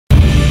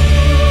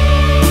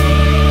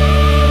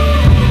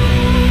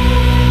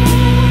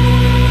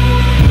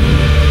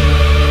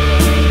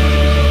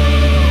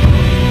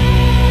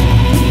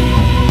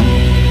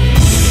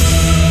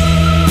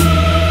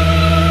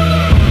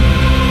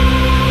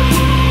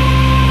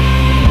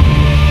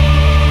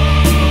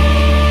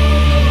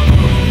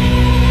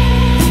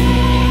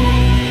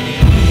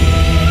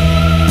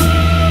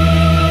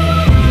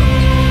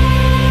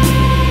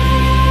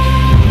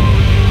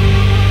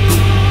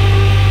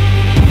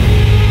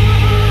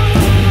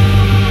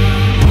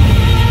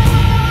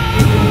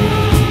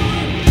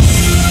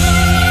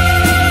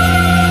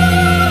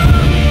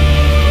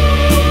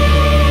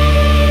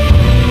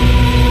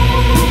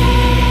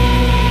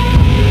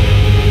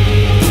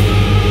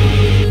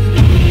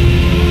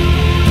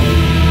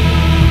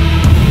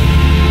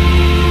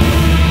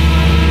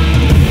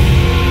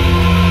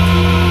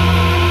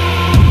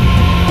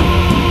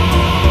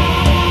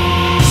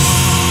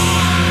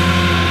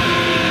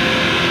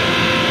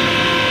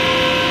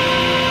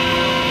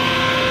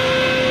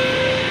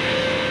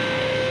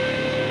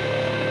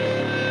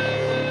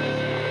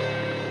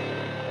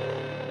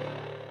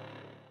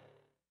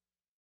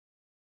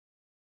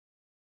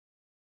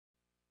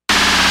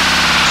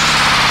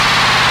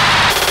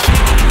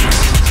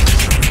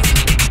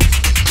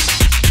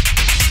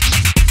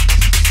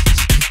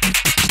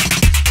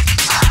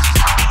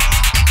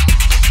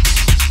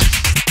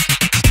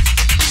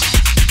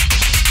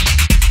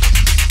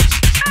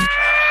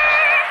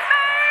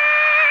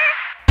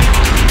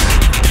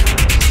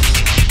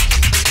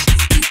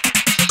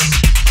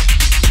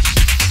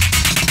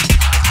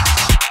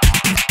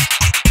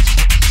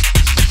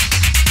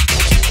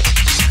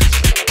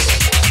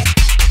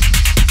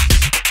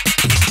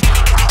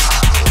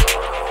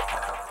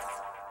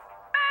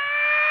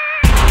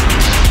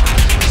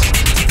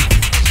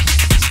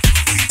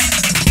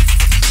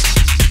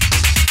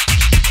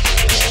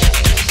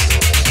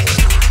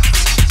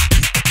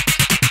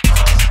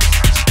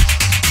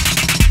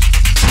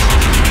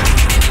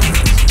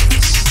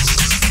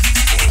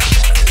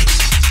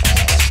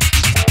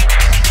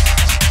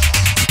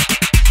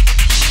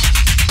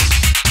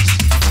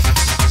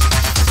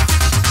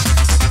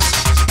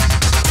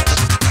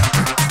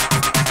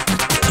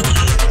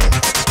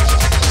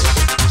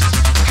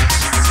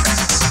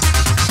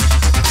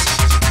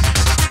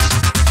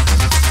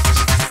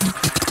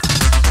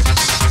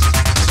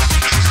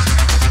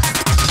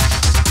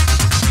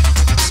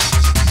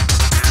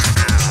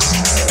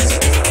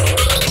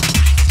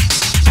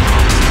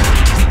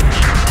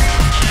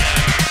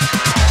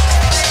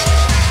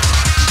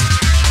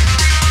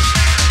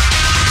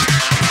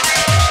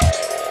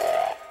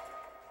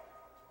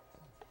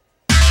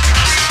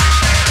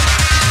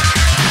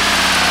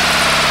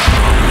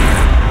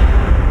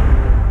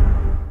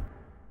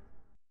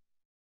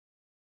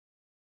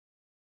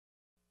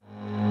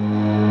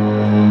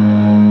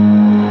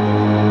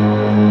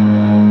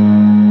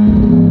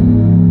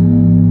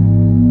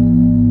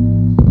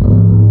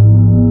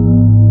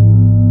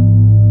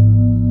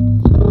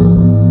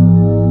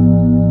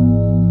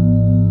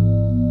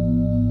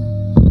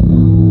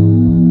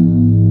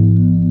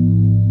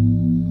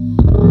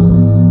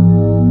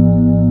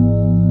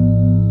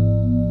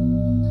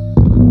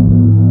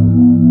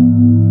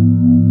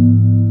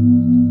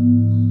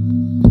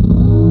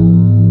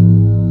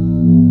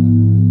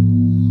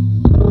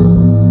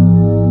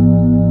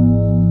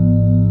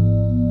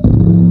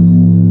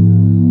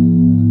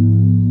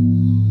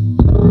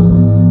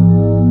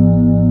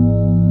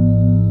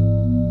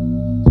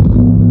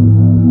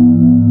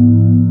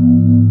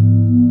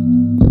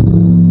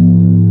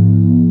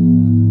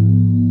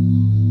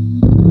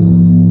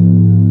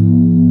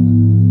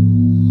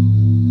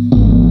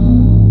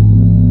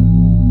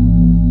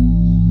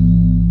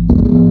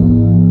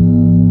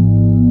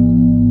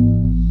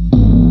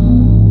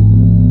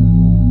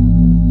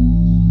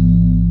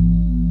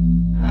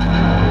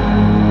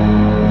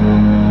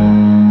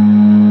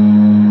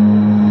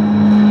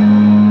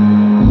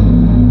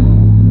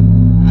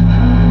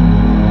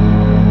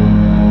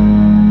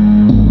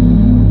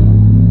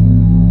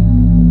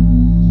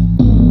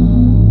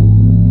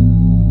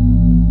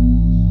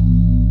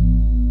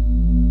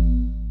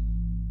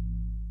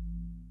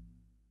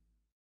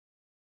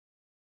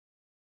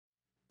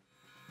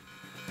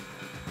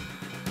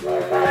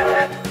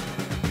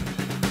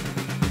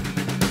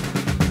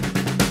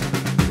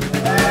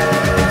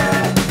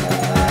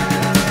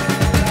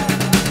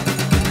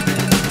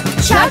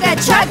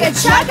chugga,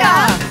 chugga,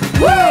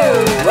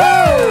 woo,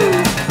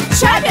 woo.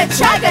 Chugga,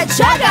 chugga,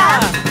 chugga,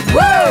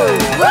 woo,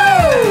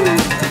 woo.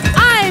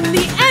 I'm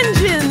the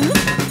engine.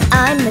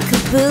 I'm the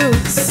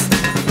caboose.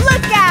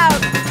 Look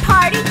out,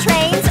 party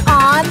train's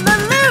on the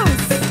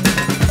loose.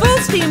 Full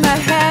steam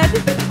ahead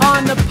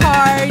on the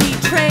party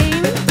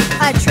train.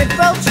 A trick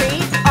or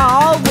treat,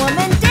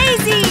 all-woman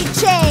daisy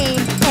chain.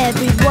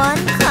 Everyone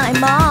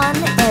climb on,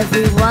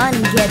 everyone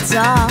gets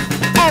off.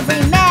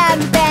 Every man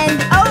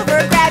bend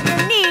over, grab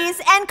your knees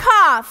and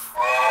cough.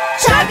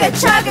 Chugga,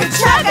 chugga,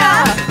 chugga,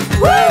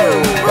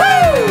 woo,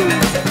 woo.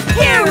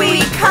 Here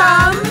we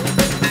come.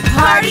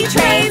 Party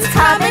train's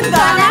coming,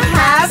 gonna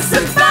have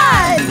some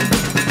fun.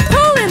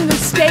 Pull in the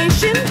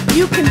station,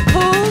 you can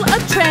pull a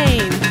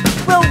train.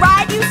 We'll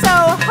ride you so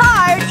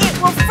hard, it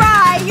will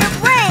fry your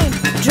brain.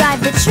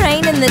 Drive the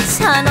train in the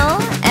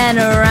tunnel and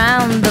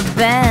around the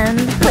bend.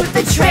 Put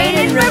the train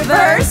in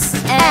reverse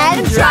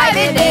and drive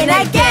it in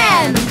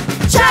again.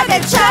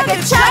 Chugga, chugga,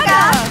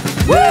 chugga,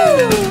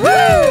 woo,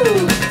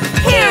 woo.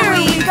 Here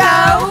we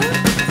go.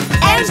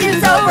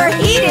 Engine's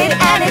overheated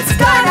and it's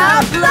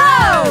gonna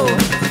blow.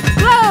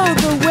 Blow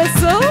the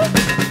whistle,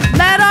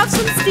 let off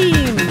some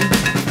steam.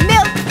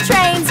 Milk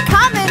train's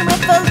coming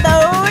with a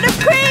load of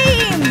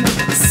cream.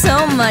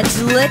 So much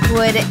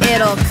liquid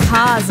it'll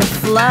cause a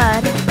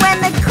flood when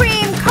the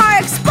cream car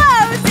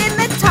explodes in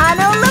the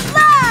tunnel of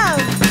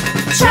love.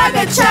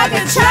 Chugga,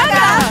 chugga,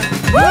 chugga,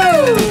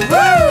 woo,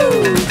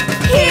 woo.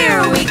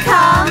 Here we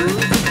come.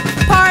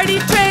 Party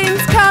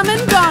train's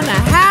coming, gonna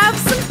have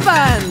some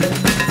fun.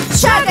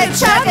 Chugga,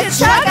 chugga,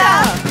 chugga,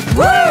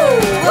 woo,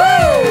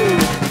 woo.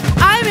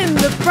 I'm in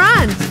the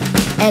front.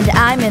 And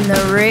I'm in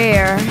the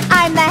rear.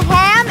 I'm the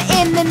ham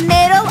in the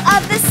middle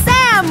of the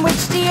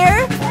sandwich,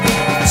 dear.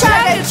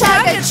 Chugga,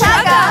 chugga,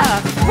 chugga,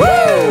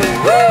 woo,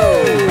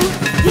 woo.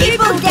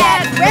 People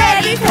get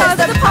ready, cause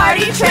the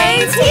party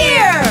train's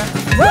here.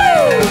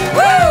 Woo,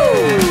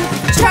 woo.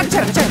 Chugga,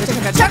 chugga,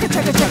 chugga, chugga,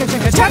 chugga,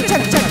 chugga,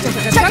 chugga,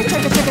 chugga,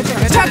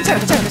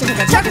 chugga,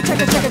 chugga, chugga, chugga,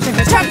 chugga,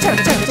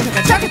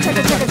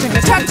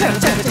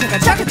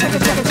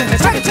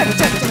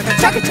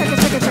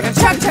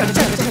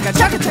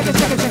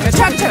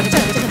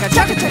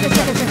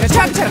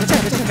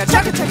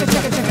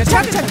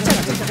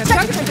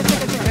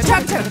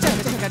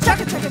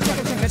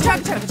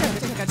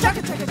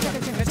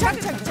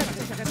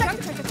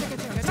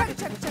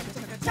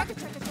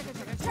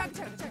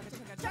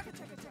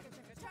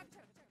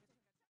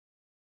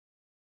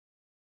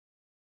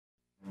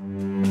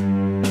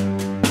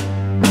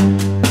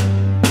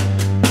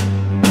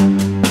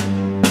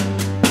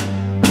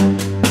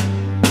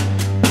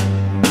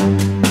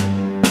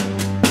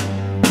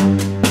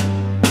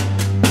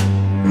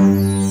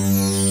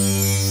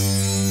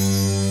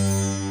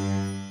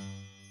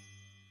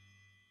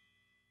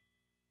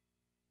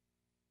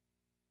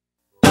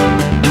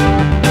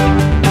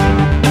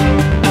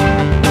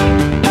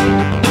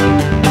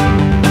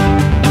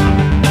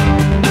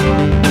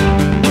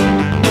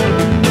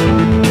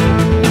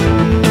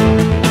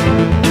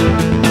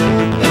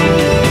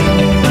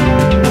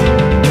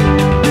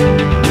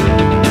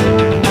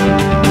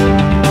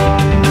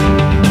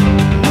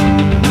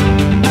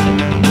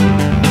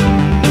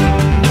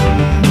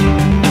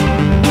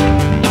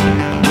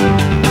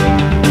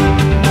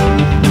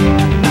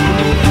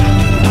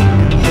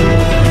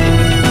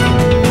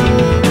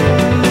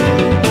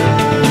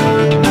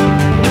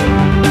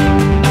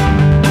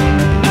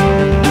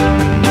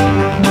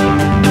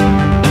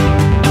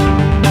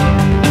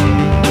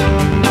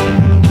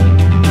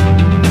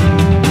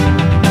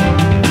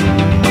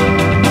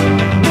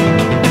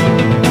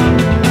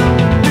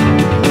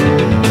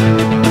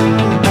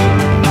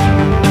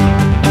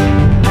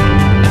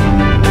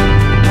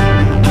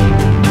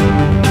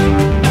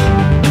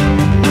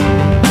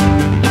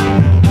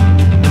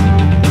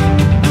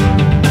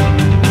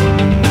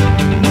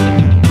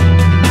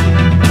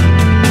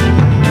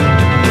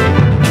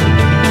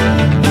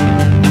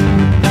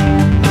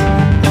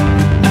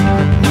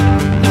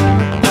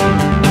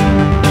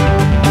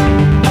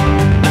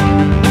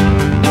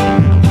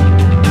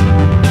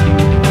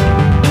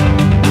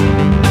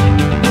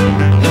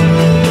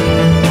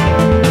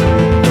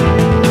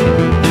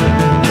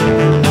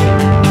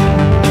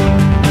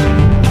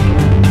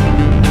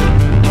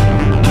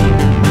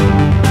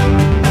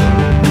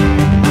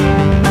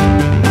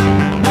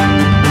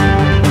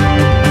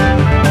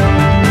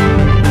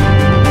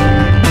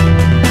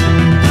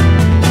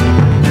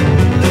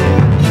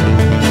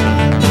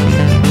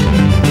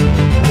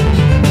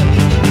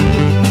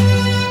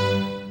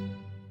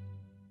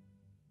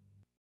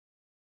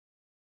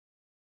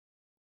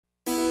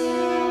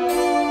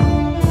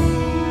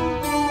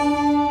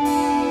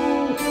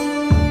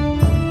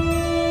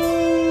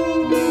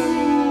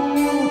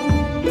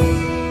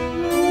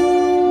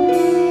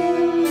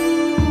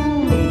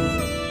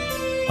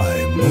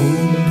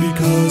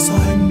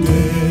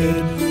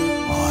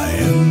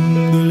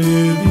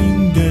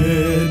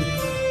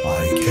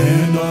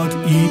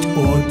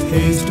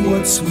 taste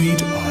what's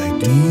sweet. I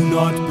do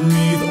not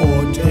breathe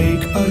or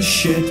take a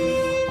shit.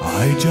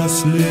 I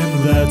just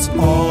live, that's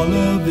all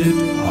of it.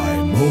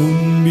 I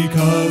moan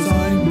because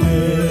I'm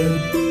dead.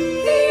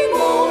 He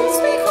moans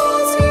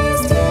because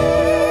he's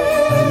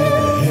dead. I live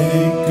a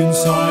headache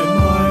inside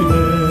my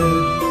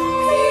head.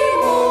 He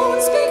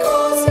moans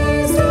because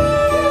he's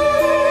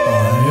dead.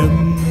 I am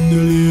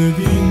the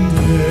living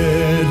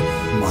dead.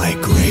 My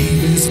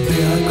grave is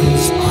bare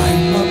 'cause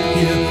I'm up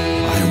here.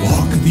 I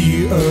walk the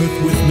earth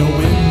with no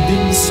end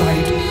in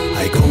sight.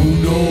 I go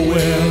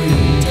nowhere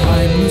in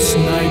timeless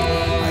night.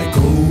 I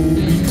go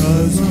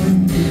because I'm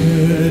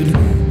dead.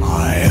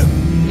 I am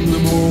the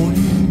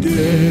morning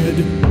dead.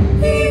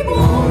 He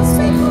moans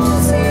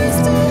because he's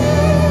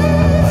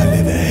dead. I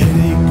live a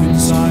headache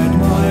inside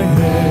my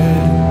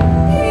head.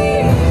 He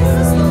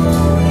is the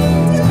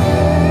morning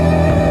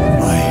dead.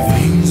 My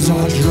veins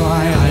are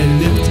dry, I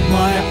lift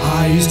my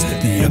eyes at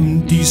the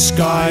empty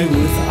sky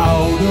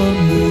without a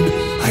moon.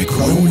 I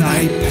groan,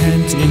 I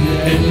pant in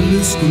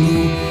endless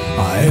gloom.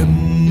 I am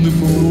the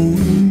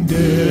morning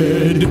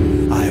dead.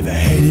 I've a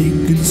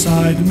headache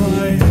inside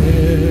my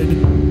head.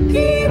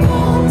 He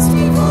moans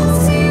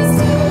because he's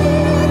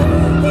dead.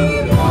 He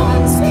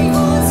moans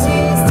because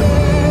he's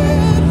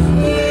dead.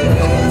 He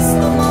is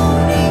the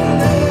morning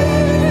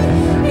dead.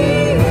 He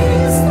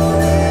is the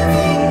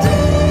living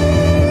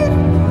dead.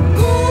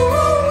 Go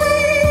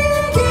away,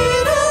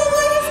 get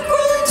away,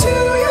 crawl into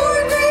your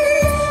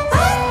grave,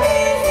 and be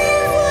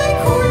here like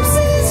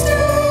corpses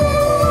do.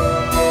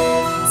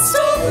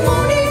 Stop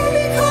moaning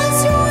because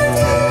you're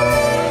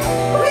dead.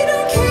 We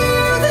don't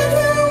care that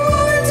you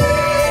are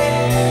dead.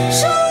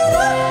 Shut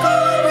up, go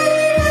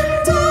away and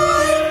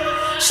die.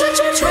 Shut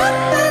your trap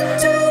and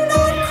do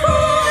not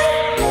cry.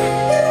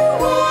 You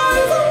are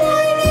the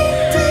whining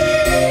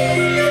dead.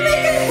 You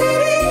make a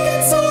headache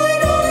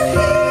inside our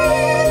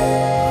head.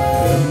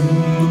 I am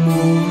the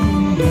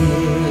morning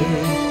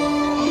dead.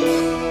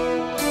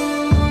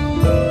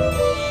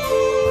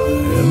 I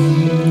am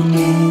the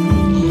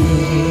morning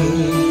dead.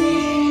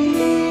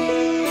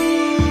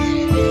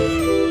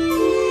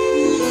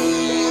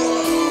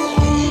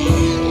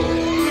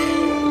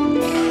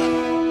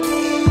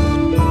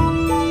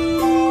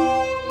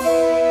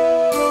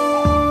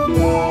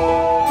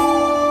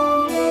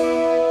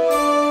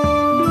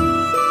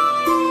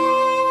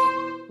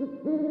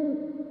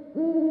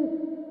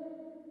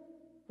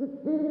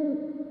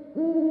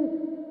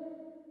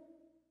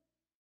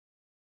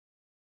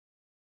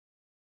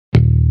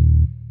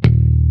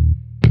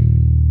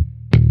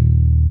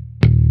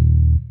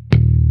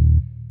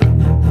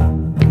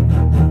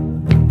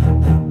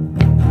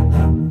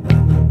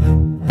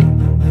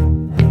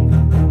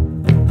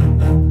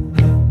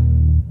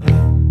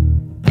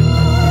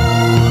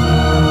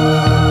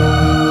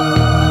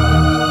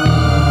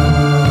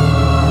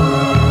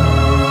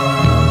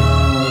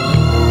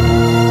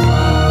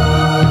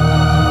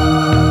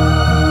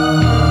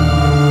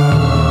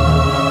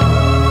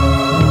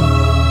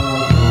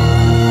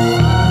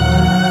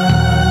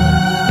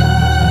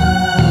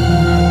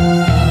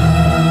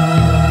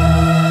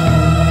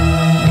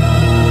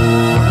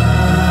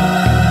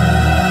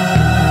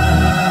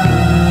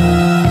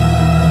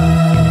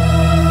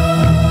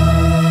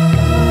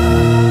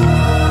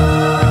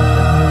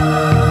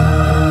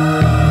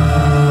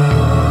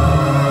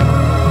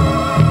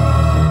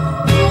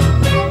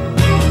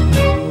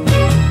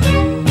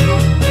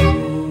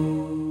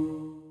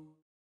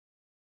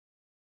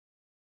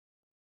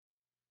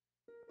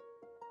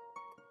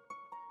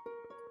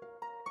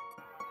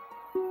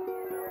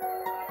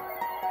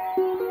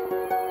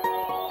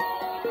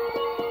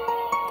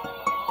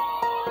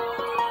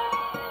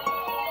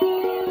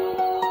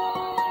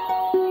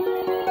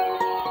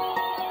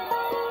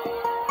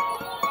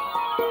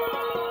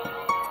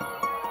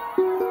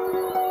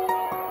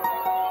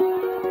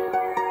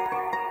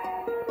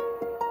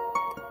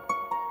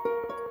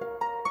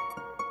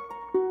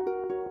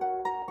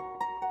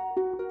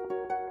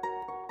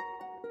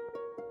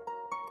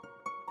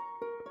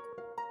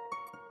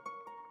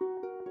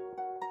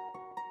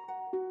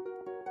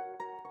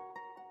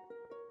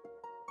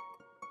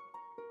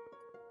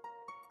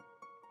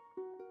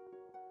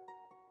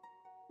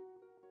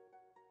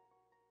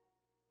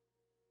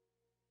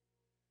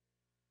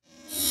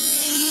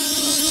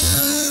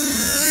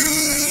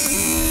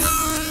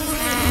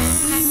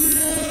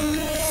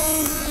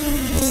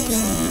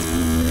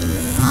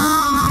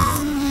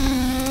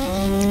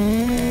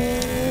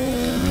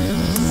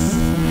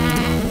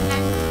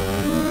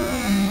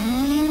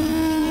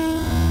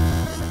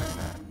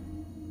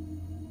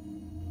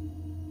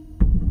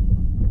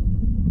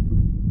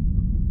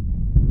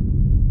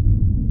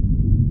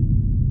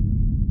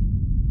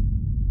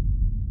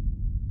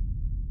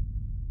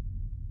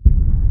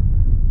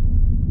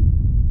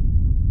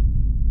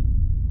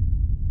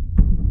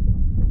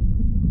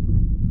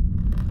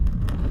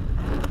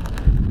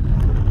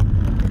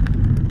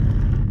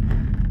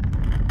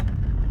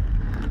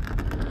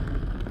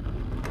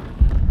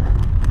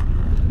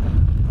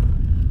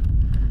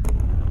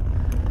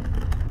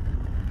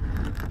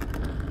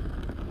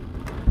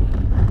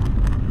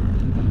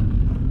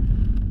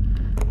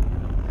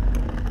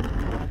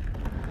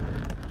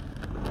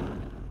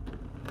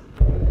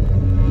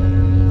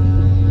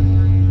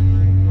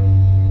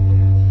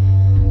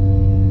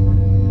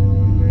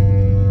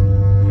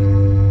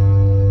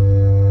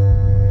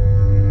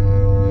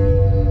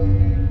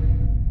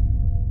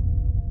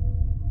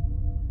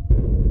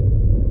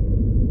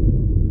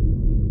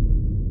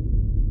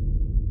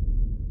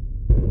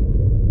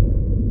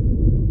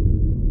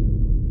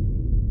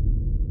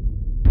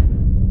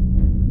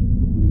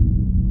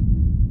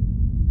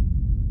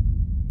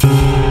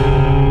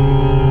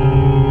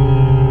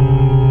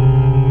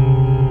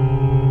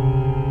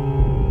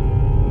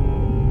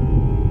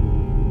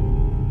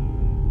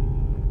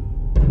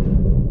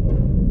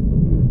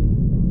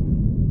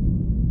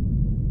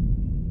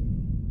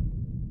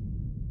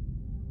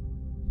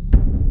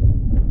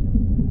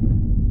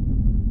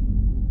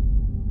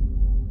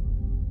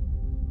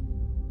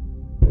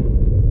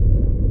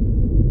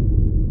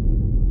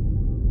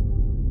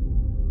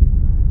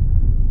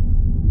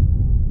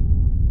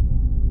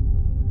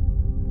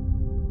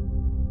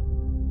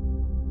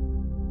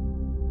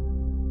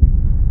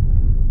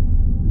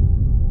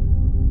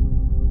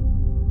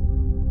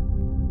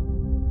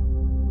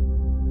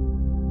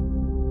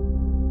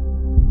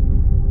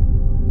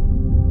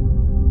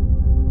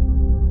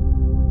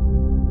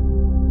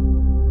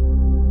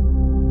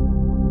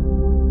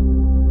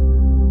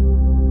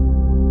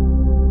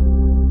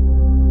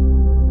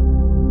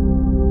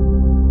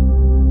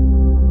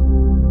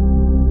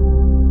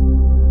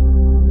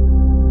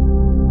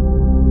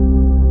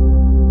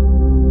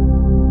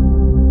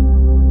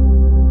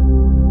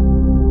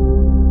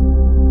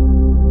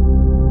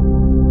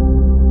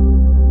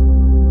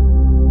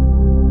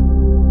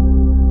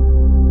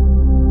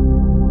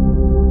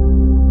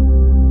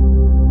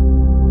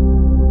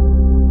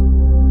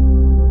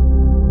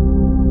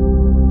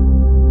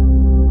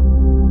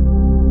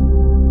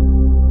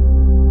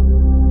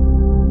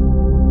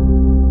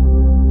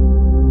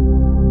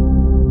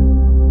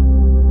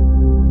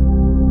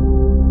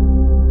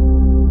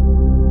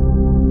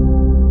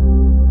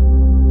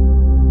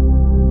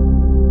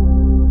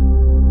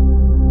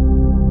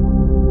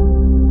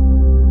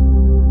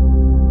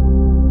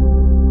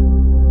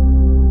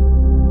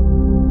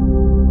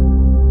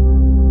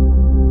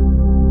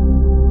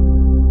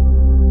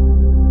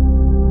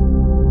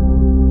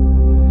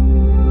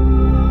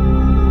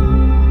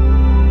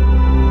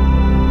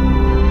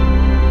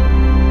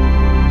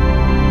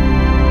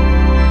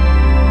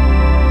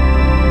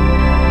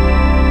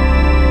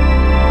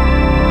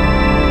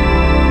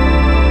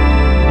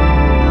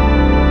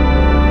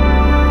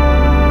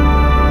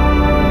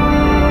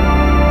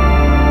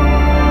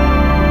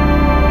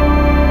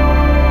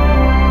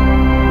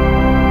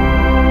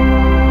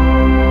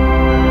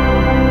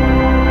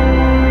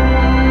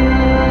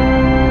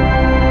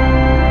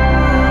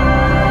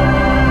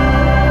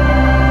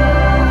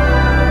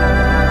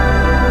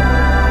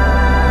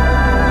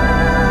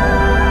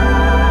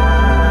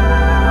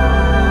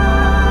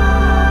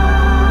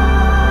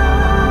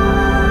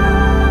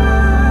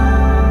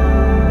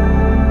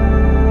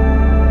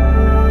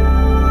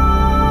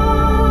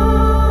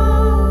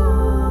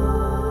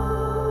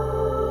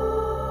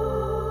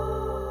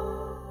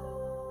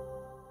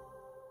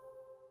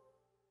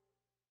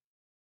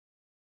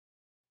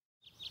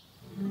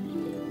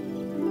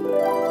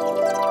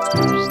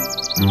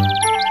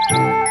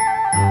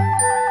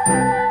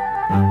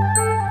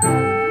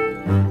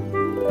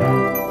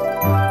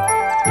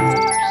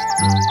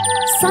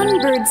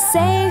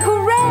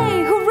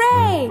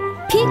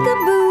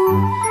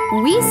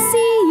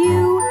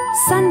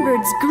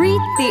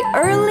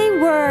 early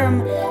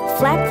worm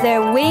flap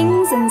their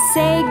wings and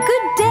say,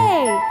 "Good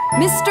day,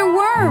 Mr.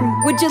 Worm,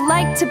 would you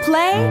like to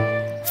play?"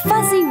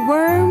 Fuzzy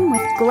Worm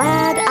with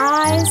glad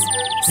eyes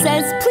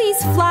says, "Please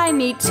fly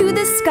me to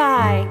the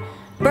sky."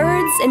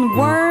 Birds and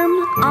worm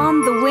on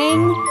the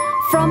wing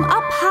from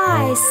up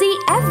high see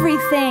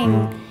everything.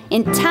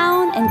 In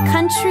town and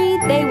country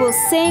they will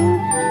sing,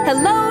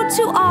 "Hello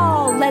to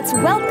all, let's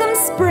welcome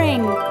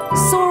spring."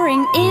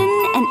 Soaring in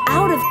and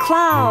out of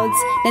clouds,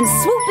 then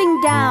swooping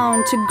down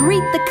to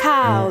greet the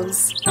cows.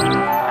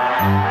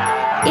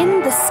 In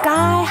the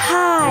sky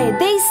high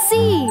they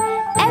see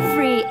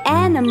every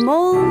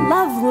animal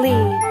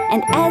lovely.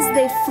 And as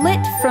they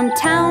flit from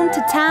town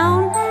to town,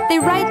 they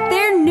write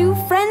their new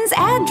friend's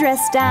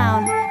address down.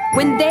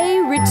 When they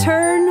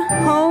return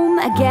home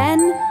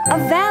again, a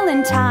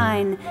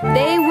valentine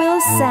they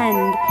will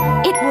send.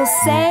 It will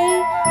say,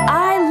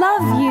 "I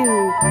love you,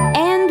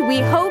 and we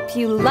hope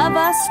you love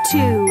us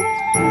too."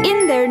 In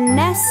their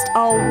nest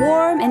all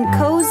warm and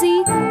cozy,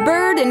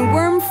 bird and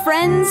worm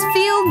friends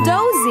feel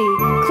dozy.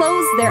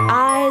 Close their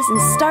eyes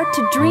and start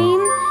to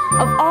dream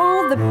of all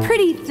the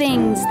pretty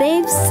things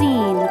they've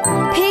seen.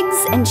 Pigs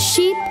and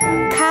sheep,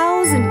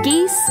 cows and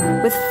geese,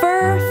 with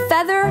fur,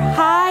 feather,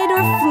 hide,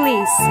 or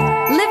fleece,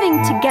 living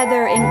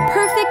together in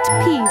perfect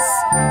peace.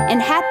 In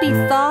happy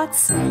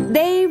thoughts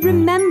they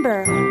remember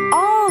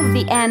all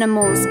the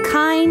animals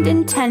kind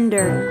and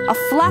tender, a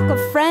flock of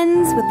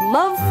friends with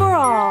love for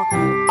all,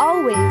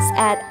 always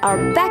at our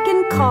beck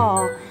and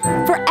call.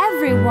 For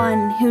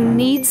everyone who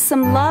needs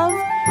some love,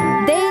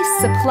 they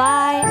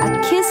supply a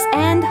kiss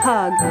and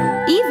hug,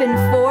 even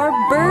for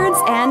birds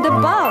and a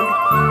bug.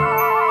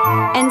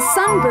 And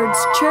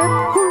sunbirds chirp,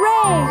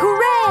 "Hooray,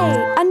 hooray,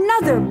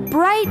 another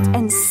bright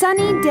and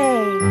sunny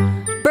day."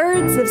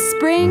 Birds of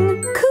spring,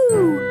 coo,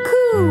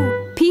 coo,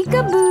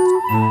 peekaboo,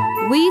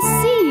 we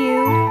see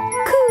you,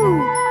 coo,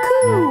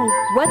 coo.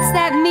 What's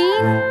that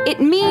mean? It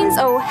means,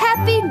 oh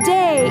happy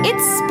day,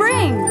 it's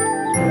spring.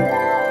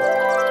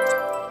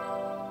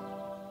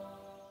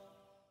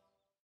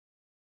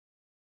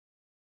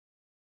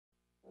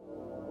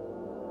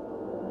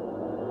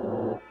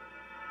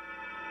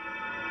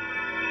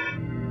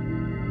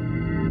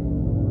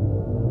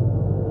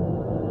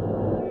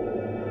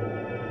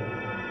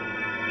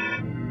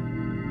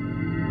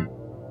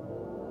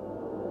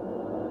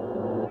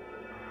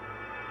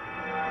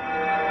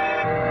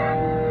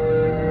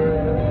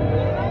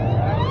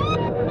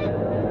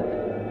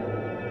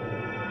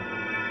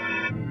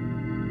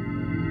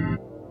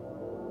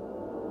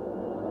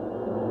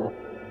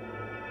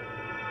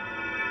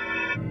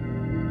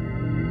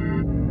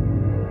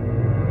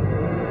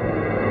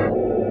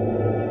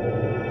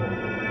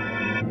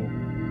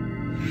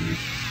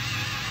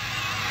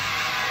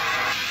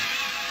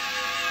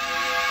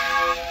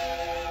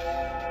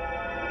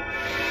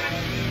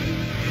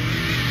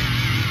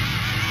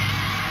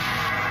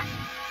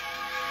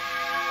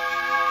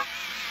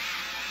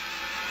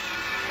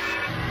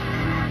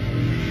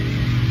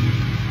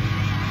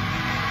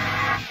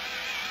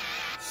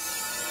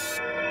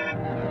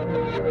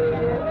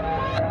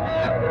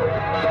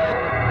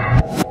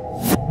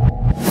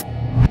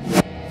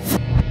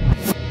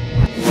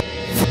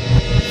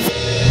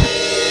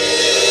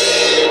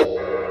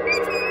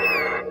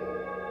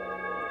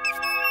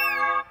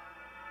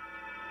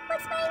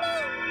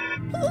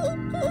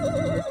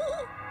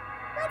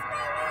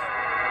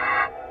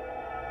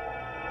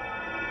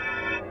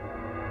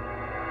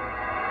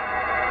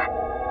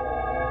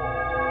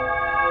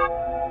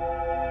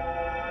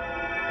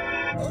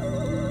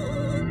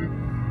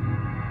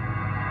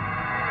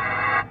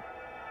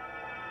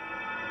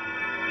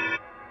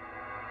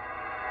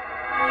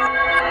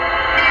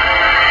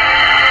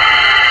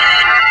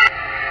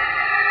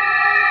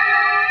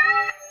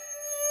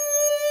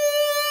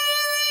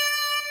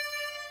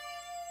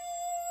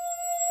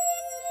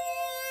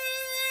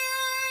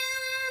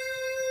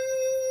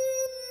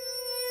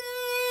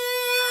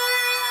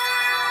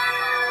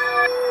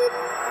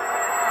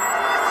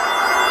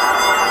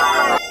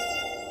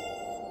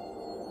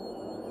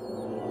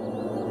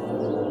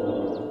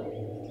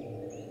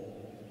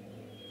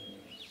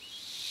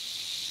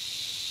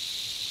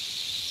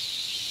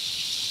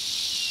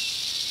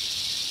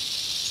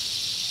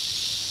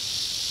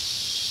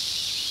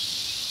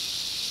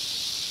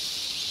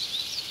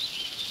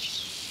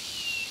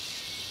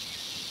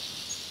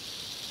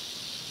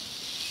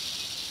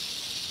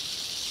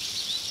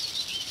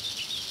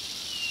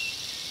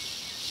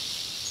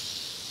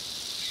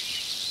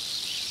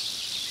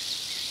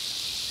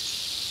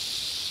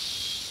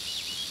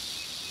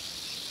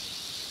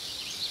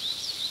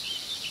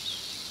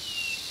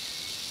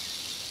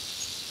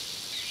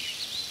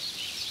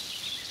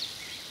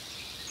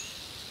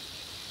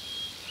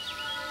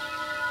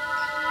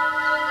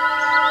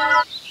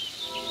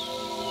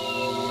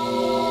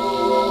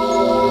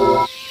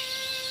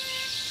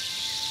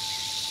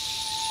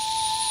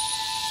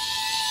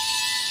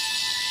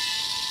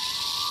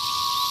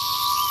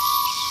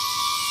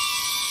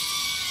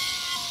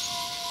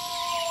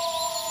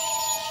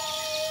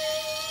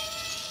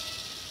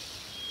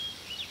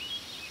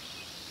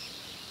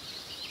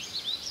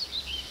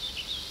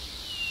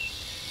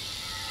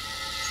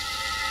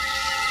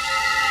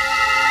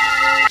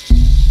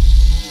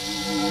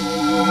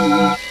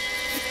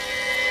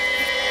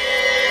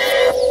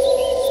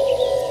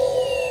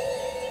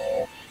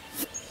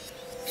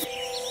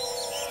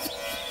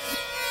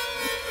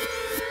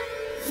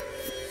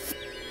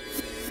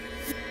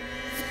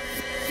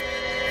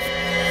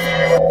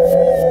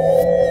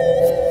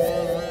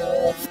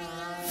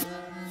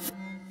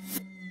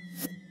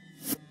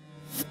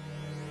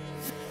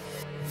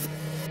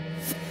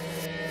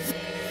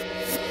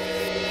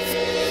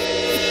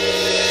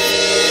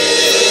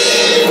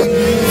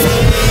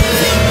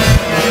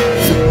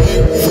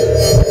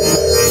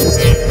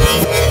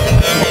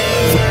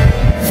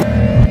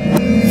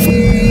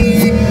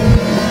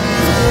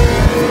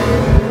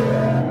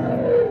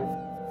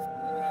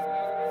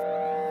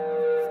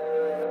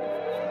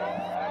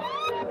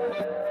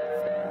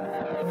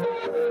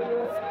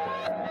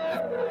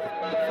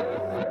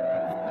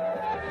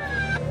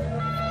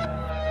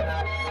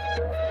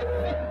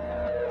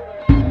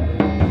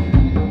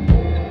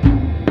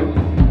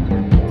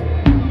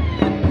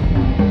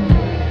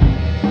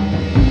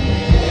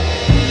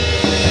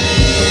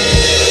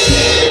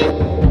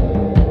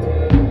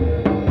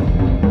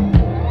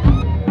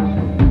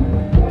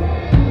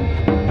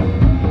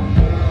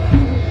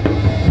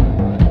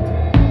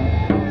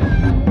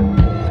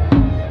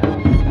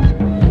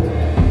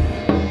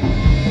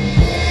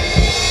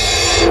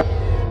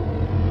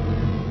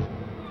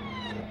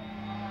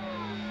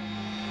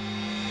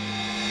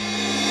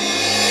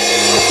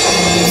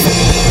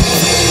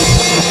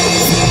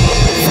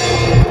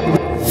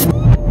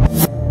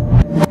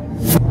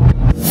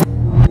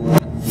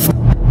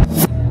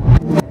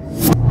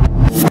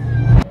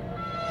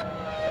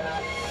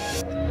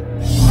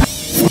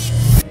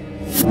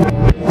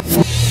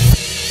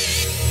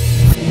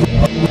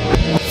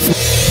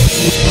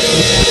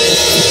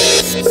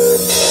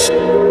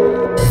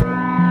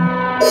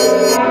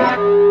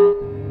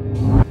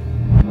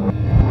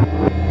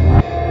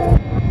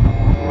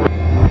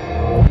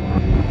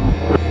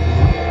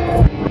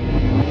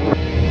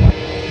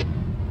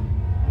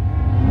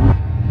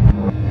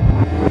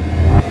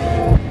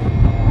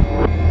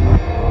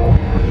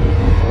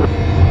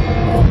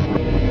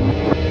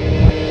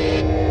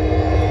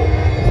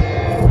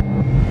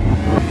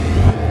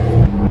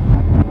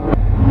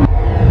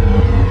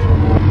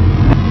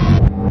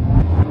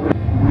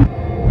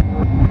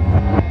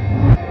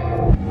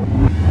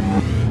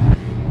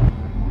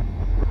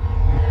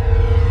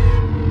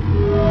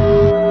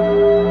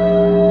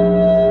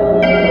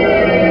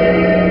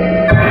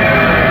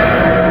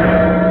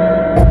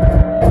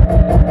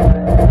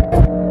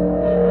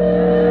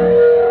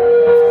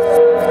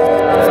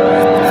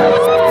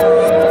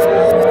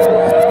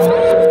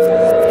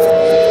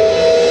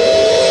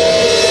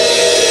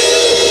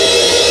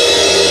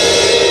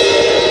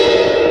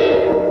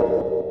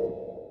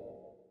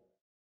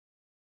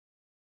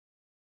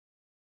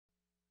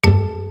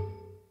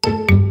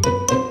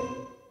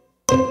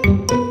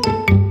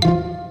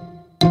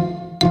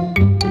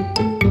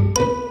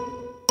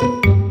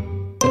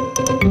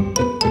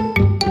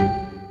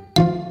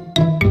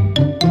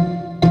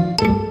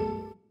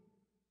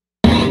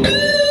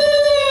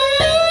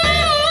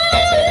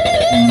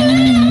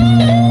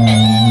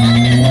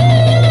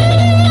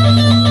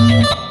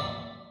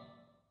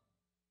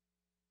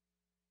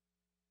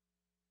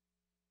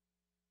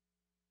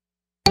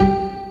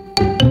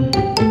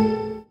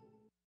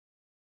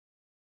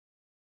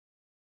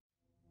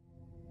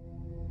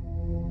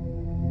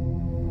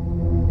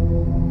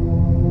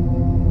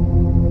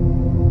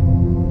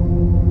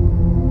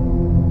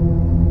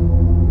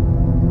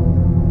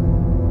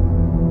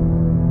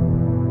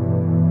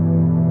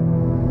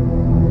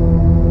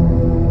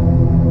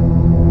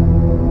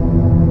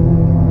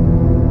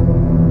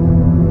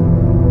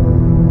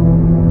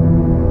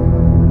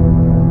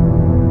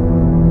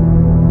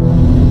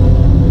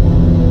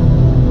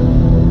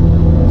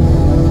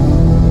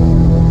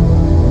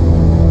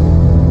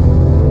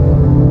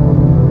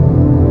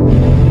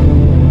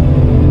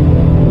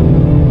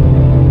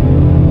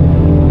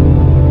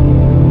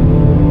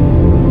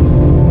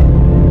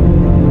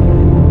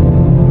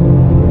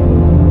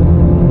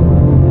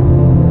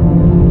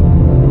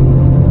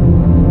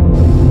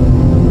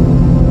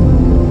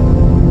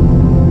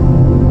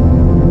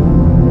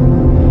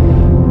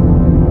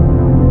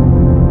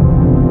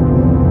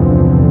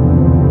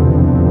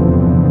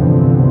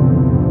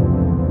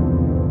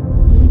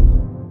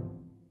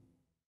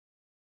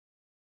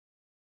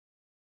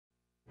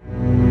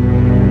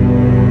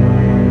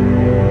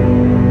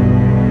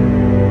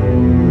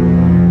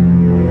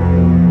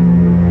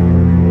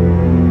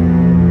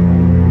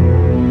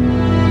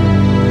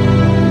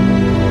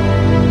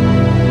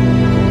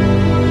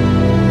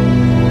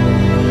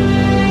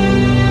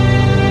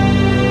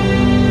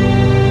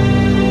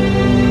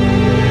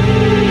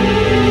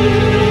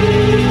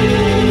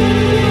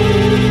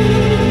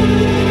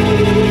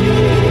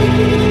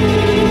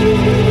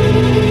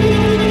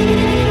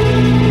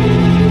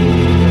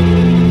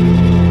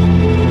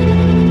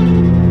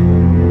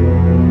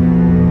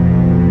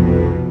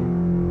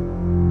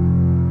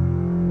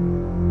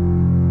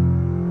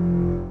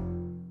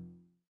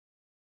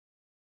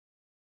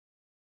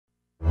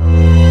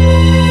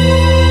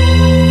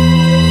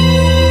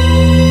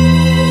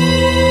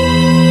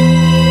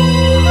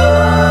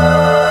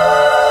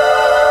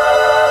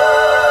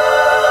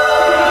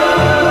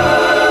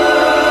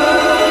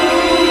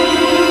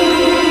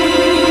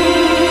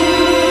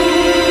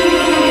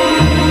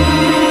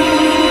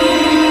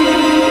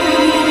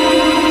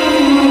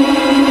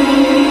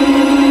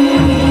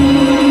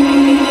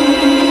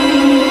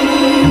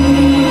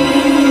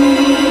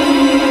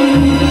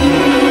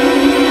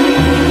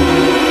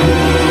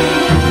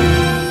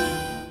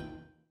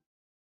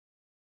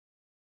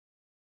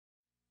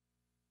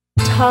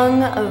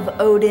 tongue of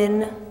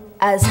Odin,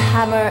 as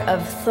hammer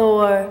of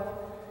Thor,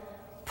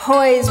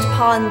 poised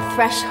upon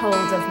threshold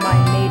of my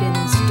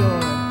maiden's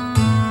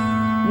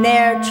door,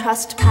 ne'er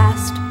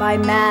trespassed by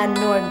man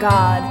nor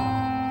God,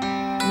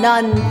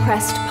 none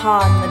pressed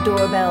upon the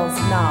doorbell's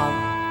knob.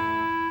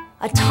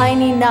 A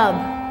tiny nub,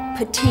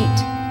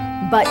 petite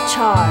but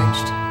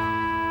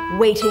charged,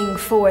 waiting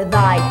for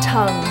thy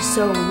tongue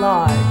so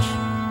large.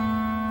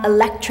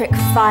 Electric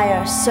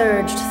fire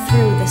surged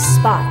through the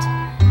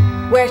spot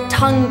where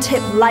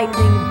tongue-tip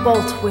lightning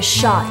bolt was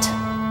shot.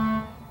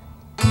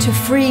 To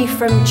free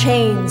from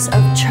chains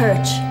of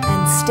church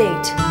and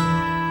state,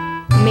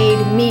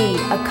 made me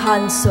a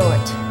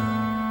consort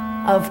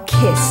of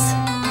Kiss,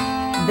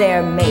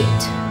 their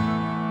mate.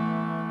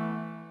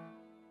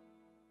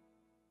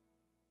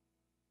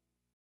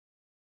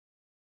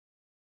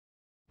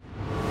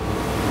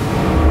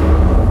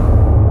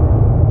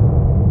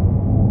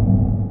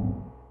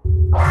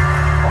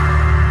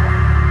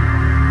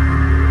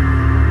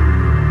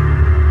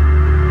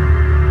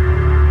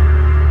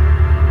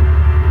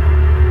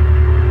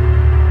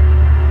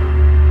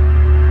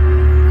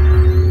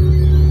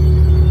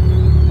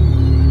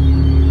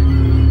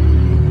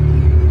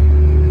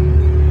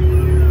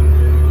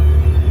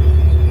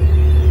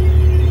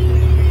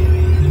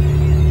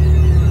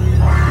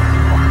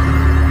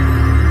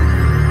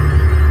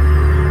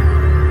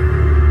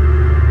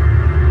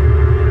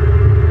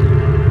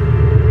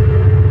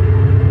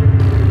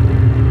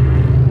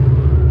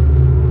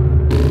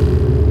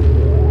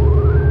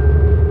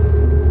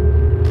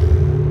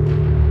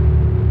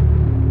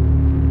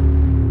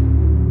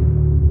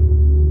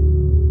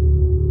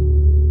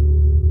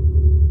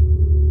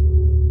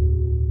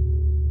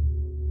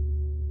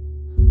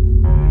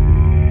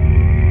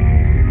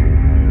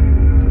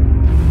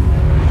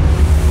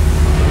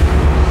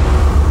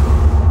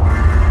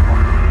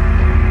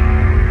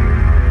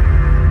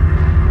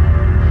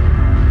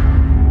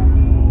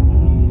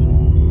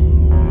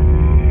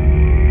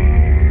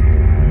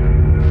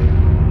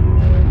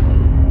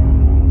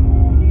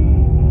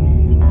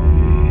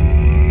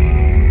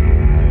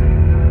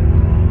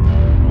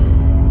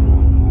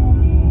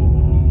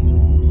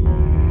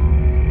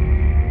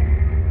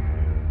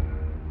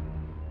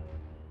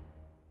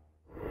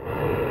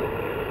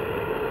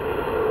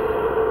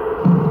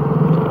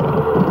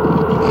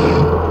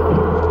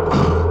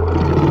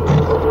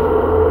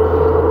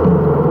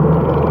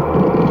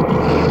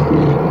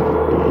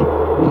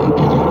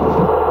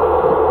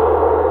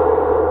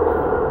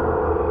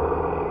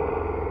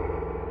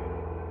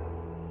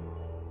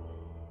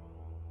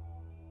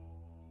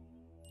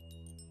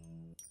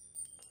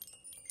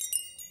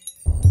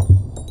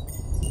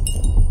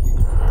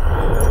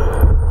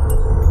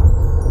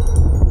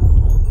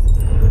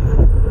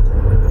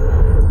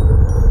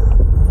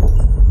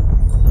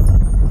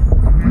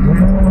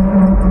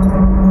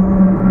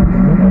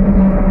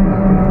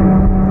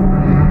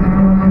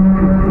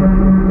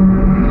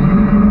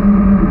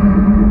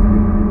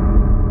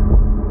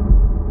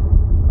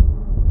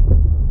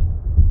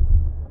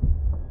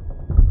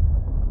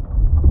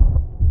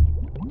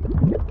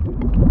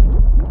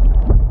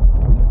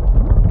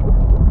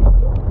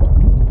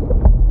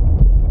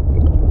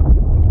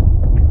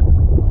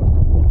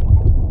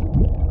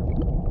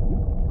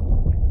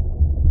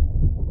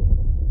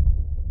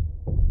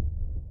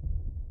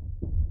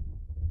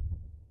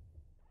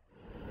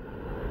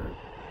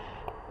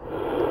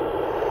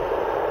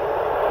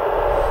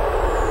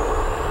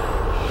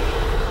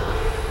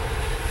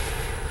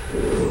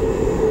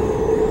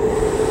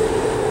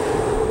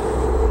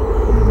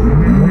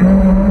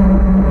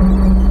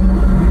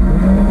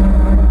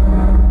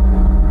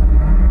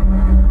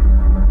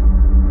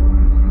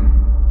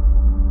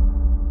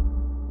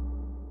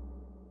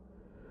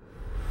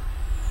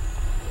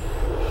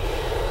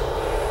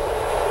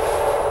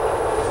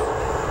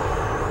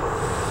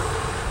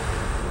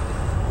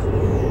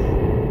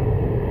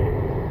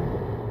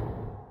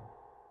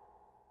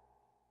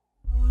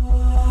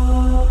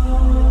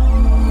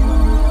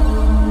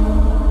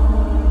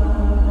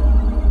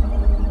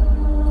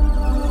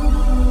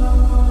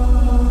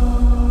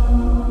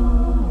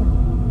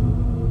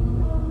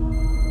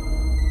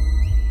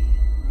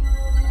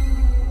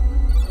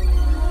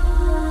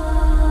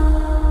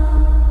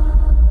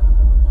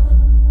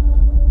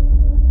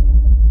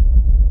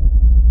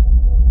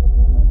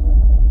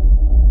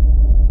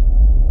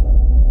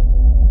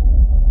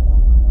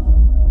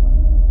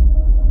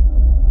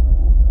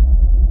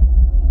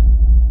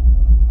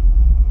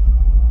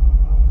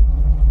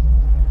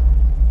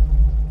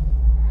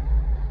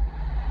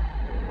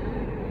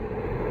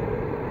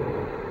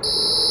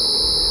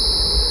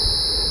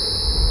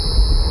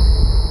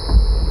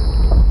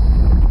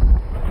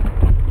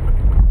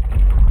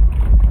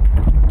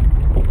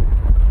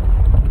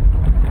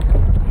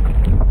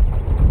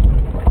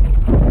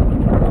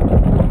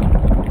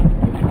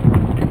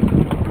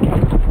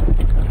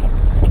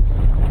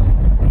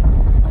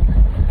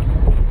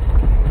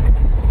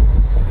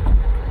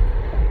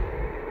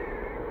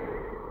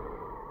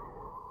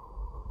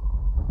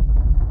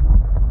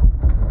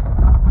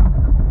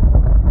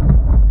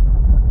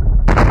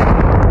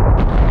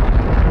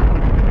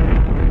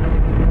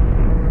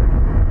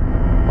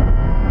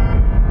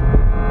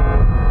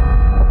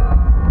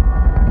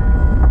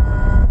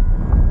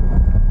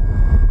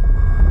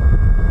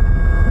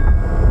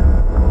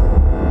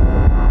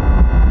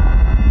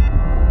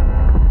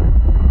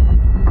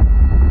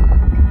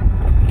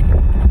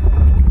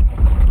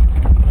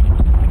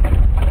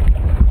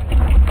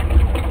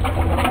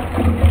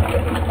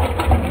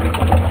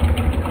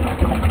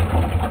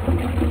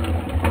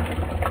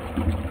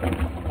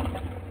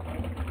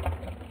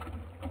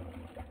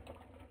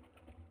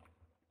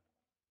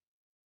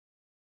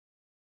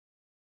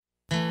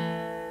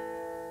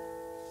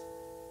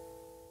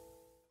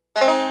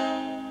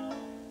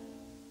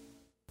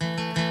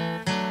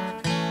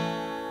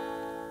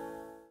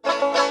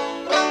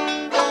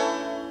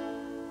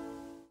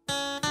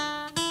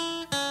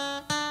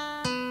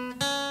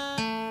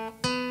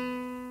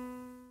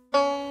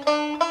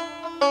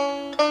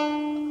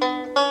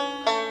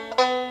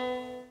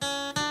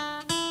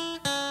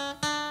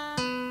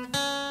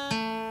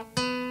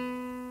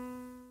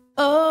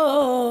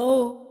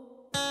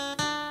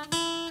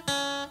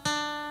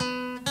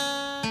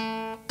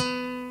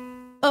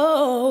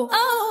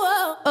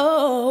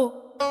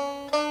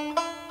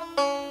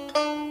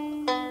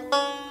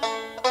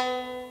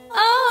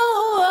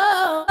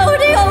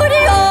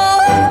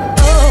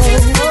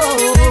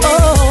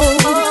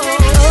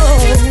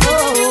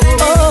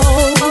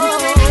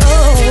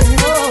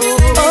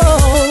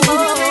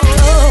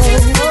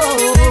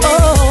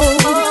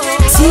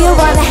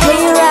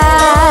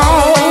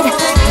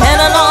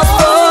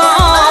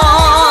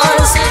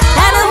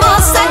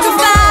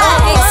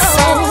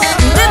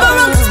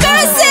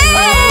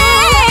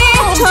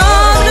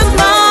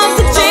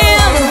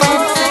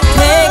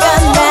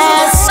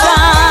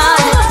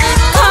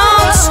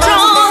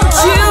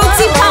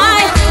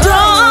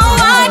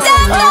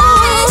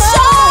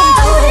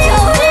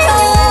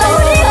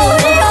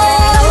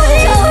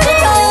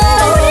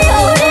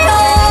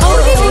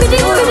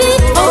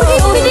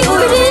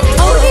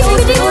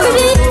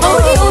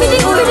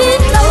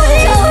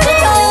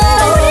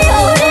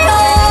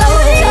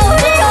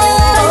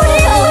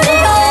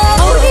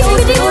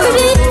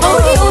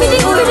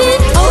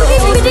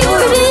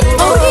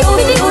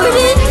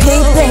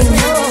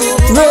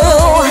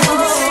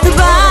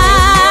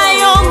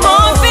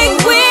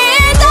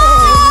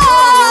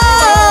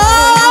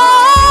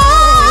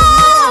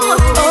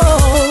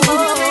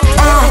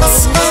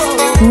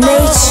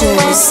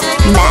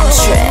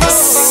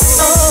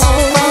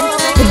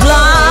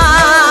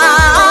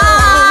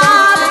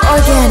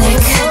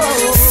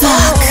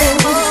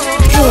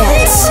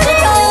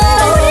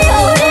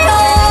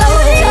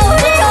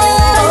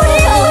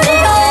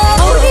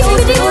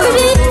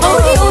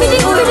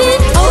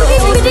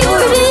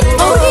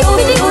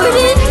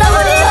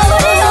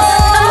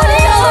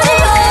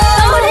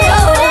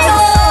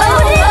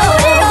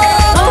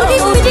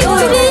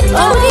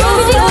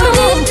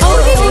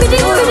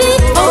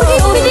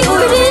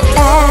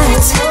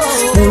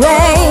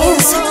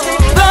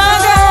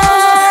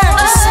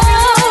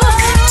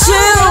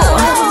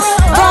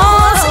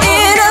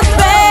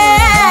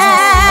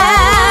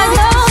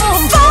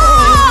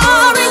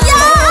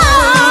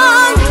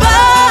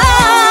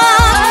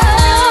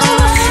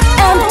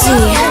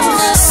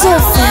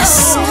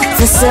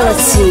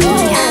 facility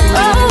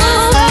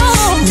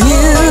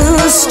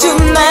used to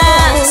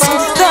mask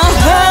the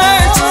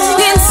hurt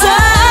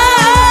inside.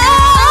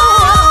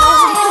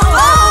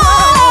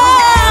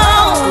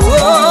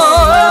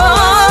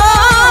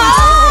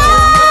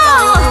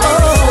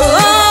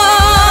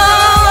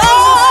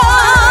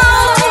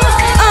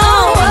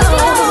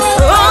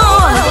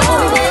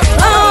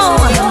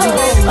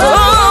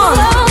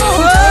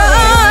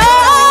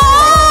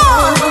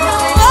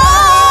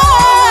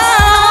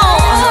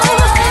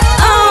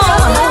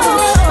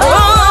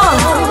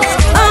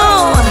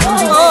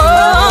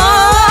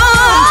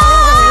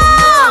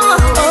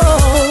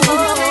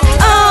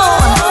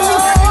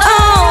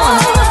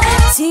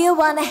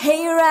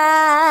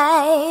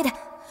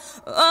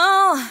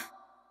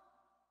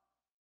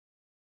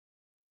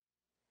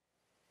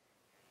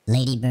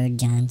 Lady Bird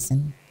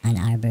Johnson, on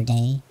Arbor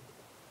Day,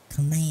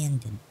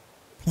 commanded,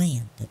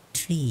 plant a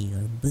tree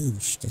or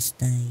bush to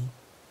stay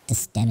the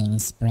stemming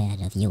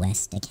spread of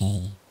U.S.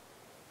 decay.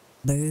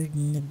 Bird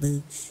in the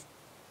bush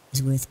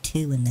is worth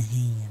two in the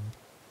hand.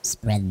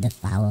 Spread the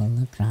fowl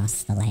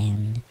across the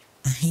land.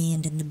 A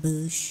hand in the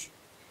bush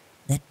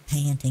that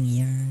panting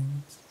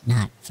yearns,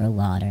 not for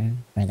water,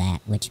 for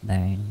that which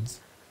burns.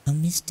 A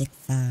mystic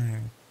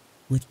fire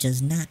which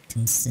does not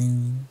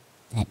consume,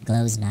 that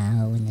glows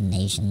now in the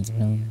nation's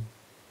room.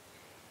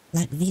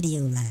 Like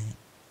video light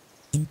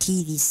in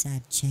TV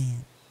side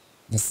chat,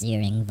 the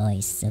searing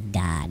voice of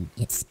God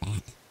it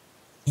spat.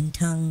 In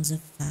tongues of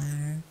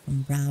fire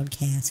from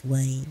broadcast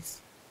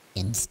waves,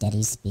 in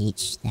steady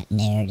speech that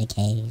ne'er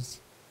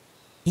decays.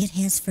 It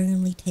has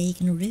firmly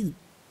taken root,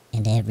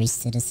 and every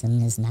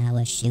citizen is now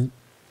a shoot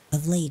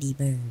of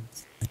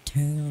ladybirds,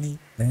 eternally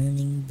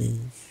burning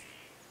bush.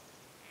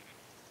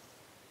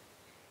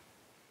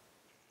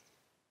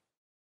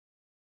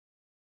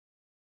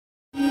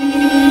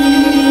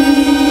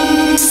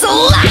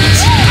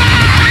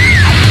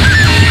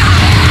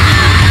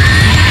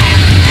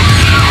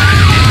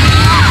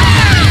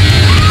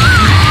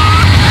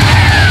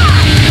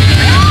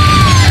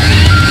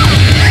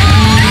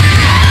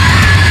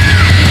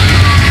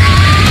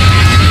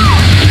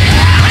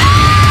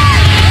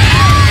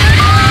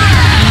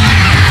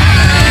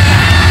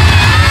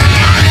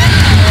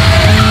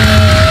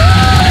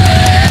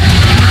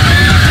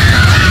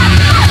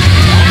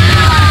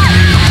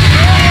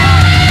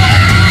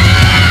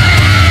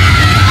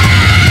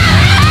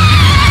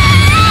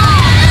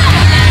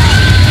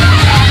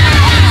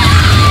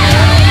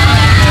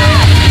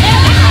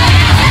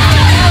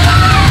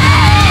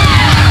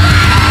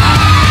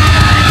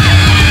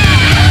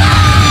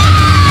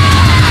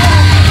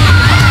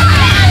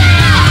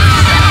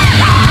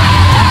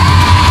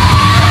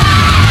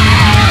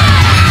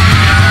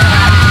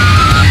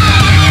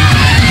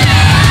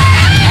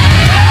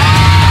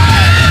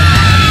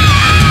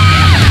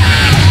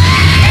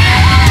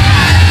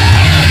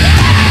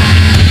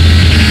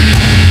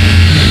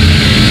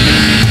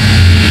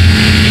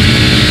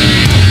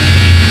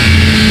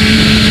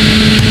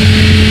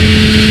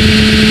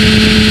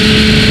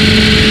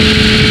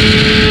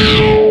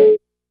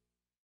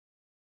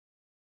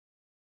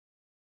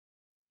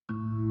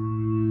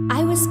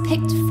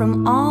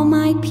 From all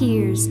my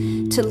peers,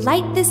 to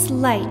light this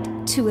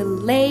light, to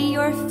allay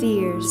your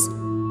fears,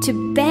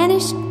 to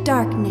banish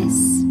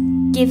darkness,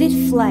 give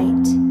it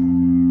flight.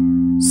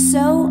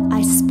 So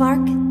I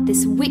spark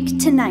this wick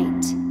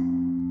tonight.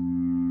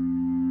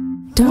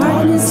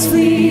 Darkness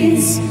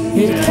flees,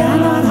 it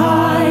cannot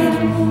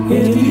hide.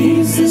 It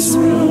leaves this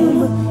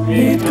room,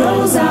 it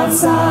goes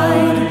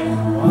outside.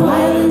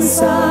 While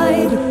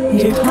inside,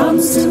 it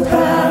comes to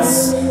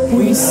pass.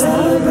 We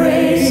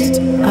celebrate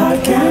our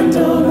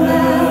candle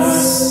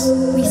mass.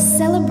 We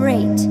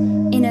celebrate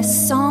in a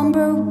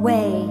somber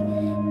way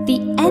the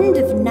end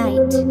of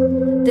night,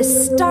 the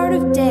start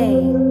of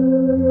day.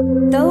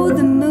 Though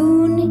the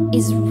moon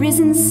is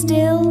risen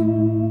still,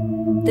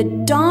 the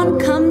dawn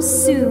comes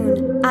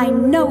soon, I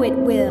know it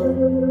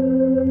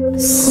will.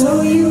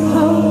 So you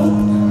hope,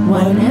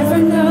 one never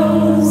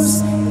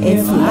knows,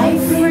 if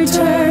life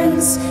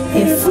returns,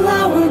 if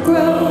flower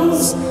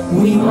grows.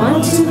 We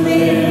want to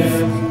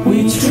live,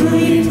 we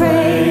truly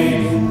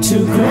pray,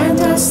 to grant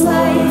us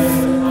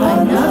life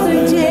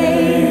another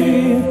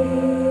day.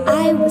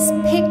 I was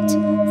picked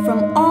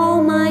from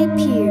all my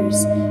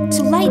peers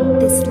to light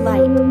this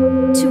light,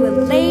 to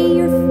allay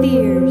your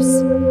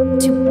fears,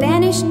 to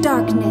banish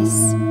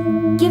darkness,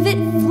 give it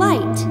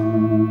flight.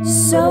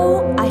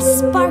 So I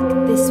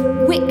spark this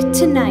wick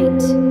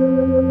tonight.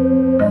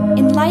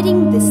 In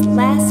lighting this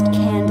last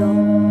candle,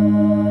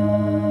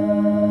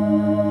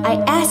 I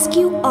ask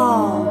you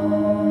all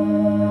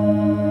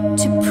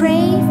to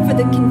pray for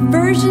the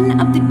conversion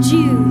of the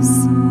Jews.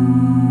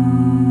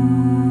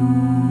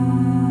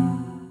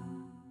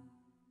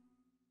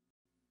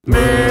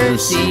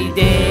 Mercy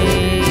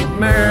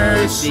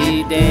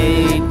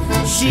date,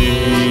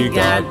 she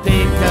got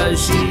picked 'cause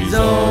she's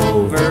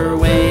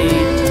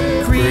overweight.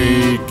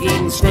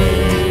 Creaking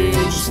stage,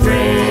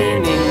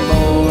 straining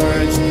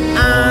boards,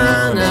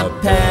 on a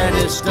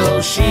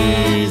pedestal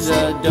she's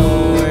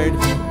adored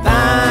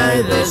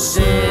by the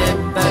sympathetic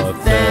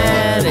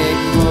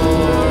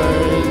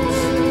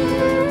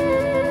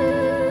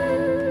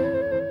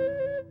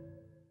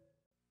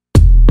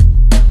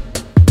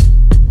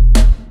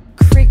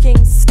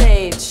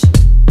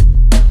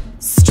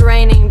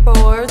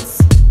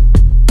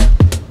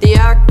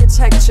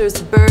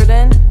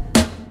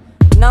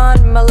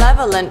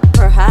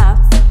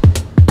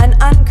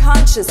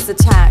conscious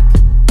attack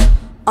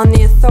on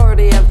the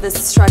authority of this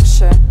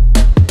structure.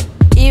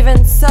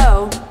 Even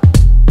so,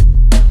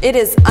 it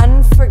is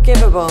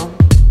unforgivable.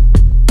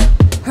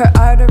 Her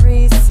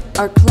arteries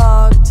are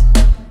clogged,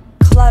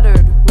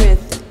 cluttered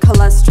with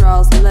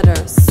cholesterol's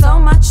litter, so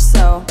much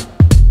so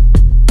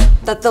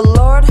that the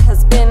Lord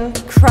has been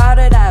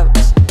crowded out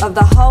of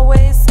the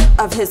hallways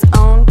of his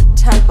own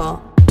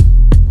temple.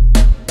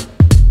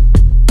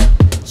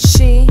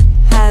 She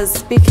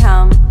has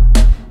become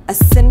a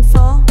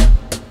sinful,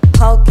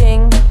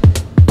 hulking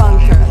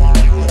bunker.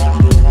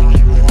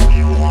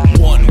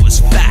 One was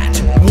fat,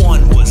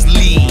 one was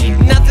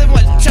lean. Nothing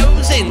was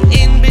chosen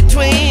in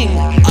between.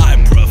 I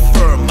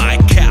prefer my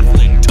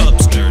Catholic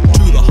tubster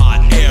to the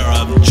hot air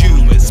of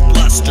Jewish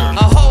bluster.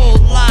 A whole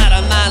lot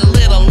of my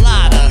little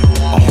lotta,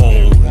 A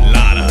whole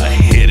lot of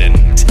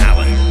hidden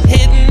talent.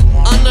 hidden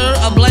under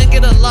a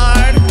blanket of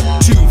lard.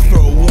 2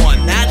 for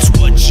 1, that's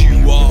what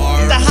you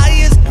are. The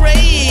highest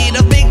grade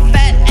of big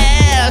fat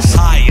ass.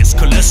 Highest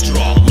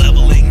cholesterol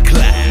level in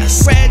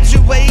class.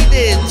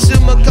 Graduated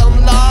summa cum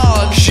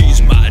laude.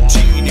 She's my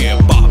teeny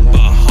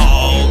bopper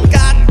hog.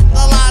 Got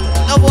a lot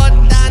of what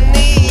I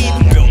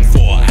need. Built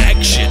for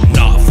action,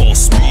 not for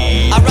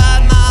speed. I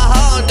ride my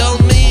hog,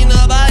 don't mean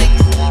a bike.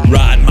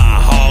 Ride my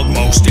hog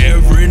most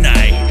every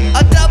night.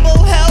 A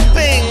double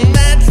helping,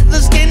 that's the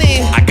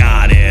skinny. I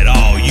got it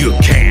all, you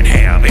can't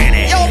have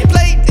any. Your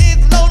plate is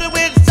loaded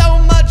with so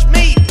much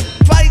meat,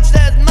 twice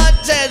as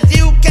much as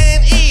you can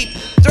eat.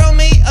 Throw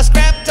me a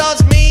scrap,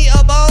 toss me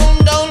a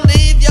bone. Don't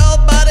leave your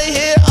buddy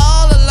here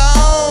all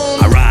alone.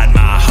 I ride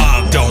my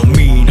hog, don't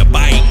mean a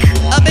bike.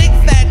 A big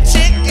fat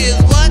chick is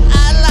what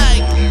I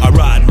like. I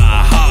ride my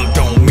hog,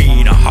 don't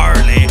mean a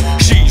Harley.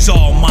 She's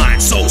all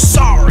mine, so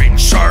sorry,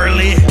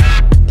 Charlie.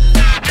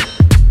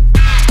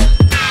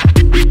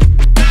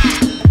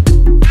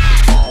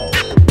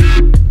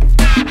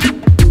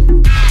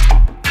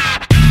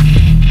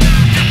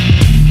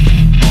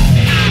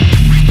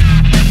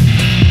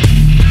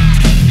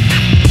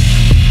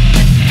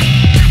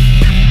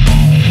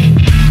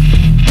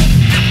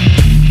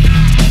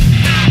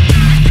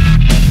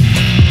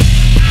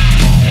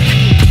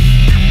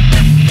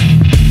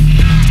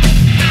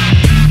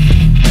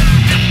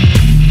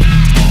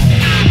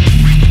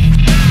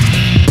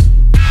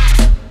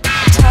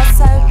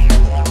 Toss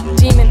out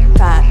demon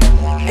fat.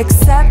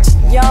 Accept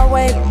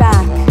Yahweh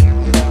back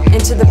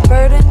into the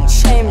burdened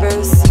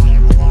chambers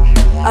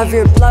of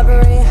your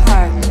blubbery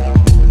heart.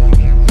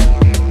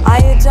 I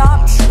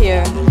adopt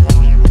here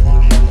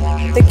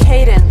the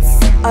cadence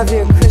of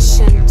your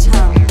Christian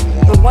tongue.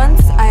 But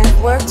once I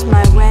have worked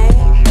my way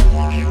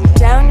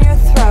down your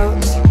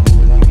throat,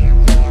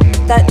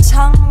 that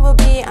tongue will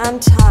be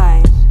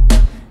untied,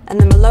 and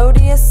the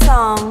melodious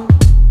song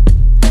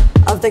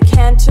of the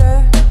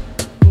cantor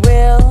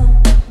will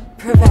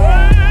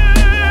prevail.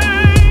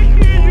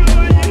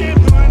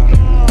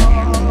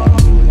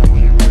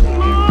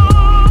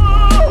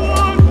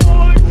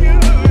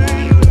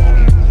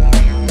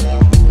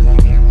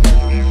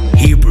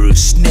 Hebrew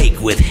snake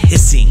with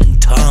hissing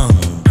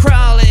tongue.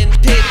 Crawling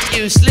pit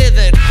you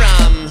slithered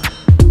from.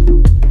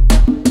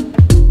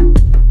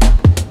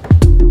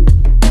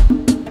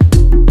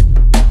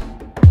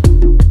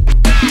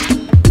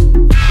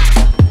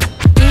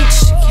 Each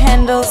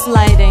candle's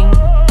lighting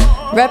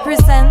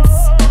represents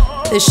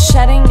the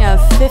shedding of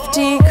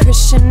 50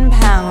 Christian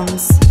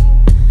pounds,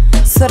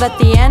 so that at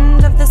the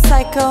end of the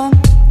cycle,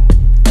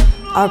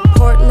 our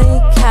portly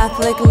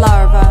Catholic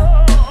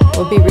larva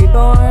will be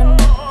reborn,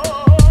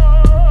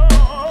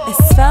 a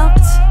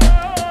svelte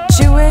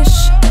Jewish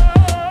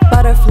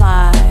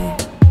butterfly.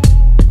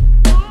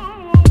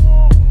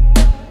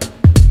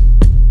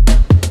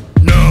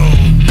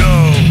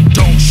 No,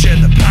 don't shed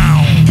the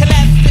pound.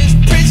 Collapse this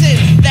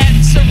prison that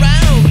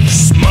surrounds.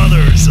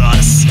 Smothers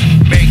us,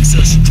 makes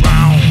us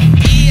drown.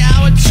 Be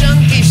our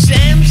chunky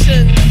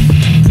Samson.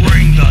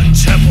 Bring the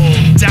temple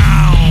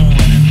down.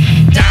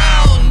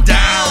 Down,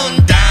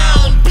 down,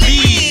 down,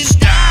 please.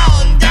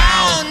 Down,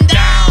 down,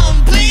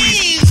 down,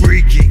 please.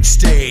 Creaking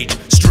stage,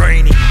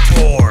 straining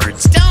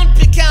boards. Don't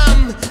become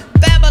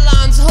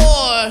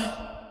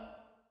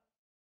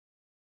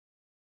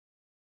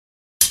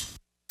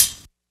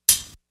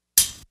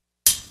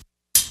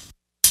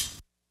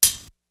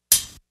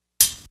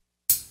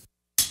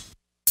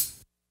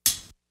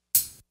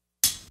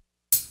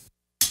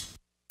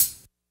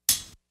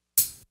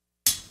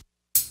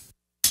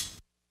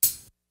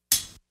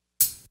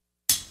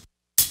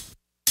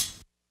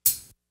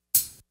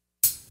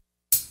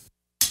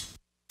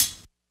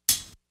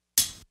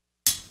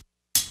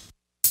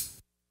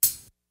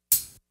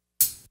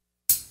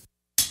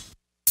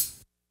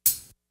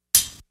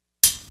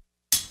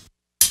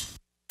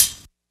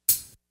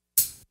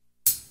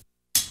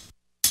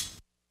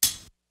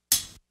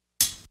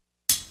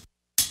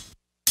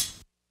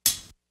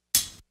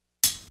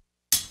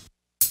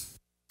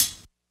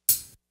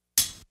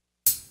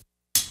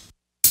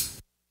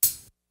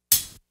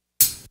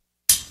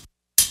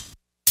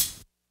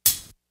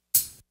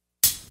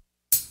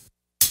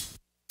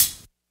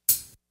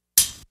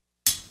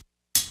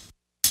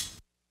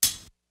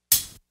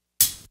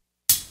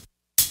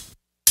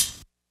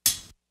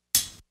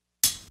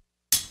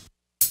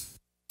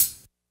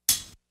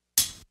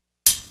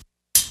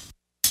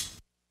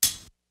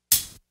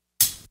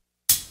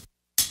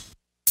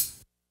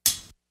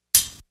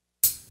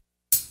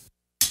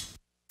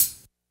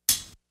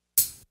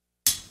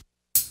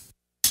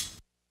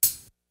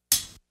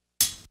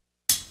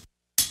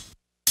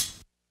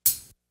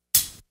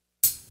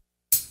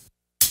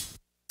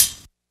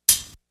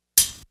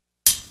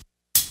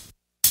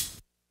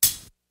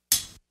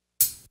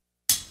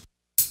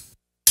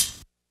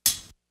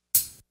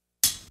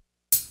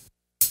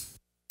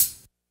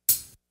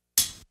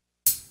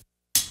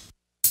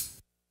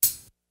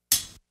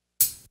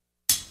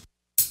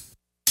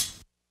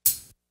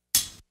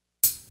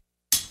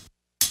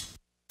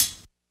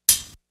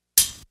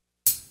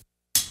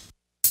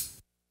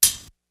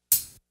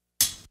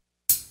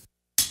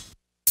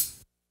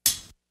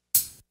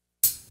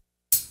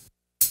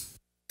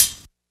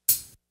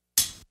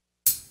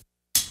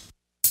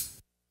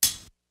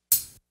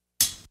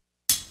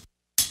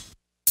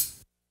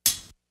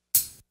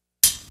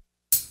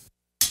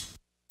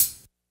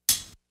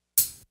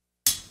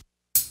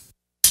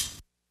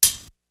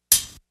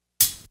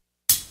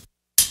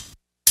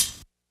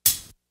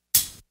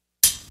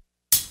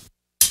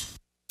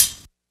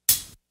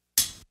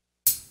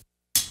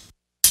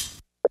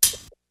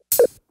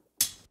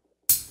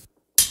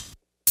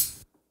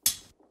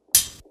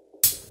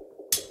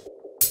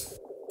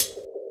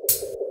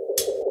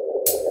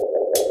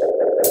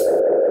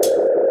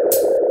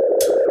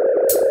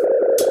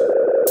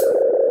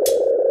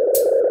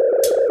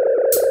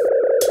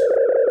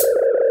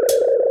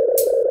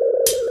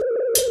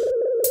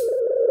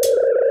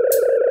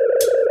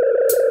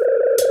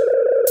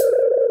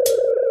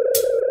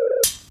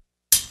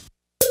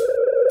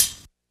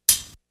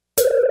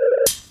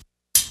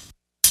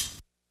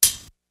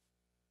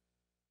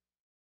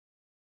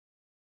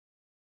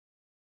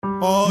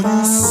All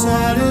you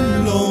sad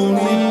and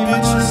lonely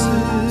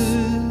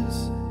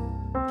bitches,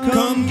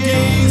 come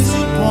gaze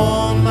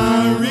upon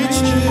my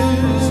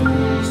riches,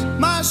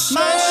 my shirt,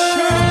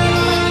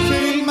 my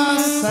cape, my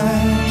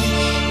sash,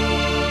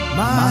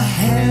 my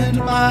hand,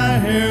 my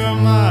hair,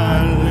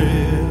 my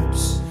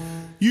lips.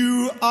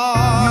 You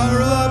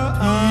are a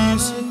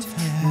piece of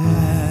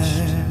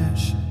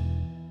cash,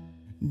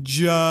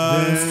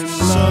 just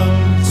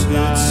some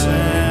tits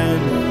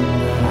and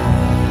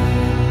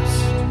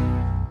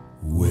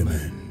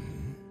women.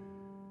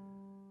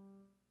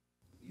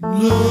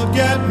 Look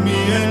at me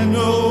and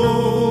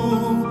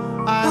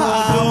know I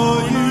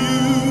adore you,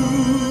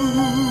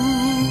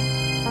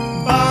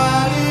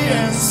 body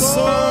and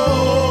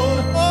soul.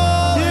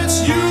 It's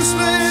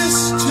useless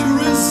to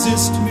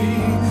resist me.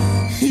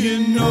 You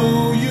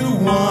know you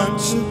want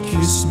to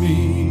kiss me,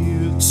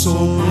 so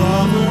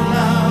lover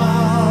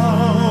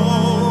now.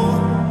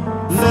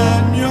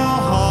 Let your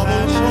heart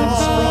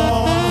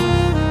crawl.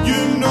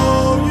 You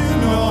know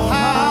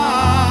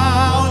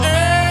how.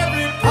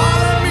 Every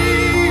part of me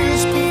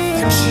is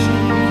perfection.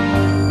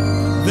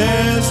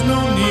 There's no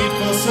need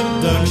for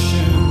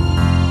seduction.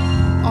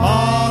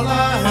 All I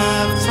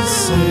have to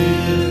say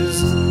is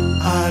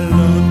I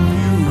love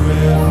you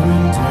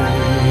every day.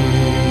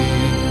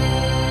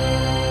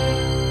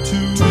 To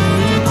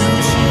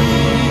introduce you,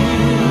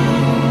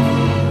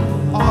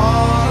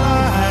 all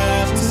I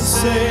have to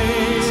say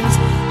is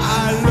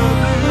I love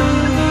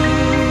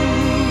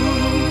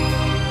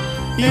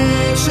you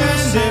each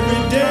and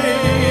every day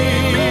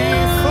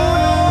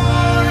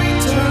for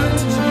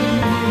eternity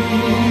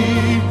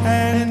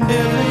and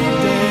every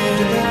day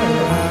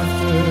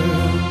thereafter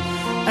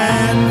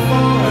and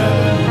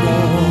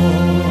forevermore.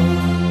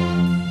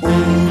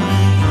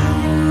 Only you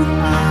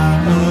I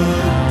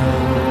adore.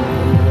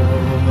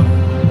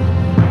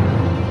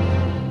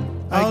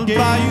 I'll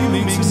buy you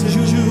minks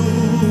and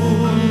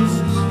jewels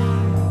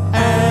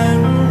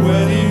and a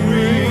wedding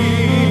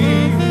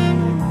ring.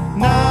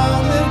 Now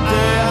that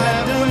day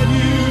I've done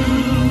you,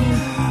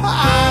 I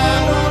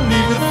don't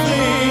need a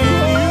thing.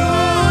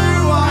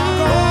 You are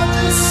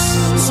gorgeous,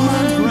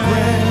 smart and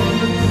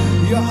grand.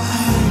 Your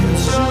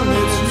eyes, your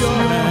lips, your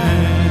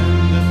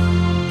hand.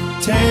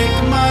 Take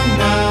mine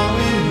now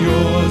in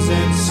yours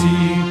and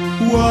see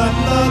what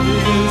love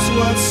is,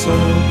 what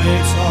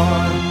soulmates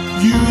are.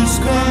 You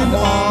spend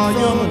all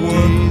your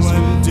work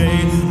one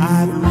day.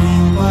 I've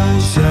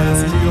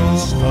repossessed your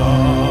star.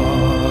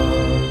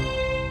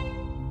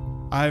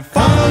 I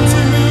found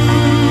you.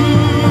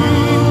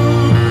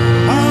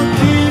 I'll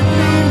keep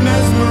you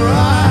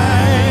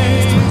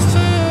mesmerized.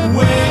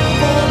 Wait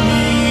for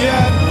me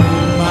at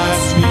home, my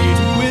sweet,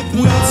 with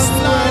lust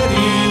light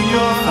in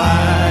your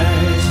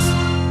eyes.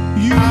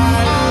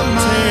 I'll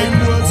take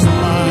what's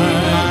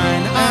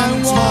mine and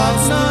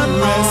toss the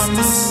rest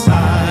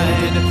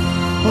aside.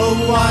 A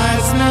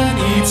wise man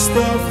eats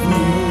the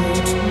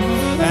fruit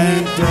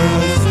and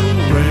doesn't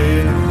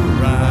read a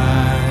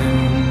rhyme.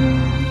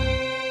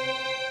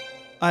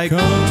 I come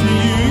to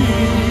you,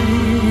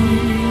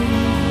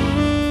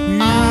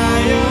 I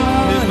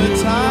am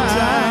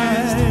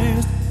hypnotized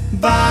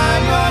by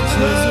your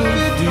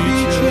chiseled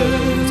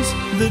features,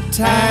 the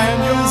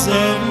tangles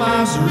of my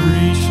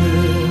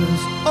reaches,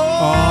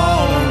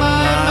 all of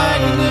my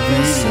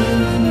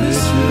magnificent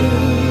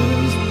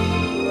bitches.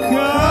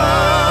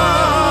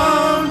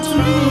 Come to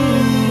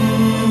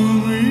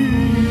me.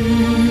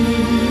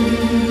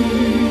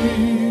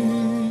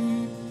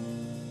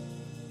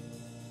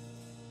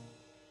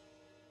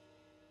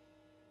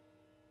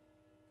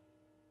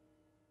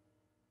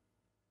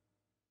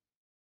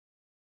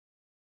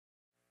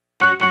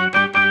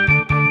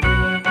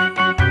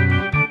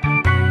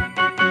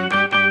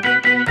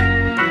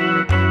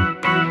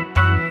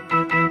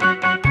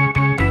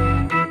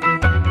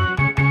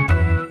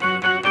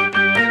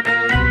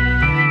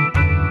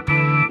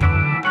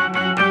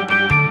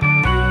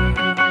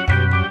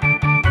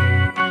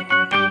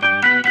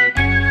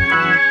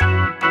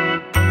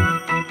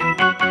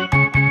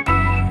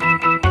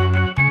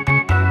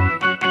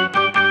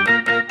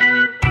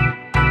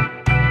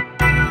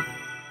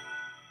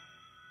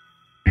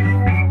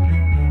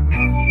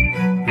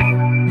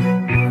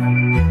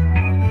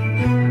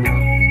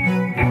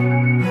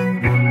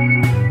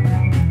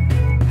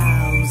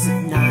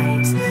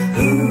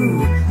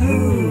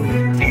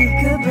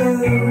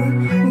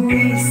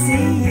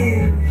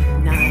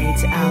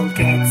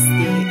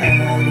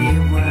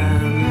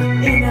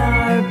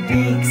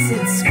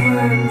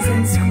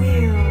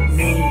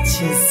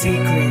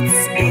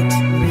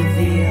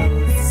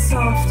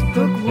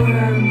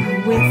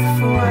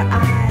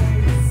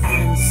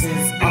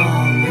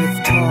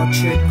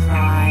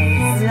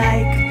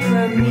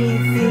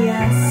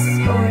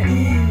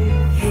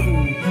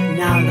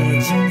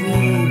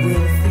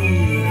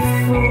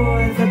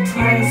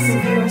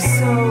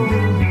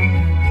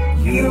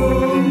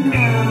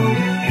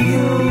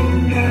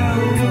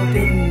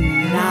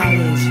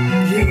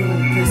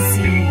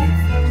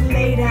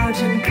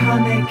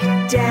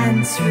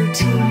 dance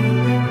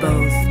routine,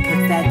 both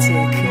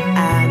pathetic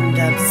and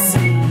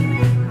obscene.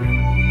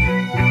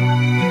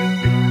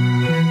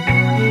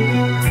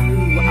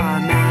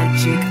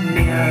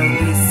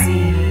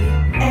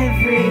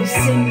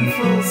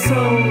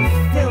 so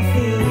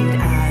filthy.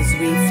 As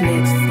we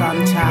flit from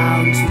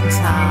town to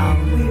town,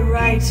 We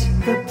write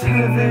the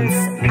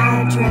pervert's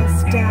address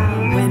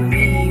down. when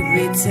we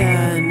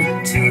return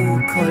to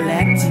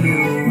collect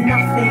you,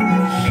 Nothing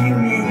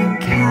human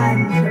can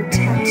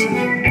protect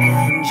you.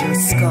 and your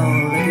skull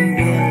we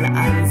will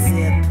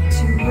unzip.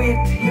 To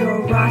rip your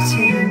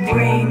rotten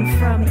brain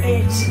from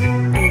it.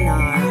 In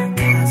our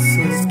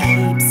castles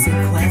keep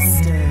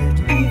sequestered,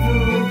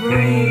 Evil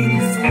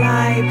brains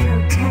lie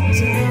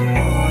protected.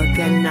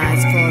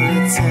 organized for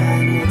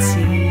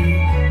eternity.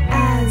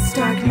 As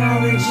dark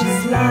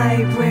knowledge's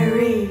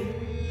library.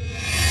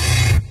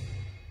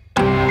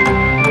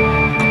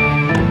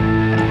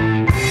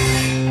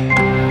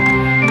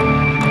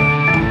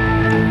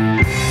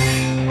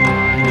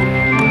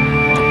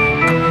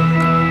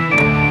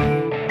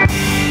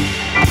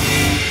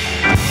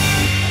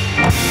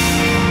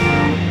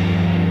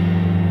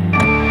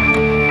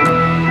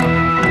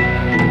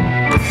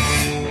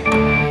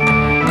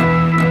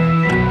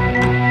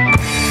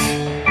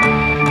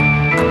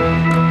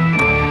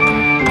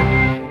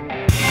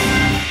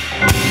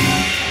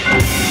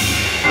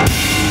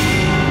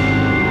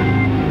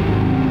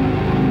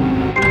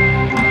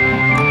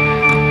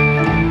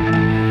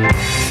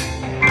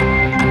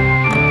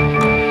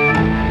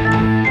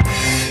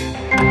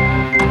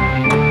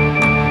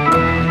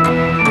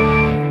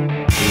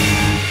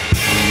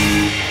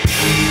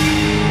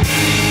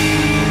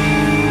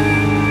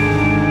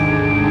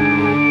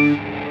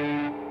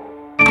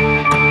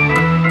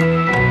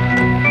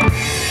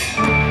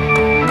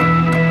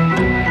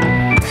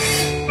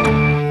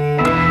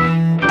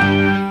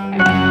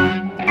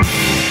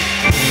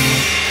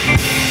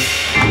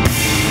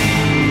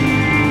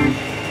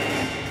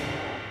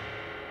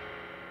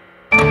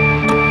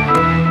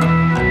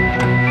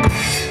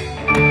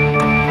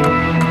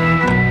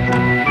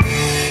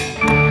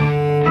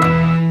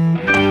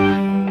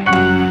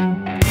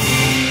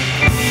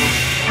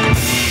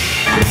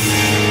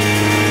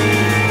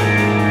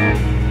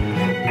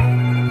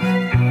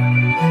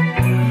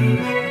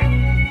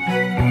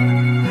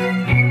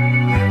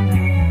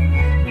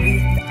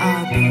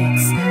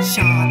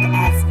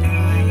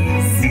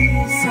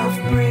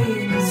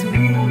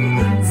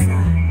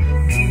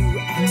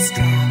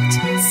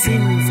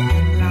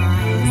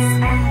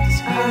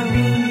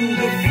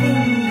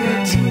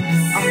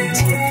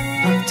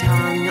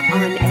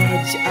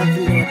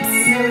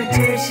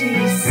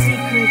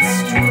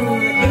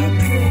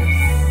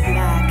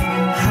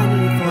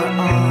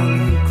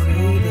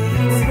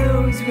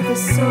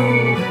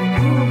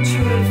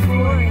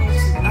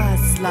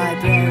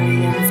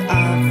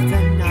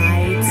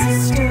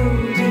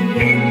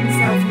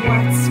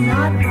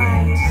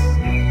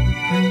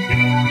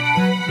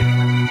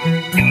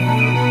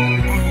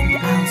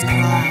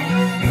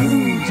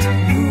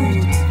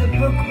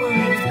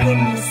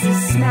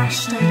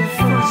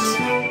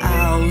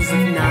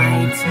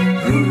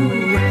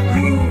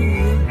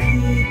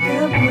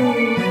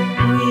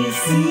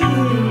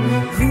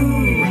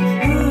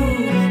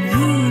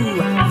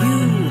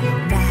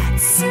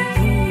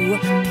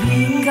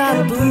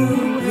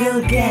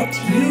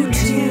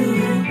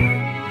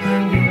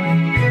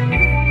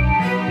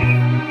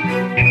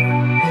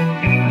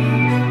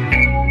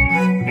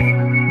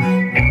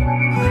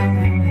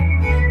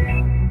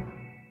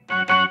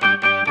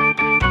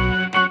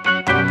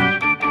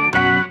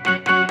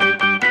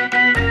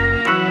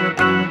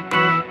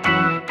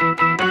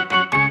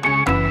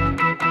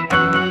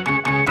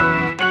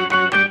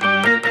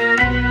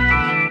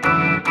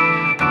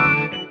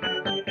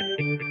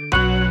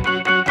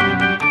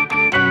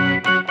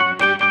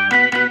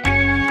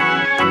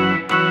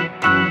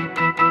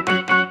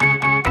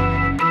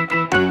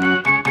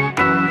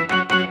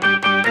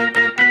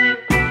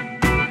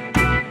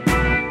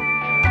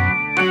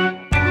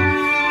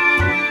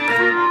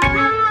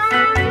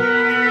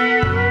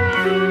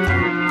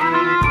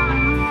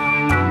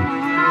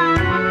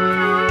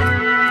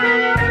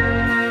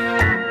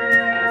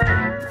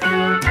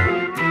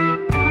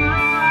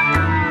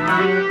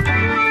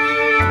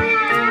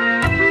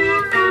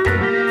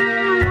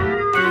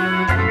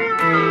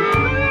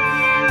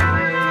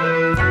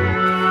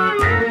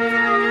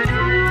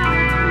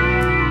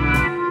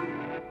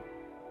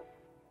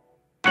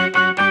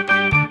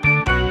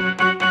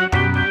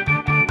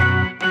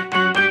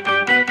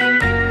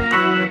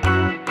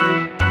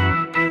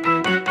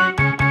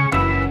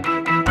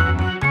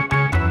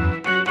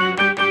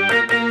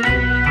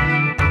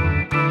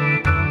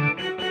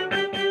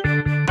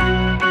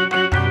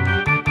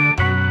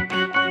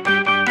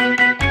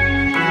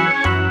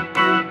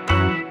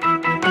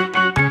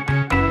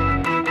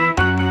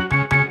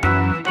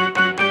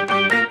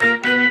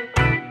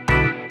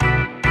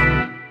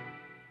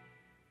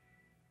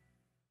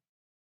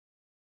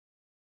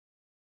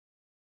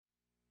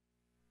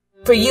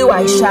 For you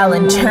I shall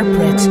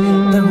interpret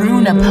the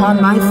rune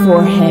upon my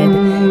forehead.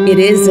 It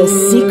is a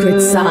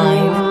secret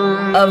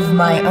sign of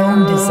my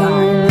own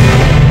design.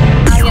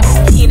 I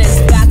am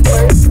penis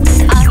backwards,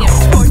 I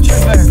am torch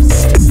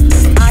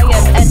reversed. I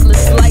am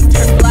endless light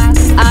turned black,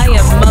 I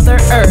am Mother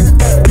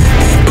Earth.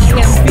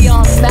 I am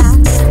beyond that,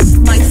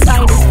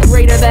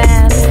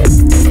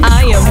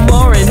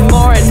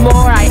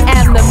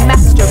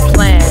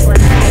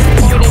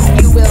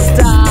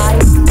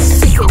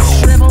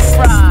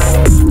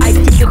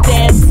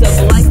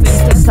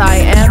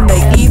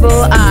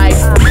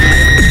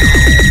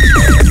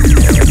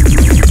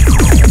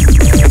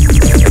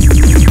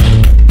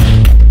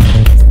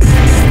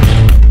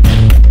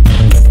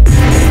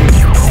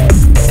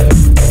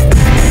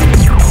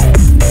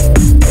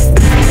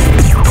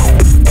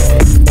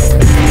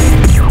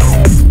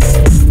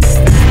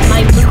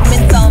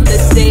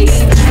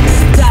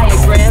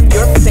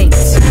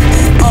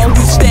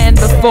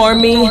 before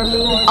me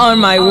are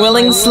my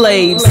willing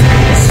slaves.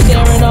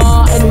 Stare in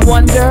awe and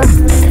wonder,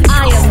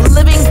 I am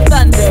living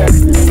thunder.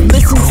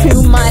 Listen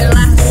to my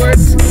last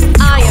words,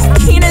 I am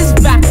keen as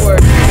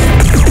backwards.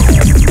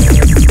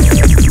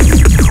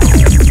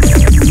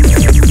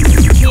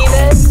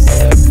 Keenest,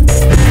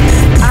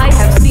 I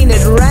have seen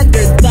it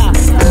rendered thus.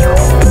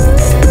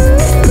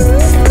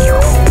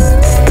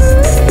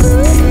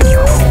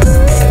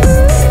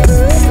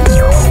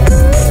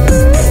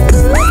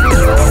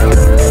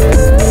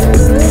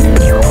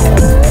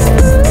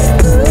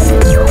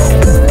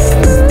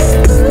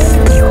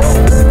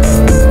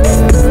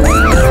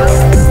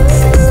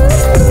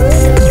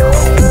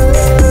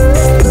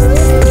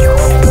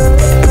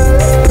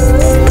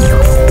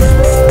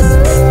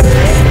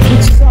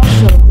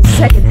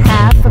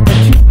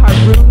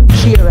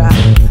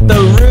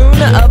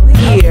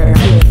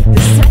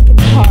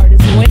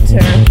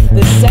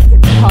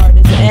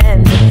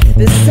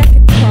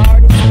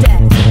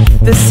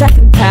 The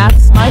second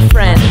path's my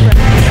friend.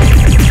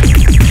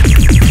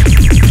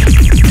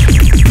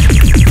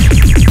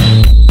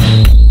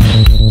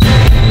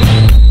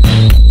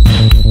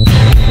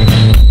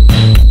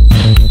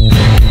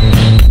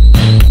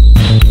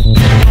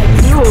 I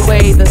blew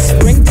away the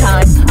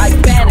springtime, I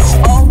banished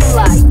all the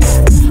light.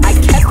 I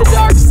kept the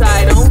dark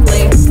side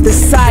only, the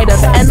side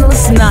of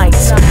endless night.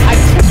 I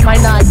took my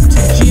knife to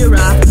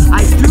Jira,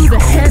 I threw the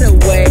head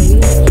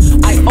away.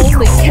 I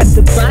only kept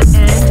the butt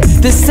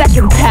end, the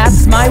second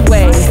path's my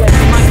way.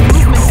 My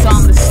movements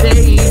on the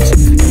stage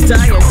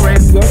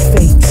diagram your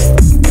fate.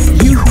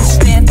 You who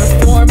stand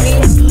before me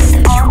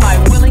are my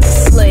willing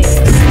slaves.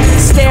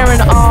 Stare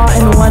in awe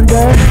and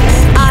wonder,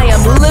 I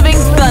am living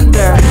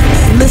thunder.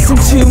 Listen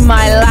to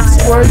my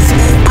last words,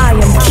 I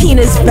am keen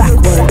as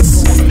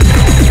backwards.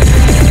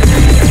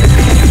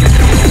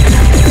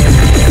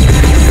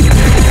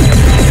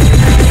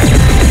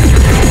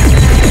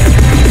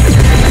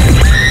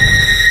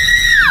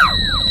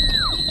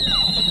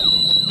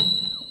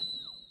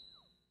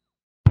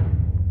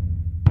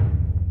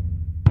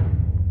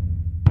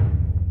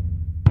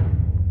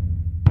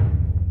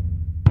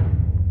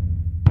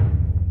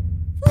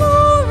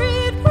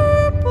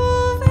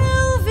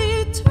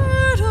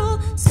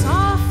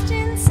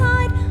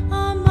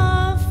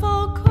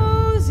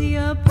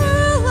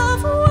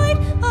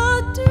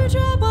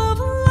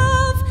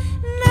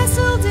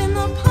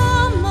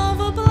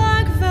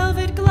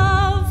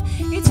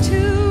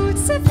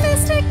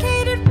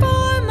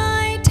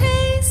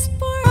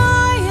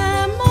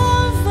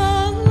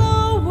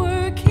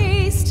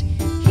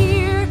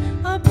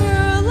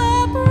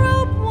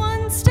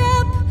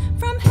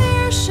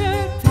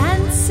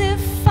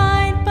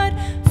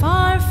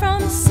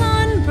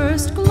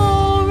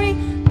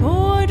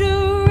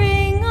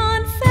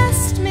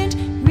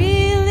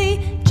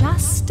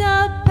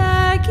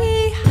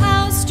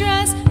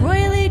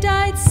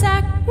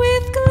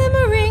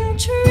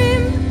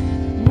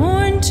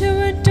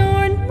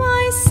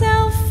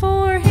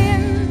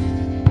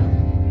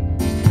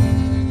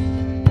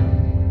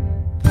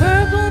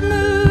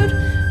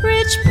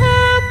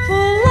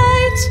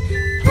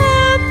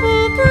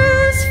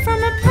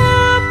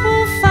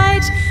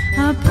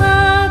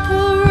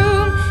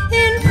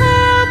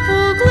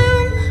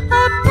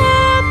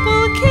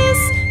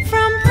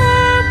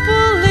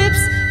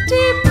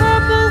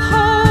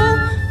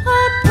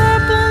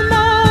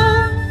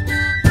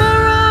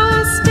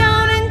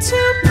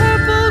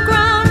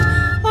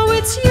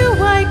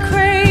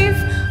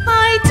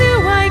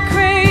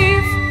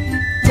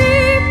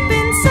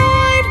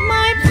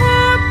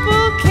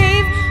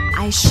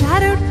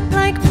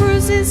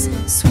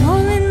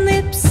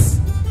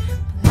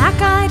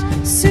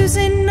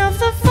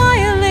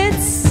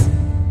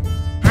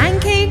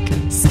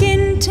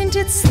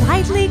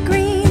 Slightly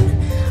green,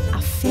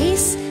 a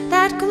face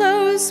that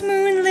glows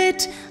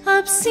moonlit,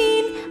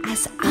 obscene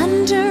as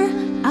under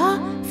a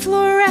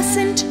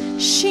fluorescent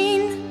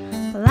sheen.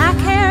 Black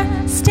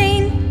hair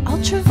stain,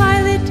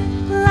 ultraviolet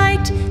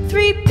light,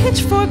 3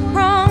 pitchfork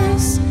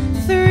prongs,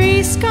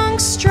 3 skunk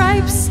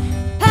stripes,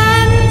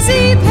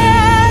 pansy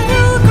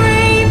petal,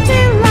 green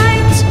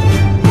delight,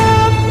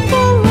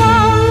 purple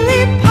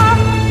lollipop,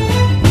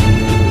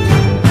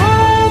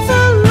 all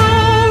the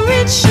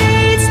lurid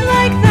shades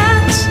like that.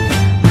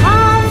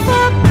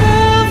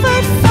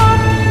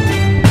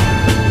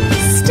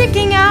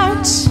 Sticking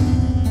out,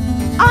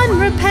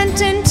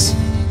 unrepentant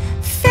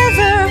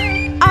feather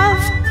of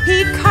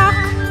peacock,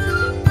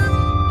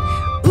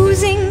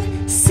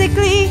 oozing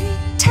sickly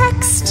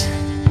text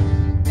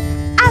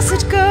as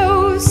it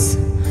goes,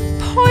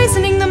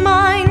 poisoning the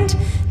mind,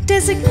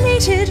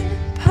 designated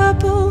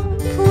purple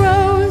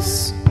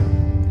prose.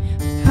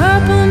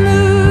 Purple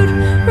mood,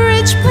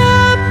 rich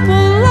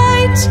purple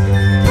light,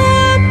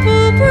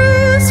 purple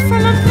bruise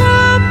from a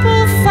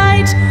purple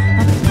fight,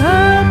 a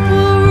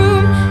purple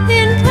room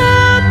in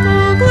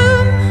purple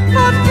gloom,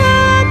 a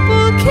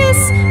purple kiss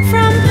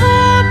from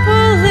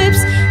purple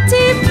lips,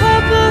 deep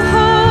purple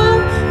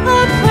hole,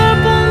 a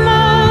purple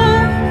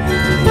mole,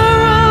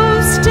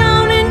 burrows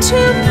down into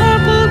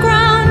purple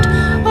ground.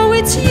 Oh,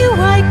 it's you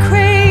I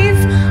crave,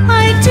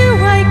 I do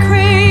I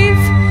crave.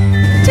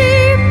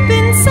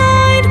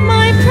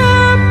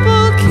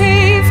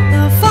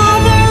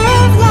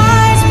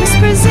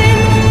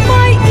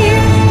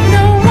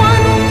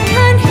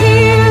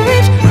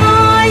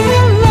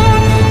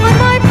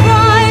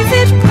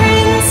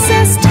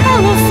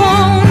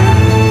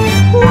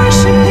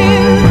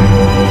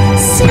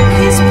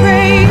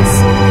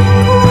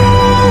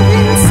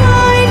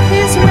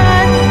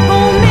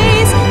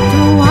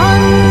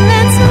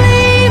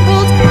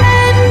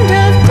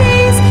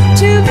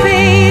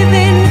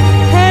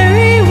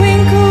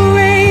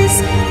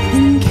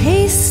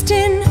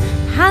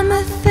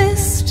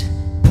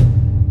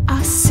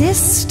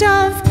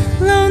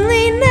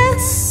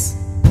 loneliness.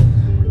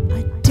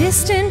 A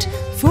distant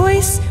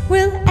voice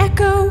will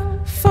echo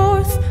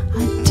forth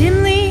a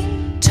dimly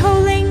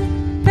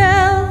tolling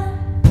bell,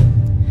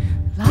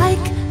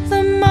 like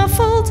the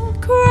muffled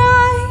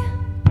cry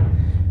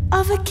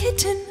of a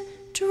kitten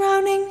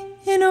drowning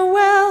in a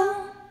well.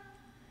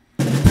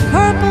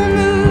 Purple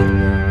mood,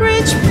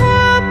 rich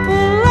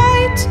purple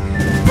light,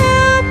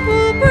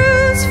 purple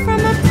bruise from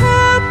a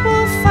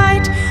purple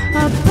fight,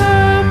 a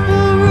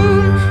purple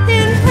room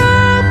in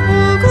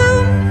purple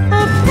gloom,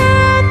 a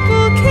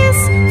purple kiss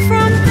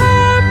from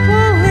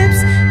purple lips,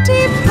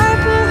 deep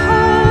purple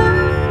hole,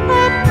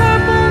 a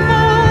purple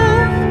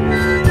mole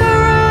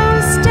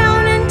burrows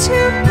down into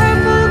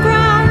purple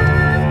ground.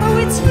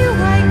 Oh, it's you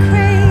I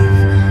crave,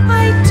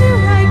 I do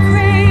I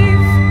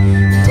crave,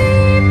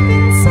 deep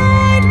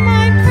inside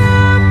my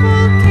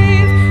purple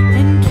cave,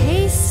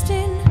 encased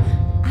in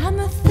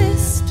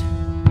amethyst,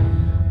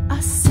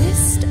 a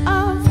cyst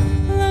of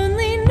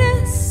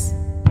loneliness.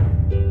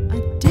 A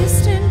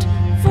distant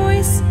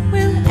voice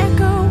will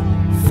echo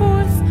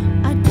forth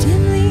a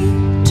dimly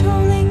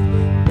tolling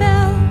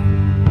bell,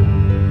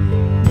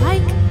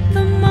 like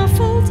the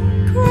muffled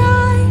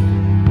cry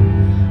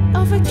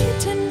of a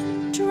kitten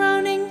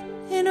drowning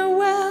in a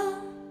well.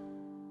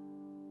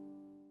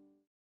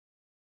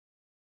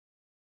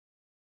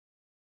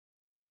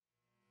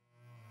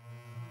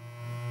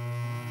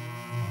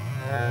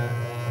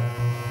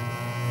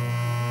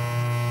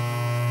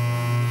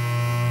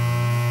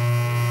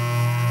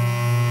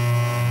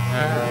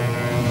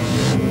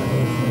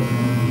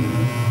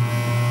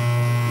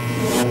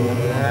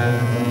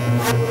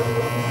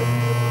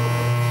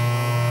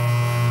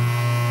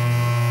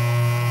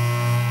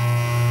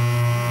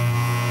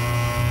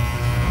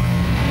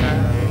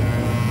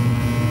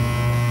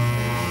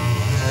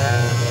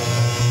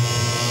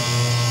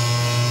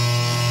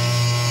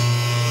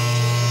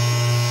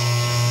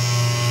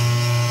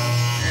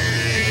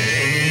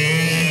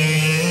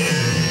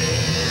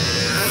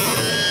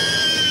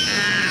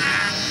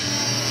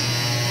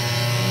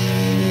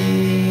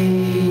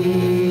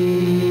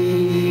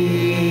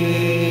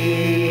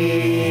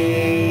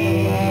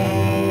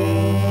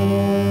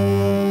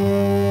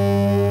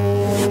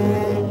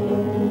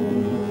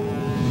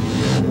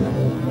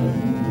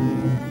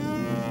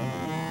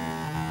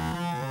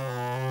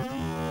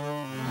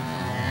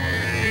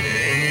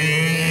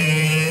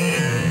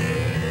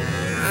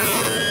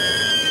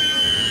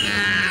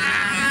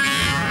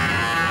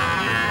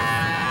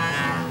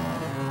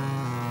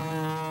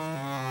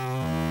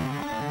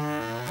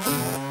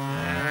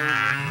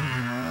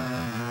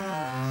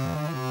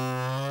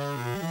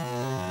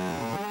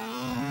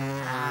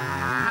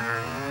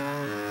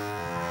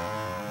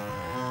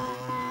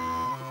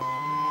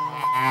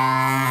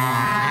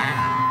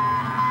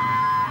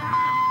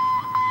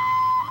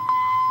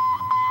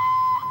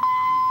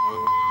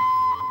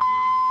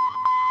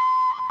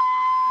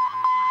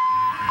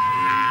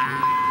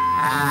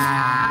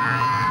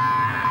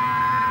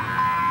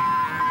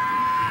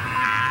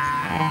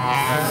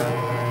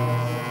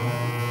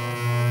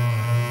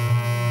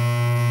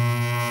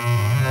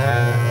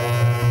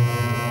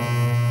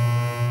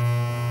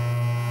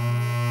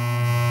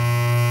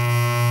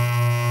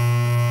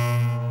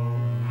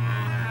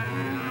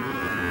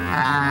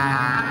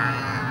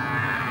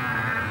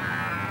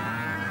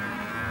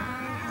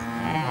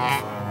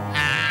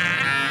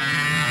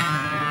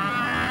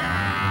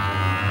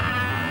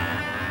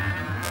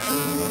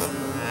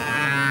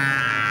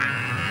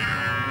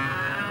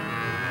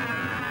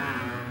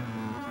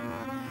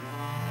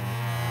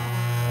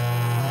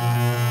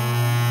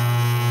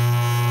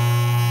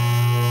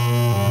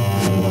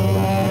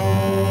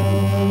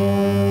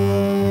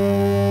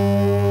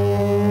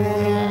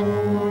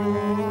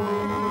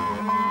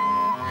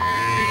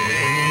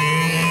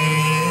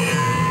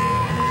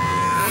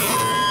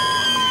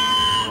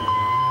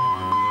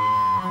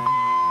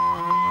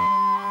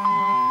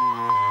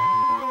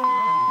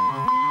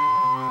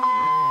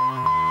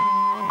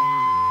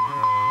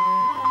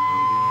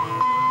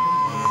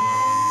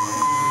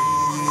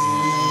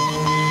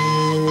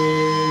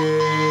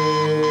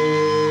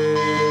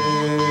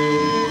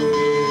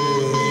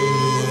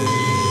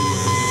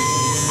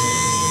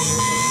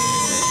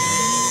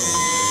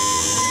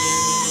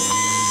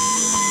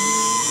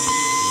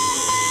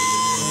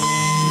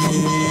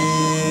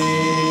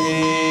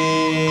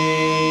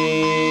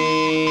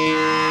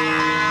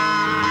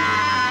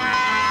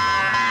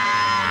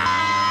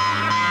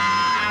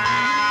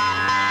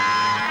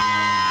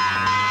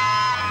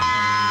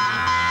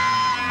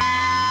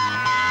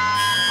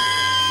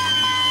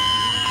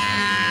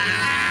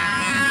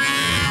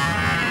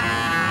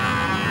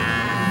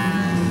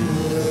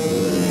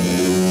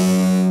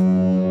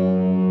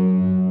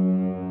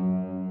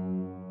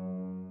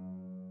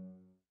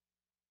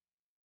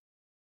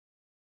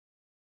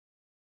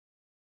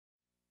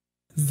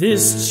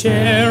 This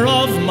chair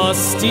of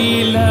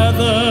musty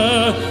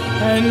leather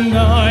and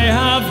I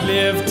have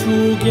lived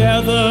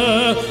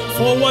together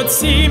for what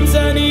seems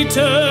an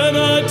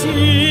eternity,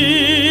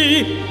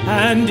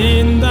 and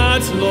in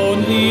that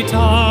lonely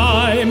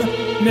time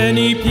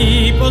Many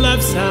people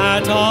have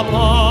sat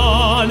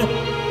upon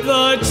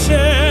the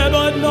chair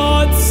but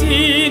not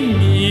seen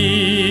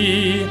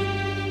me.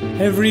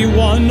 Every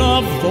one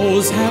of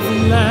those have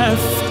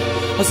left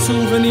a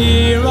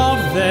souvenir of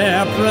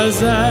their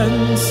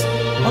presence,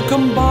 a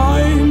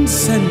combined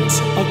scent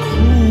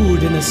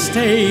accrued in a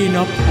stain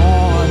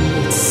upon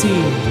its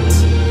seat.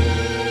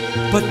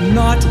 But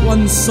not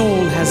one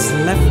soul has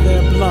left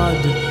their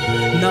blood,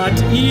 not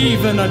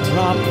even a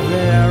drop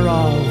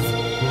thereof,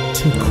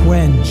 to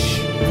quench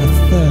the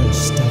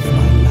thirst of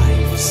my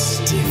life's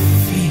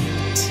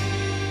defeat.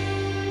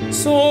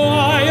 So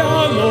I,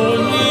 a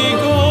lonely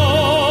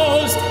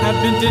ghost, have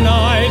been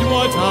denied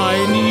what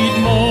I need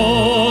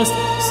most.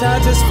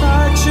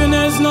 Satisfaction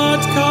has not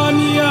come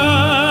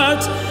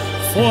yet,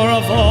 for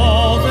of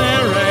all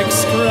their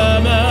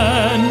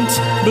excrement,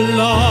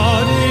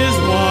 blood is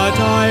what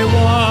I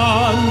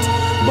want,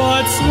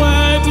 but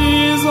sweat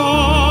is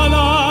all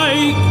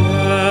I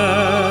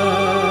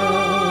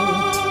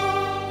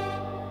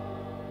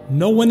get.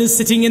 No one is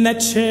sitting in that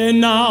chair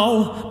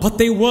now, but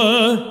they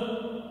were.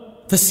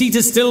 The seat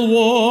is still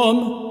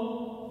warm.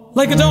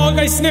 Like a dog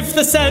I sniff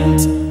the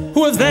scent,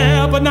 who was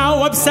there but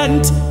now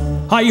absent.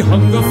 I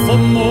hunger for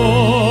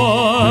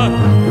more.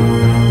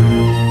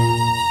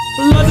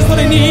 Blood is what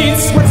I need,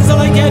 sweat is all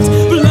I get.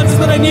 Blood is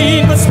what I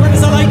need, but sweat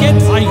is all I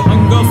get. I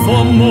hunger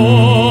for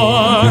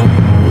more.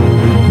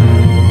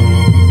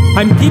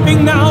 I'm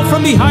peeping now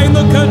from behind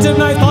the curtain.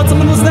 I thought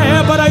someone was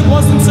there, but I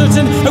wasn't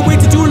certain. I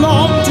waited too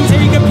long to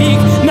take a peek.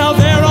 Now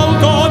they're all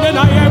gone and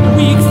I am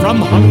weak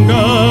from hunger.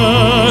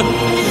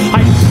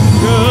 I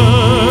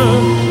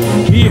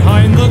hunger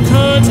behind the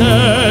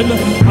curtain.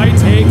 I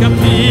take a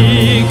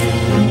peek.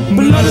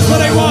 Blood is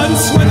what I want,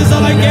 sweat is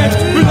all I get.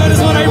 Blood is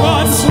what I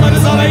want, sweat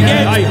is all I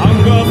get. I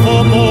hunger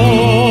for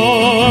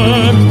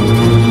more.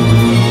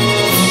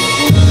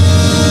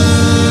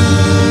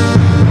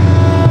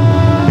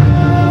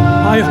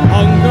 I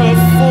hunger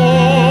for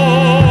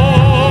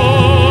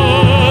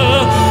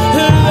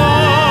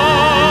love.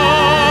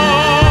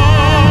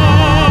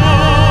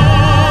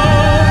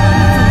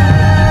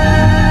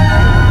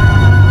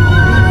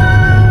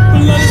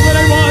 Blood is what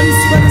I want,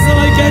 sweat is all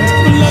I get.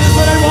 Blood is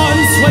what I want,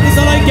 sweat is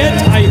all I get.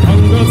 I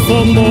hunger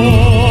for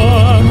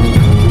more.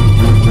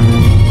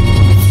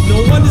 No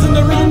one is in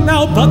the room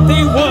now, but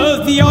they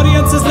were. The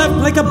audience is left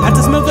like a bat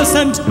to smell the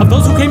scent of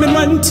those who came and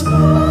went.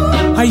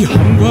 I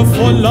hunger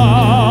for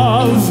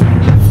love.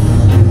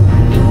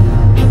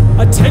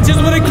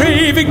 Attention's what I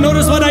crave,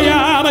 ignorance what I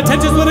am.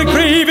 Attention's what I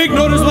crave,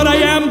 ignorance what I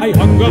am. I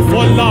hunger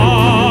for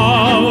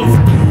love.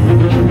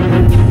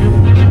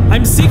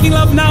 I'm seeking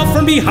love now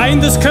from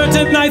behind this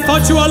curtain. I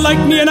thought you all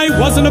liked me and I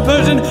wasn't a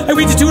person. I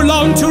waited too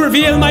long to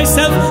reveal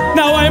myself.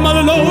 Now I'm all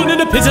alone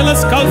in a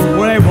pitiless gulf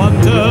where I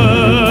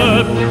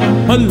wander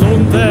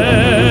alone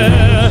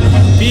there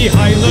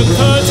behind the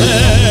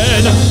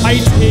curtain. I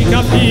take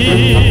a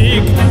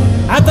peek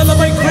at the love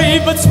I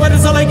crave, but sweat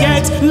is all I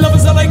get. Love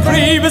is all I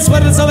crave, but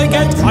sweat is all I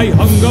get. I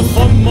hunger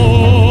for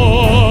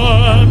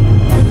more.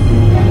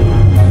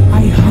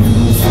 I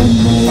hunger for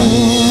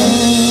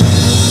more.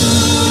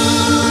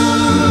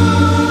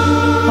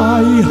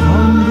 I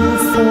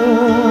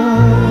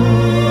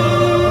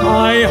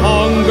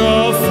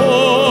hunger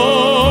for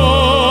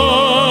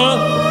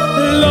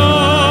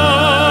love.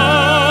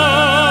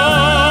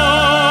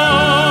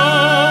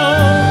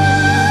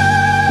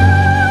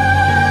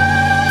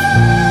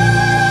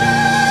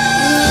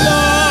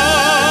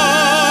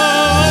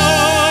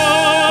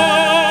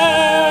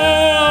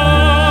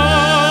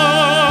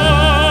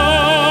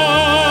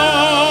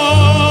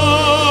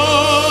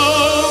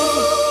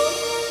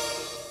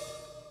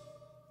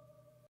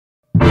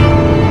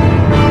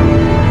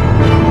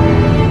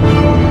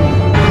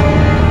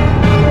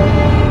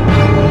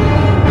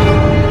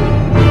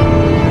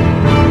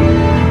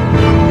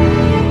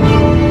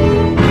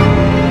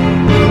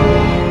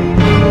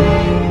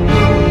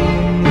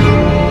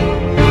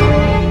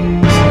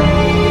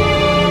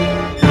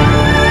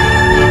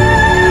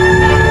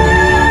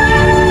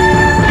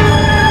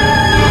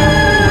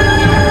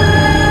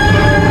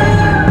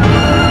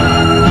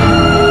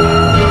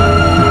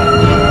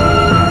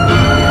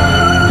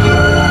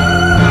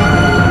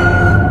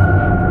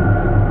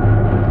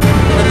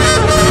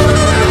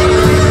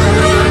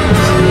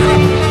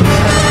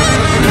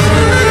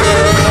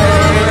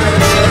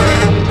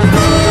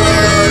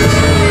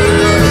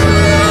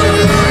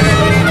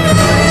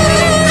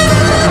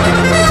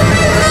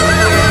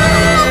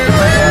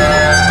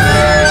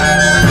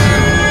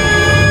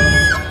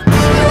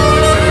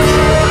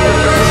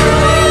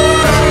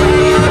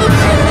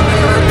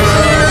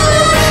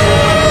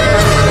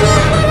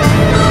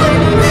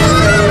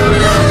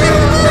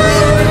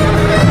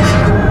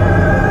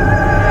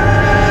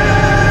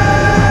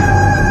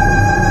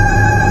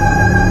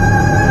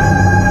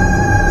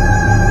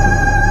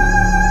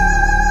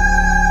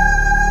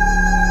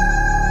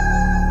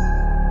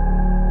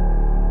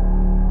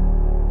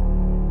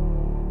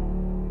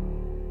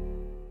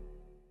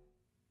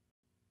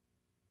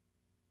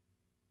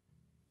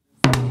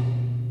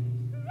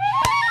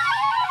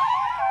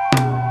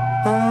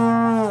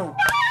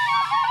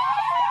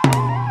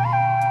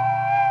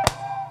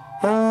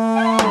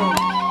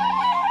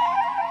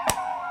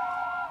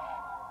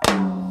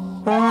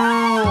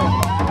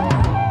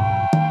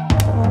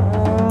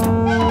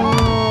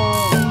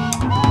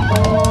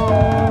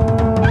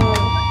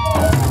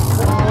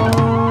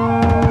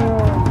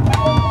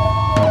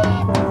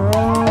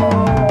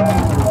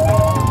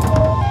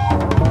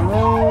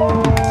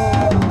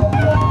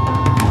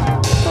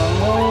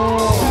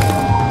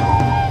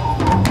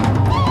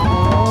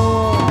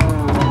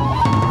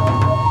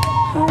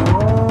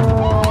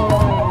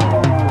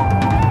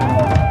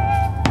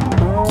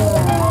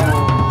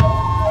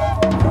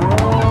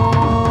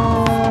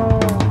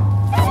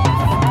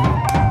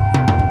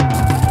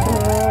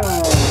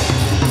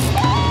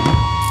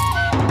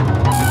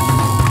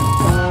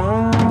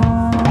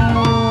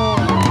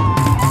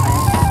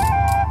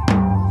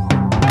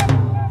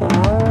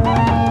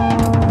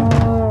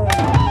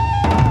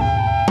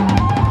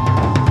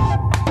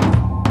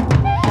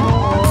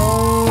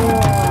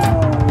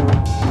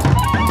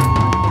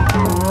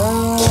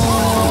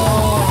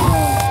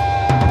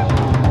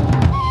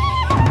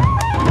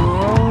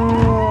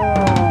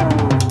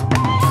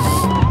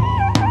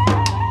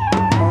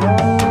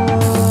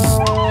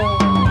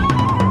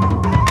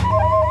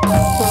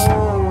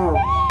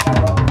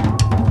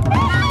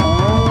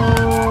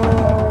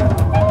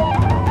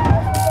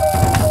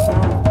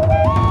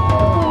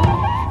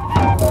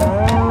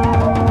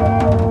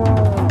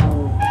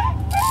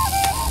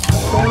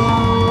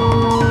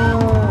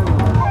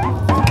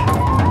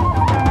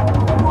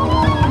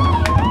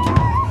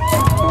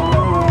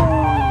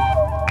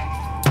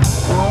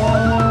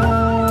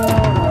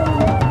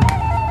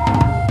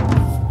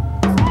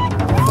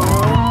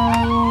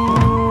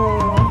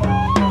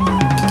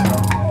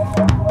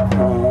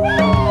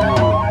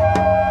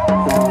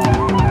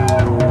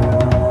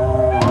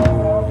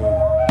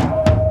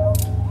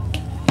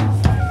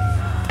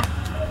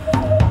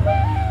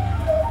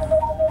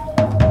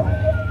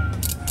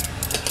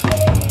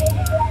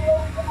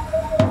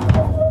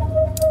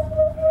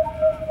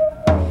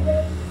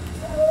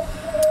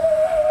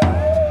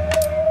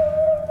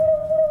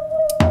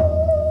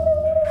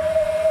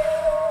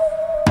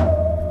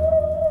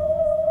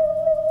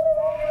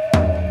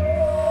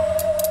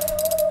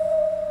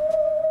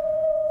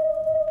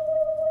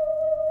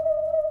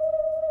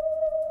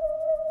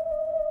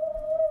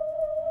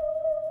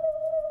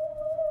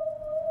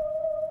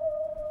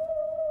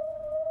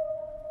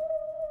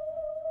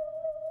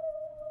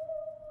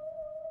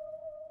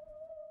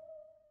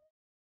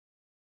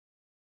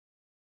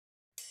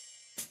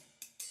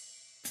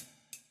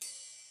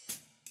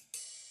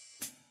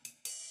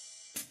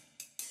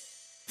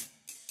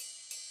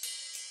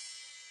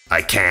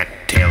 I can't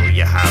tell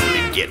you how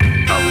to get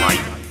a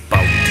light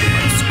bulb to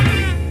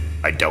unscrew.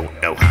 I don't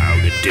know how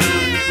to do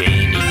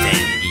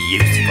anything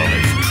useful,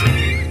 it's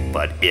true.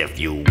 But if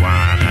you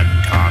wanna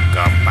talk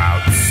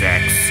about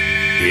sex,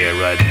 hear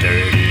a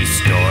dirty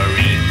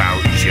story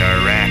about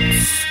your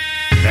ex.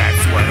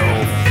 That's what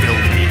old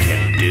Filthy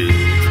can do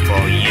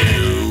for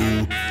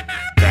you.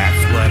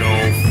 That's what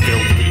old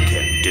Filthy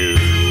can do.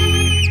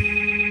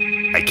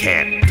 I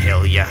can't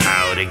tell you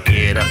how to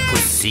get a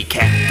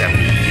pussycat to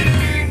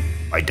mew.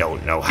 I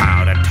don't know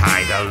how to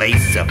tie the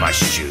lace of a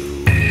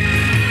shoe.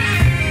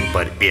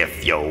 But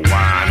if you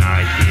wanna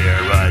hear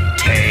a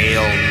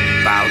tale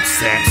about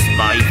sex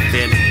life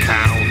in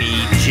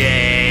county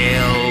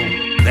jail,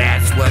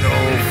 that's what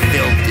old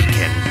Filthy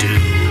can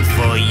do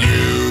for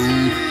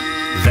you.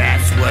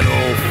 That's what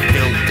old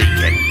Filthy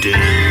can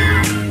do.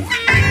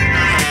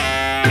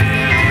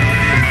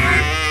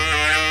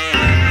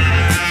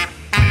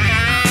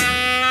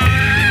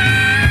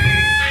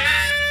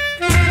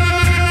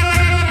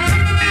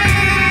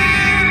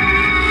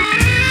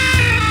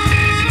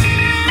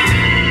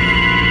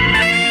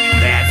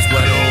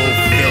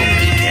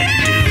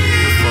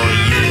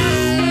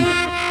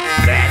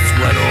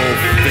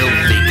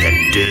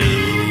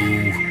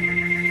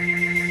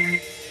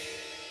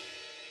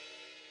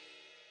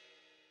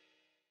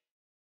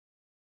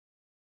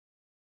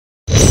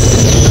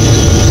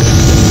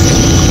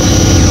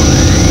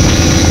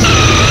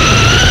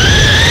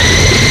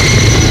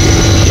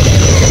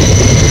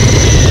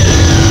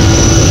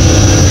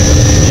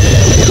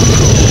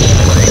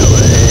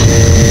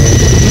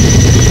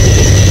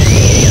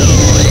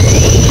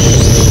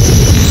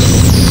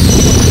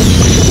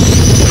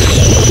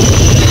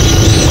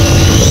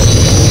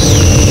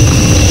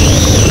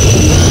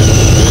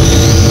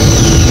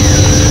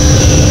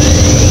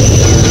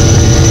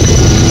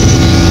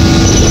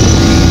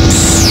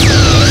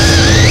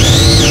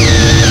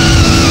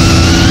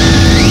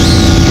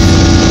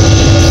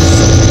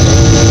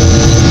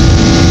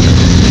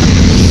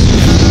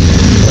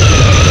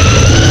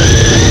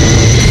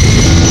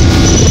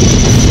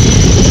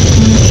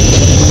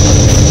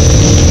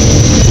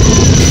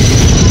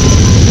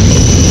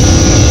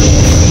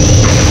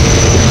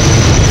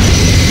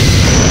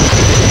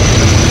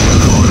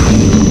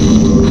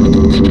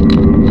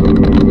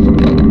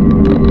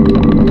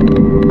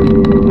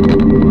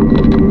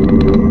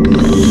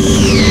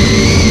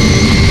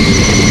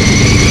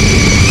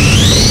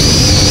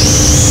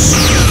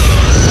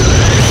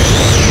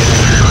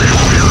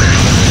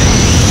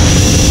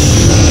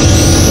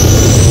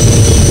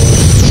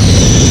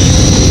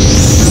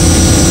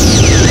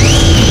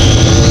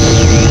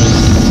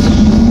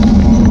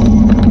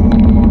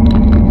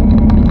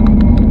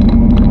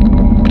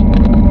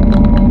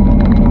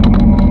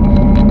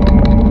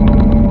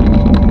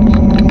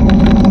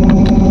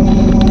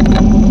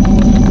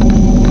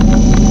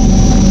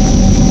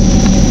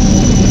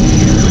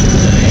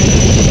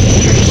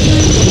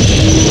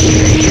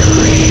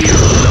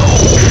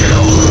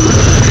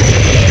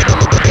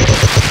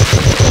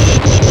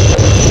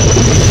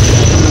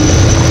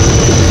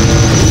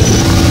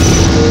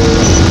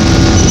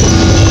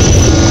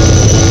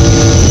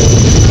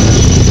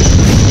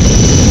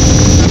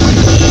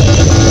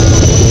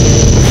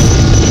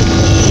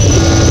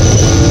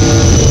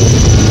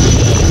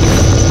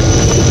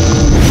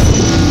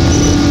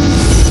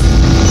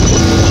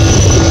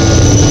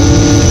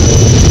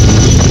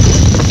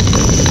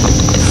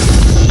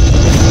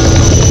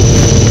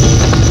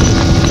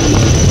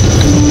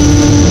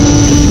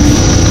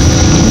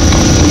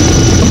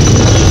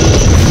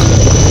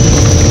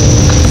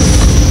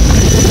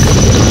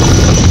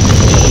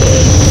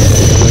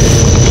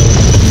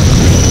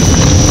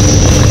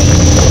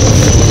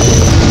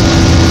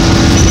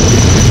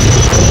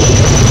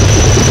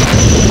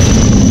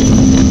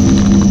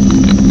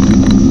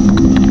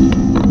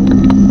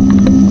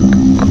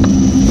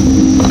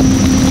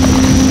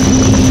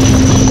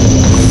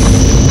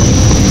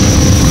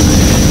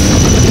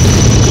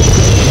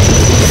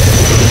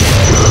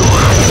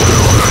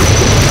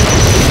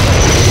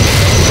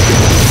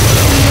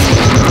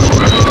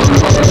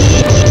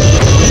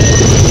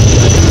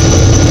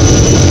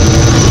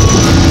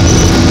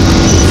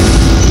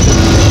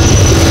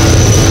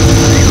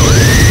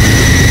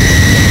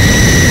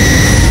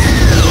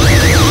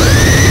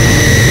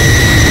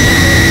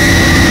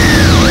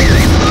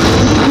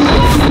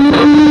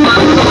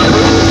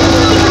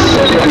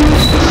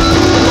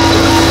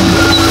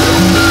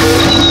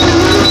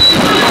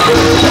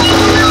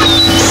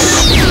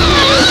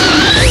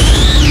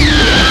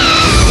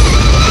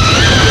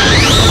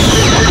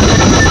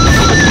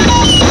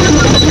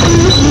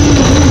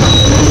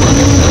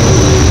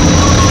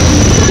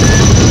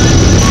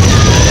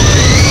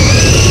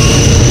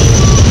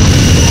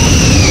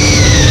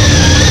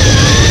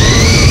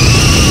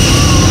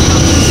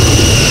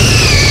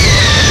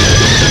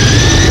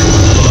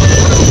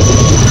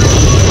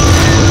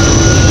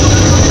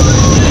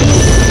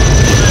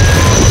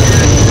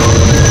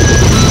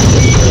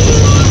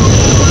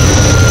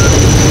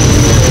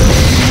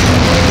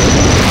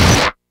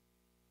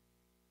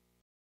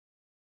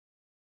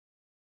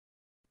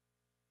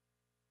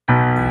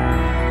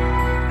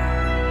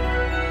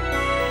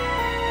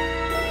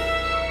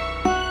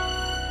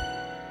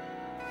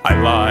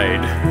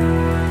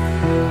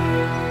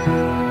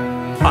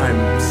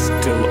 I'm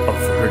still a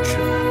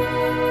virgin.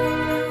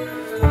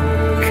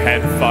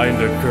 Can't find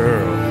a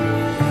girl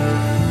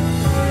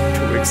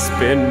to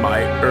expend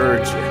my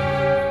urging.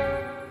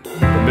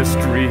 The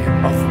mystery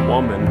of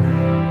woman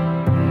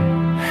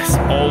has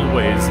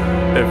always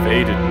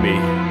evaded me.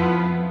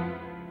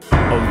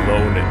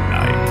 Alone at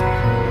night,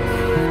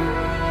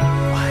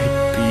 I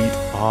beat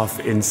off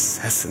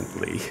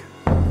incessantly.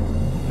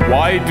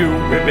 Why do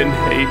women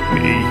hate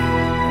me?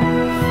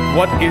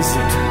 What is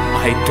it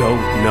I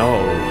don't know?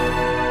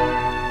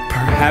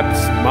 Perhaps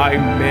my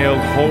male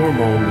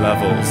hormone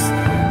levels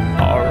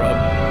are a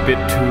bit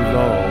too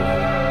low.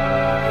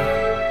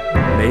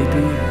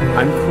 Maybe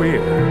I'm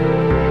queer.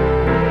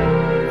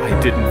 I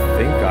didn't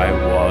think I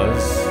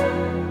was,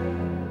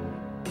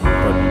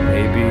 but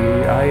maybe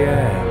I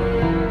am.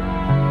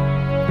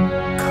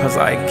 'Cause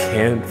I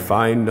can't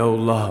find no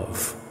love.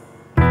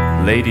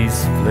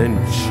 Ladies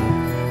flinch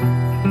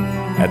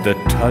at the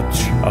touch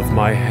of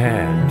my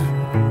hand.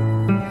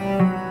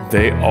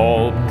 They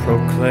all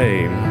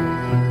proclaim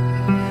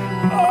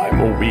I'm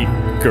a weak,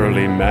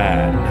 girly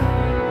man.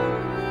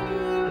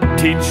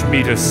 Teach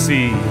me to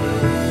see,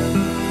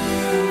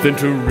 then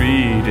to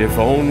read, if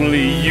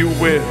only you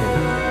will,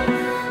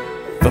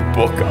 the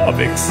book of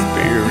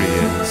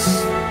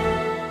experience,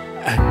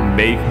 and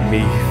make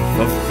me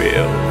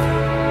fulfilled.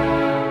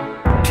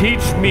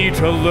 Teach me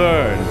to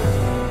learn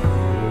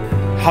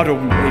how to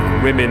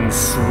make women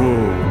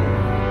swoon,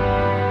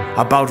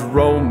 about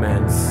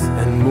romance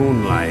and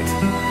moonlight,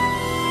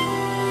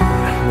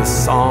 and the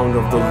song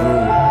of the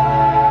loon.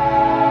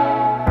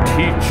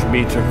 Teach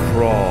me to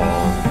crawl,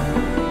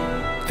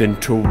 then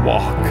to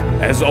walk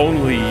as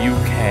only you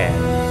can.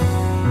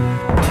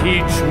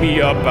 Teach me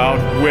about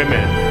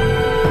women,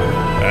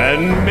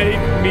 and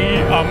make me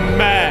a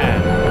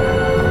man.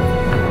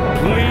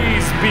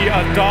 Please be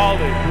a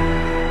darling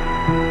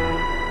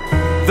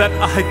that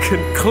I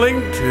can cling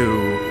to,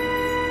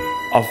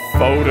 a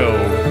photo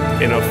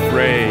in a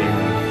frame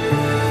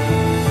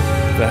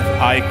that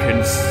I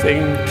can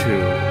sing to,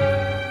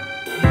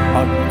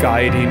 a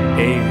guiding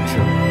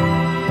angel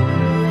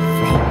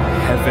from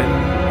heaven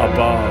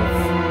above,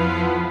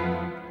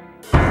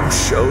 who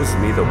shows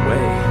me the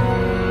way,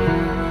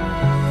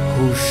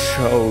 who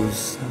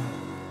shows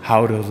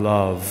how to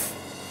love.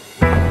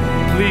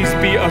 Please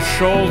be a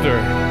shoulder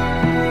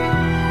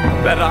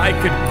that I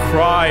could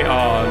cry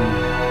on,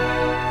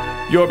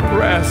 your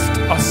breast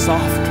a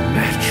soft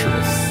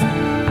mattress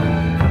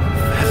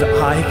that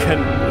I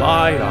can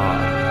lie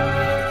on,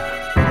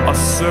 a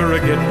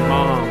surrogate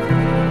mom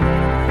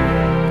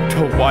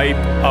to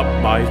wipe up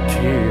my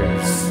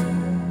tears,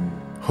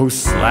 who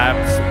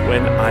slaps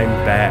when I'm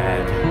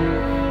bad,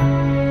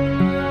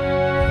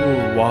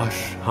 who'll wash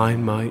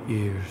behind my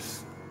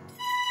ears.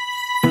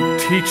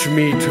 Teach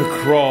me to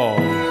crawl,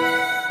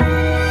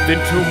 then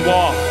to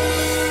walk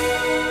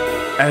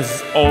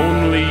as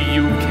only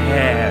you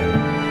can.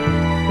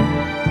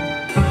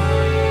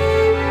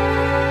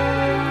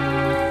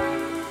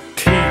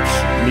 Teach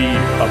me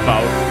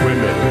about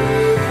women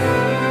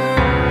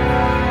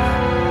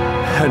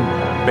and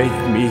make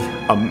me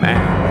a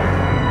man.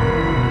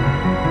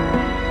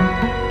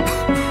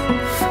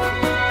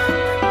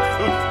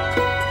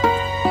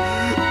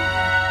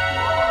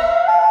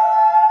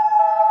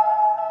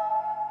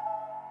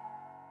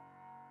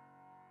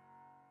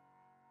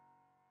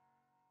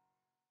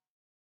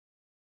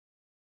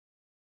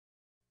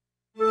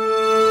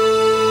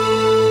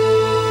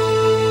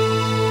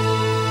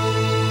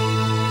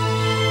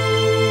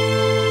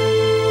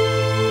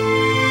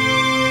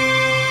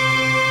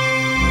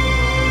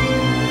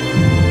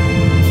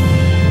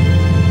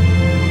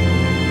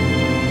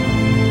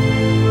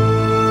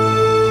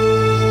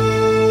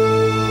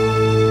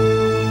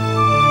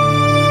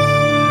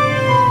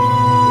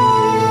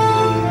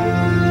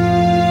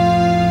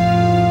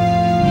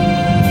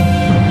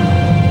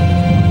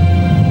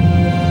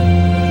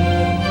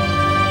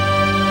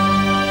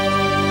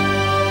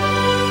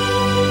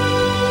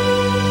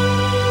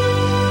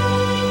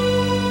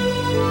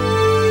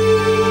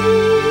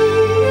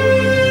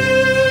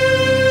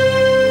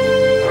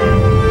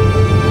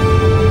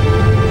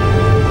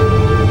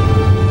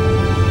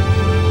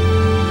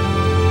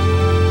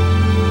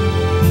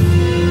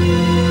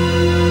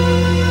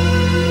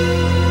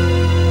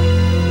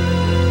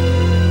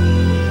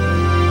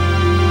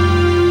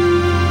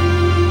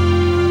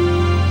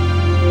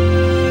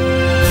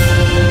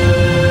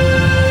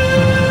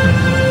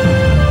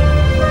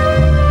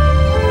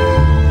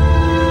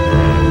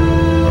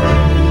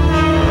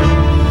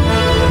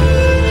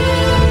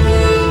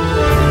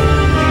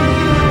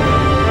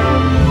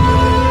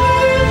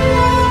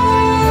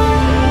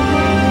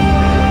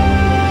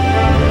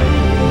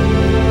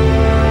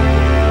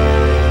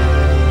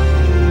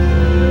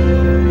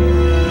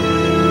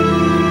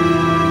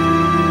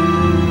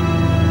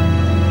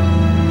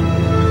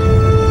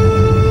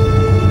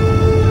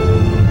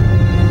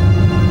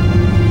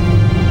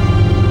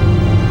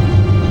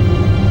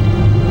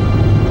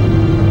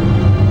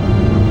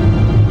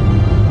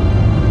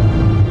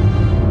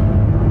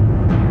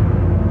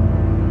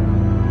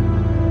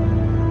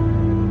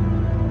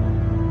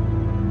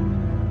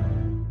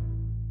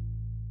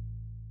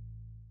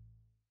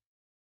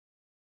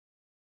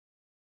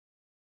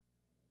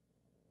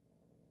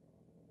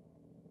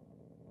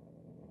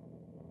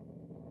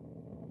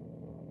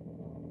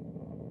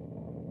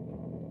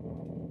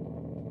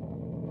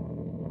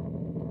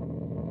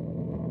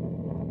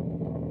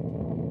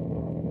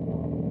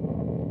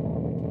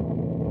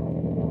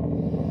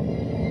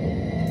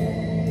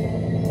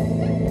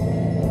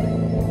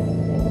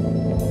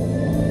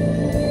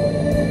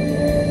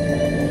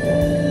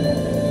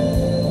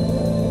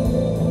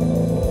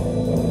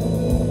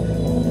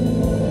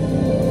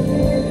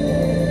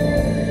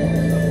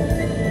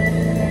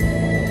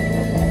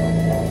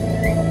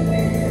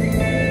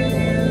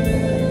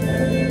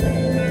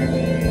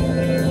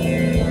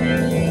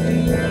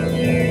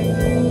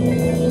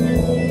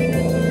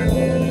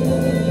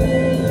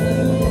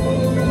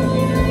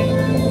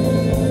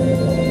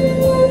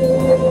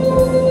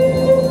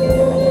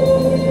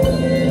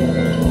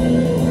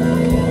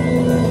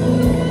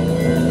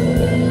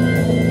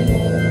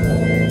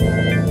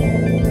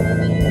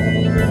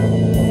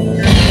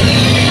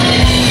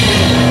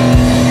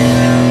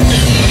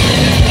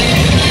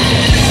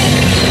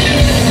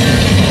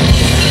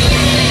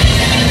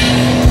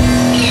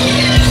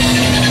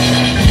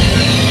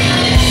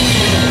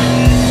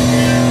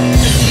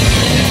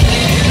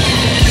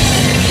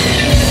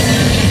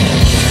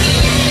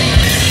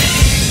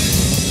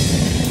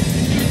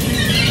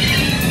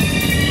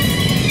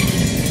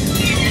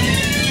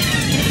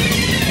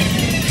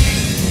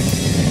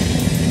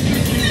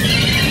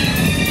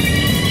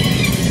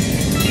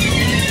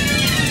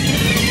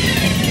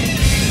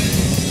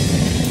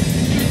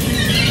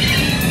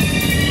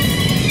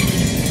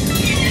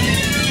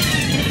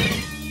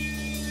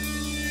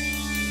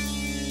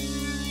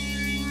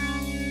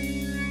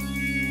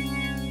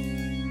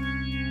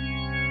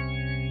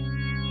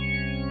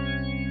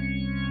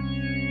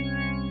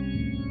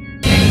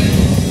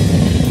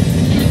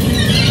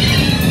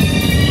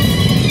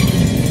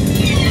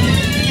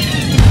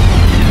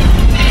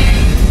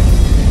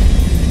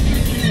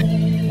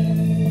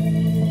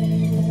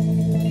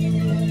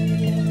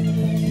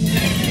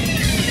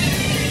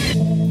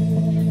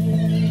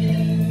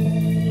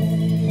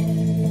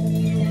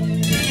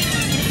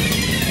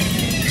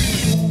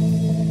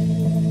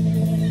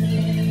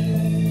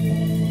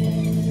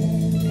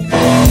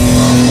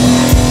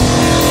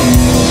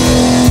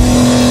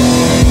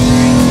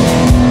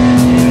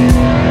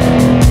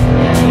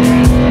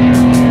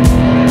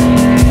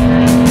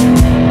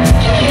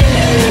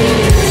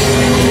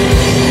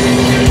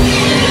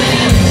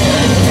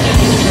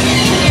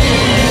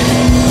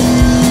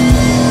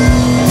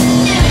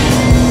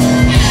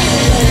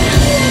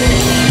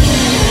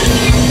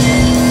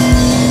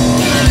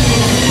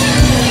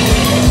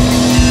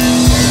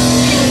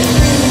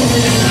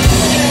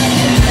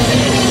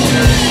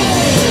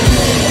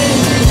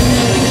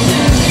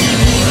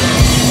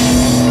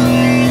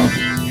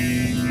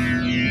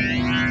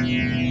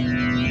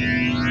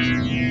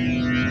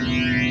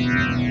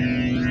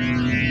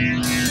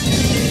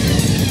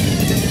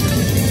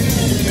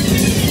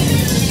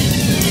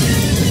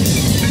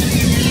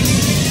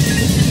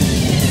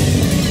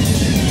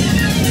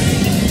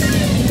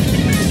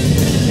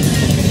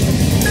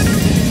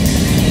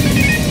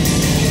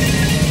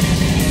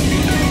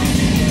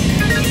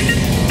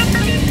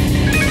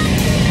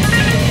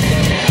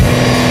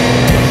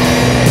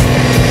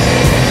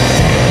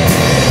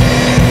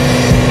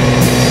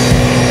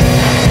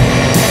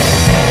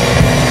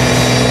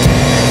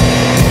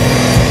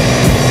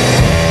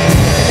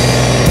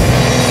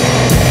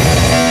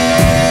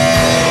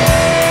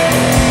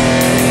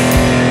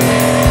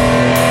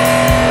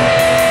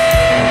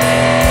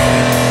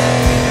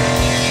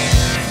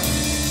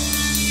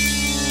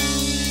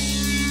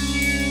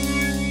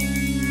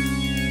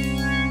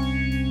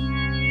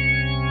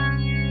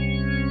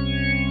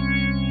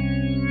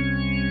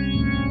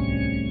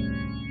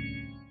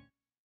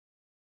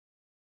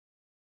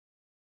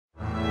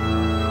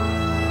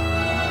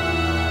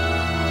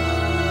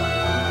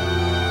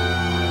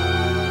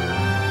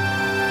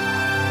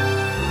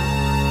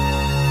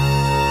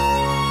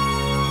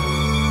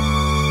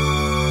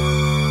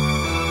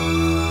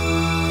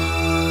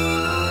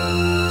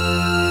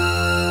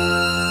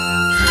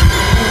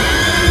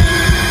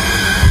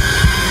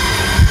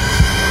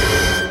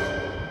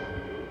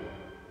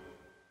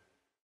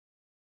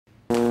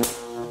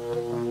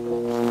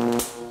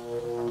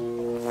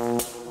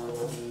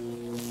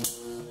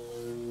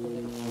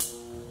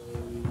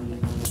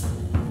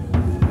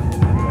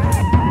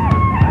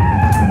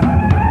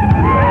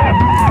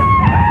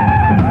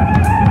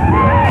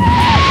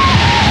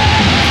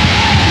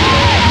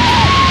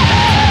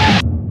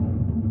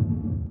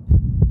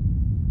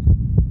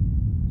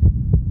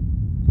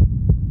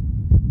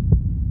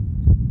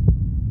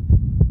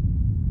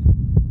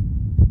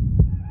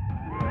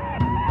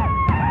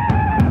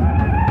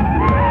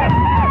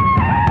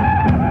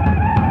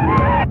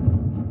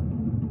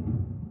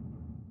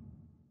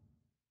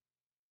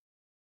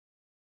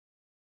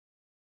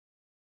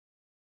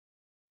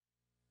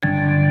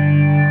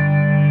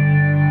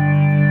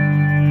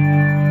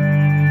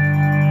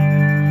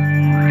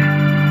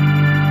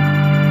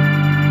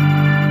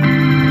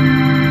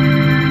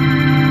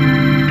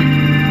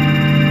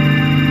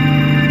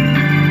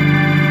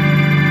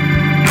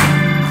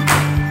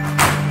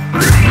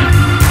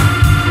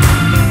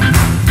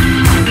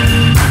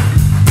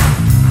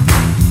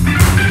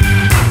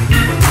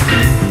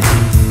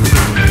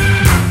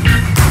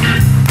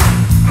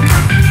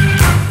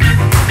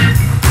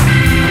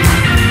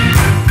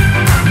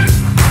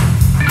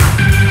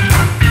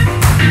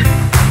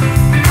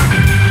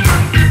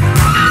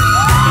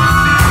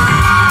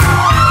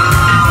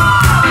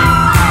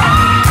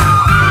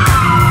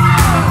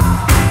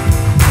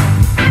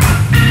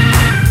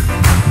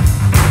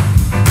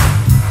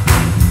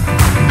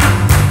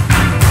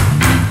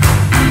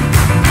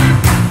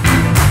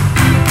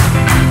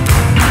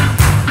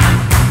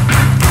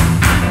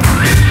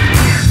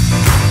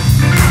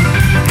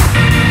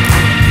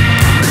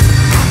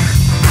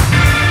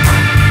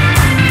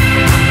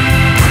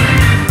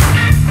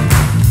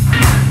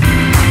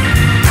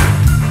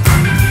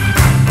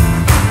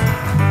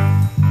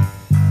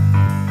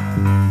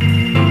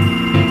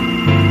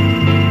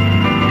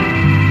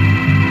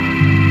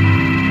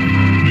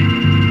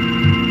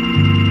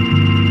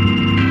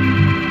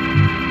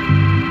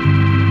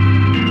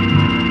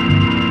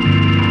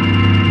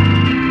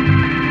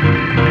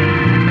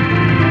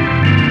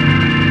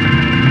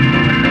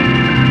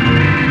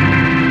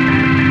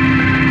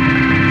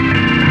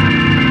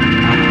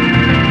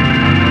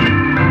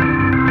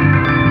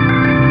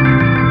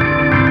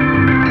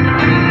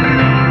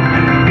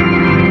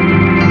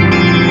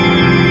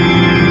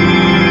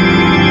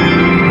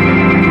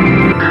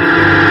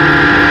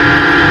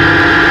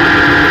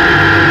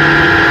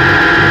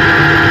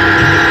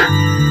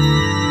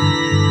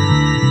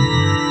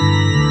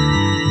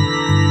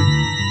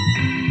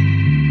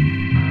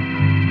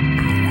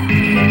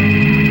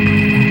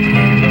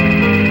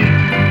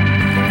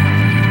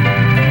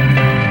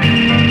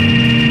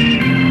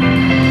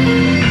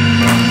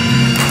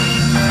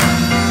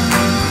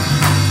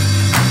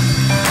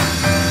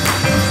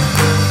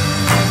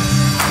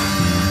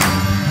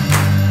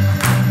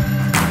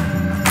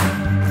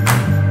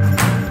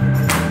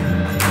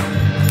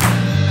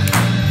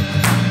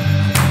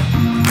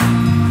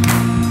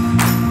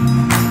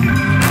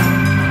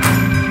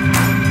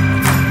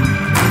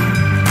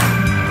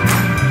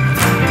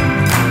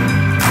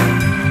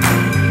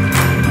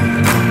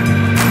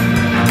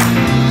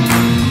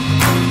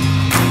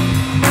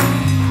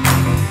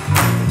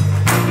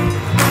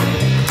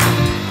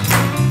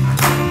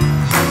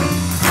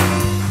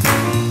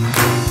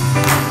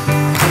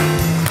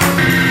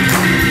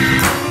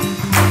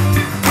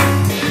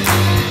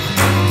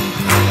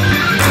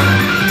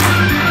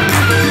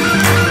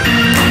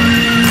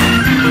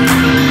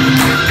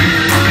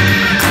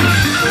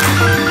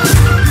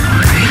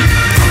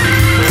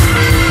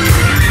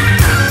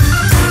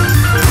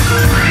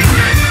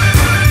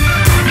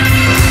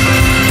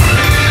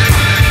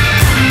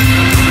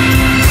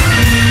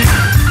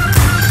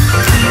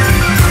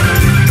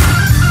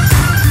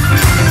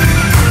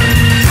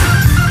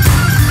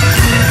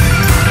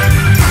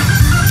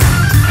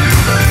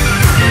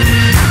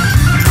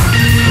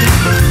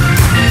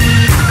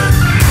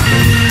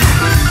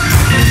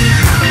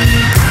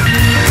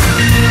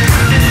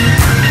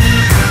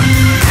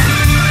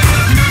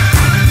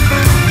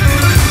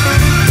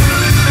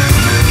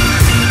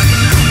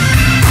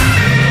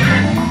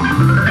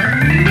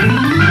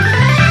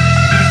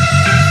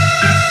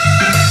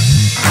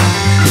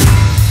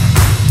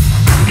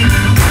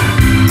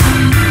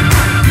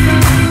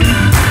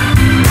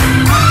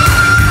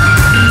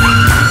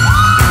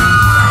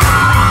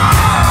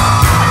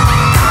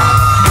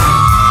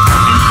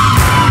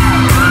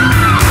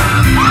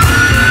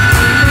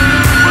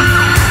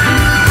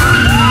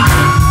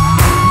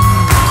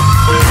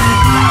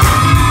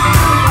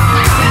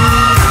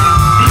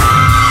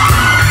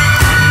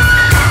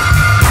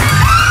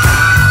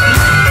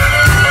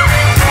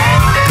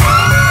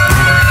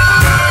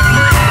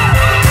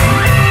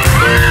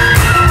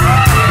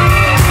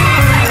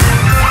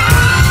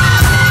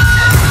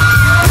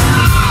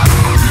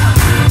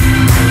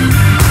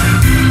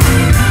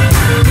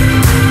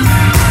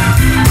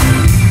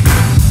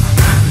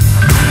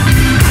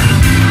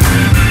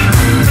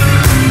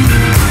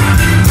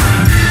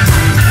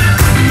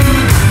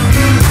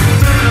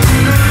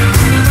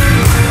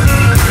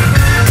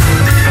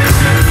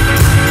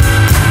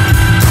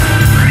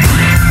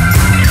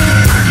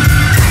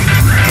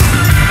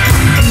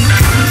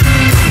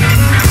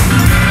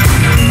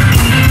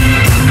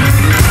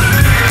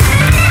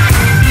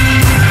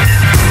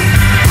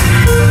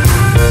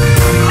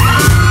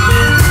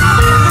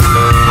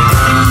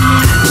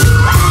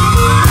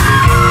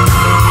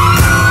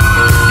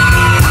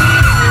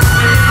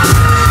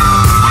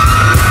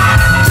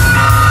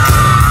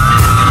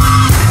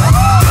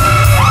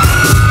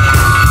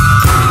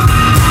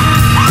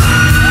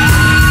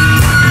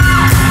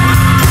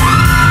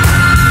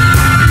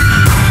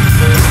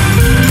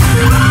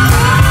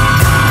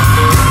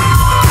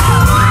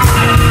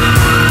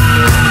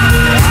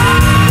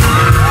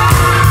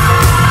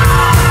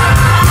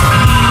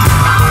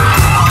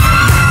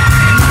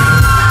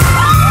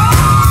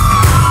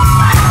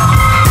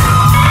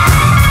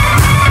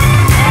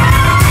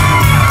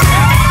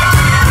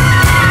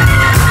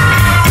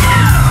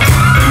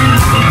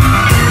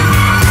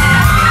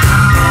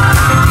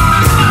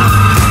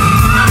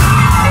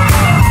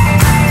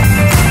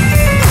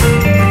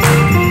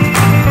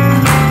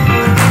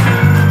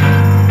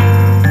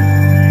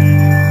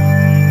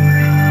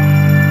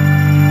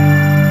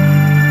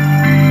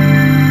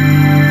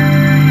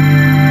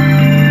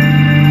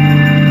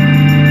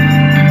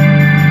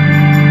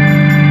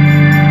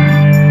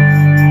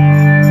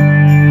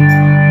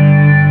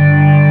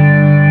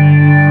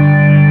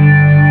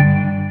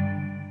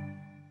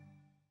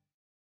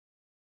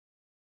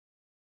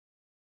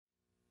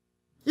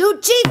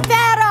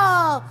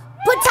 Lucifero,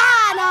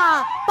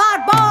 Putana,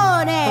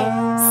 Barbone,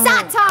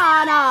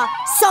 Satana,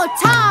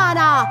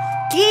 Sotana,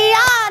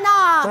 Giana,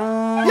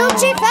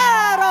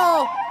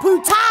 Lucifero,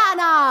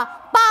 Putana,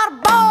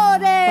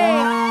 Barbone.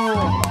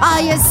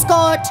 I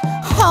escort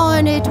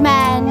horned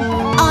man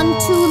on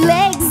 2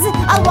 legs,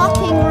 a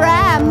walking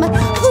ram,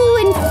 who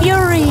in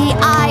fury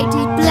I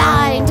did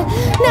blind.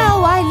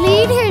 Now I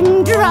lead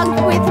him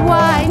drunk with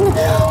wine.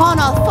 On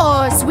all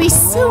 4s we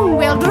soon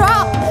will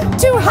drop,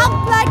 to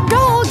hump like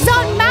dogs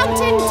on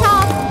mountain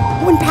top.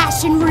 When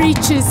passion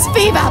reaches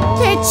fever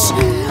pitch,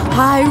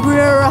 I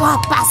rear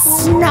up a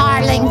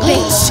snarling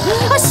bitch.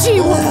 A she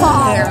will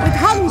fall with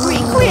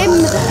hungry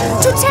quim,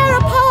 to tear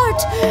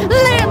apart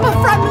limb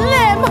from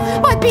limb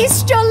my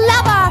bestial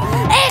lover.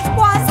 It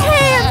was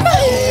him.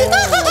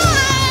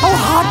 Oh,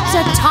 hot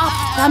atop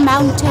the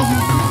mountain,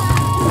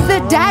 the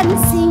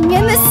dancing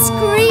and the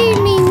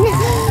screaming,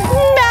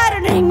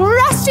 maddening,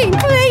 rushing,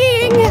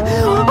 clinging.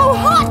 Oh,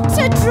 hot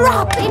to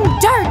drop in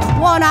dirt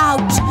worn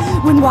out,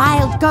 when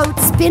wild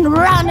goats been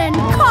run and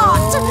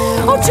caught.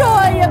 Oh,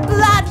 joy of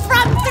blood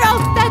from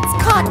throat that's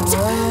cut.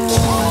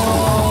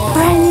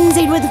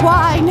 Frenzied with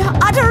wine,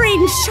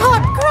 uttering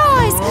short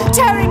cries,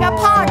 tearing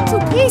apart to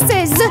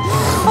pieces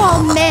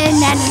all men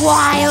and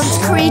wild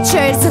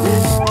creatures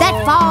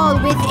that fall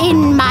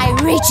within my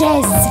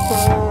reaches.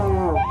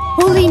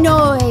 Holy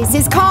noise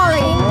is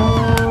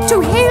calling,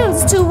 to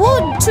hills, to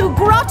wood, to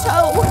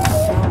grotto,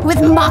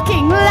 with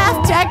mocking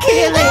laughter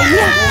killing.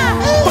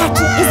 That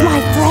is my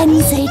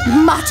frenzied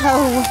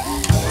motto.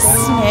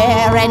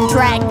 Snare and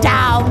drag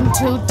down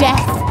to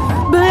death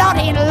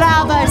bloody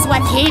lovers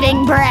with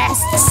heating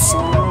breasts.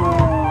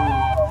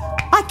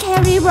 I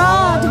carry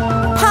rod,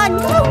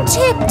 pine-cone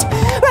tipped,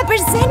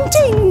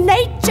 representing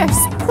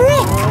nature's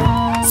prick.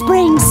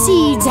 Spring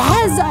seeds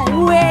as I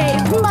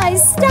wave my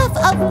stuff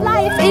of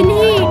life in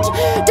heat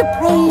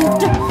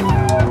depraved.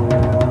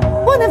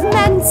 One of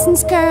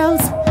Manson's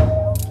girls,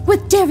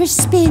 with dervish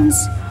spins,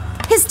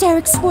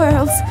 hysteric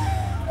swirls.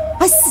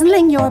 I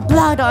sling your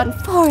blood on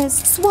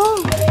forest's wall,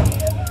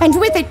 and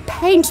with it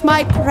paint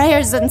my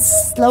prayers and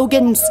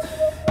slogans,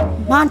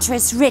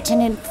 mantras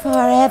written in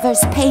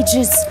forever's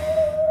pages,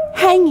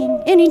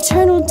 hanging in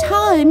eternal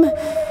time,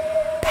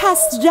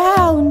 passed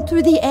down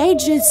through the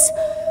ages,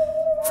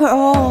 for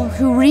all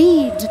who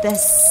read the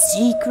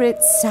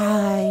secret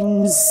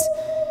signs.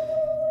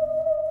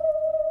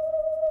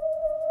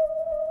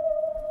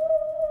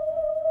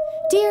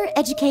 Dear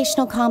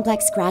Educational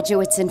Complex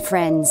graduates and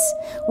friends,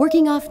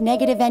 working off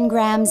negative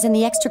engrams in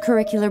the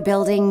extracurricular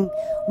building,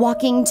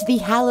 walking to the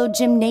hallowed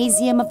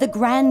gymnasium of the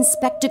grand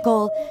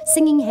spectacle,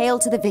 singing Hail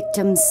to the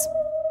Victims.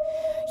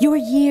 Your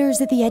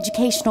years at the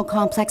Educational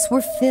Complex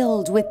were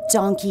filled with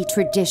donkey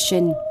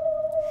tradition.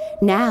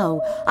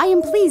 Now, I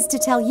am pleased to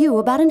tell you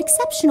about an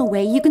exceptional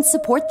way you can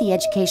support the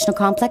Educational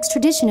Complex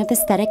tradition of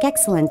aesthetic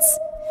excellence.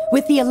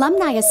 With the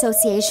Alumni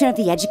Association of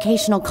the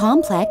Educational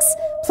Complex,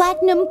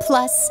 Platinum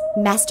Plus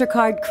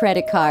MasterCard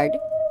Credit Card.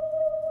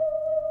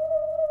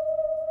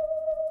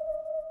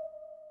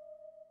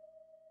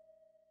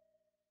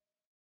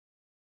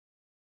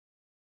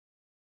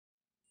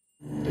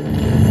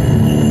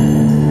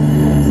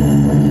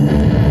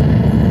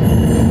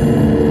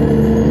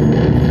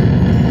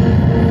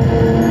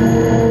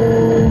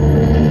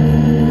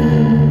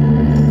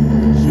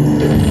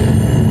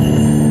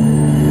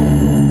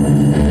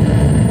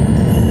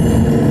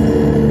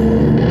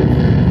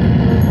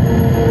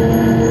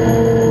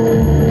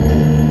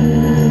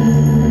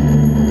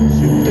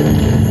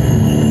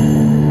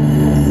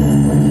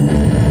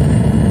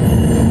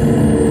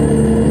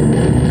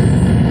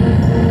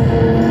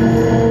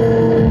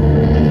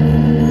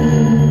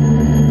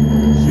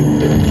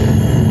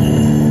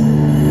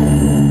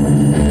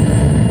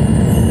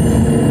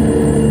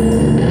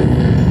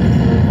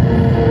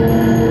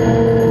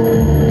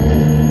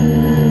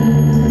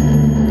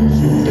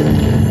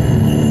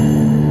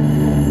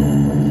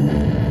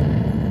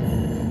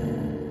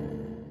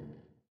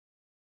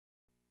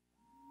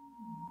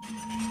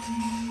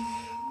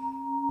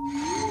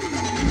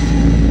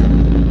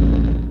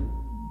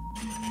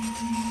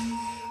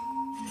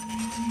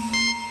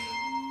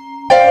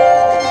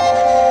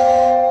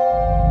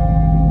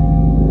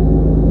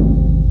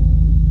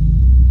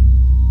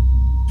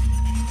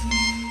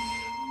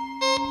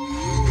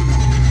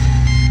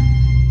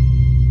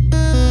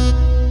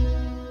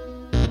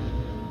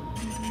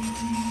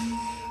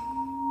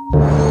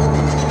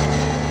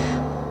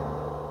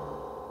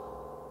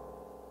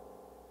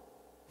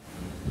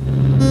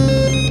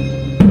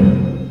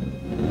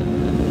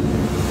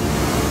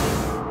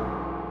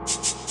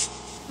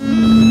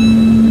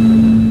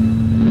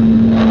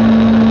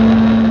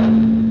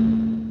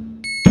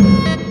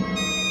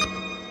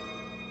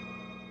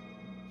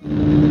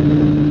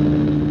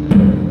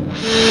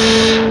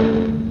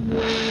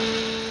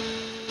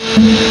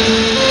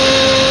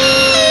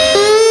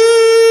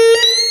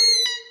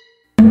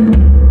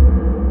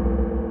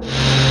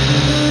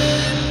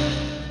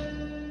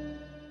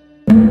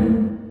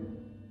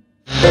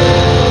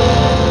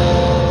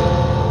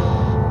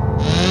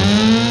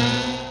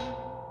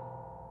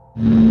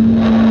 Mm-hmm.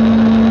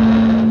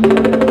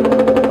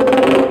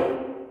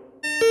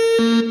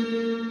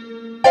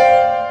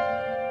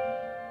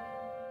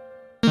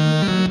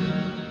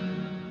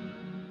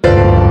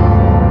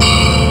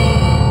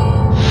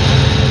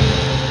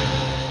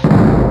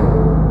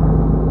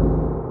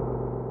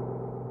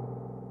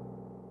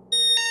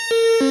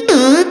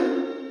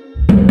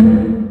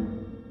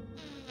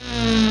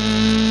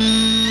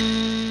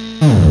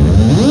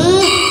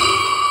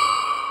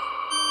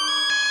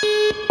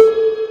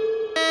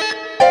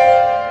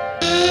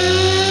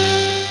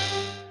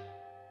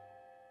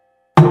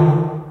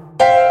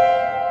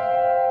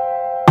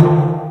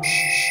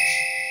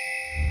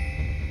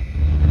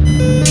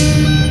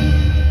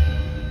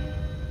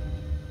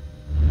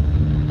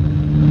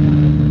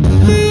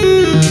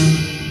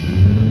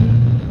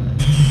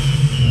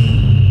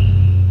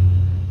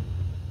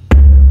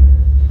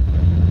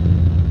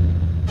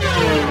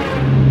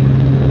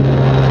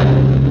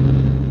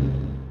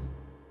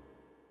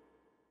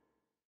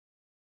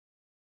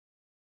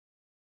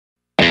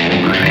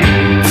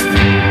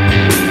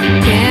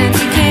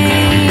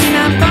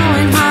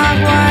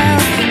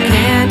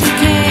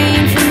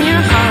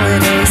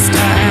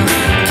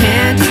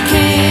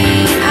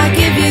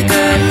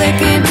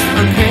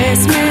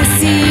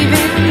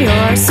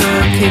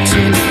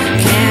 kitchen.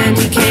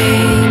 Candy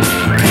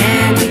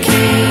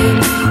cane,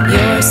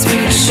 your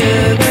sweet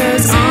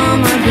sugar's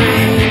on my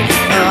brain.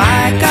 Oh,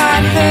 I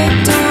got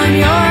hooked on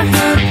your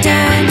hooked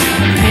end.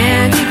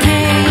 Candy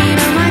cane,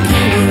 oh my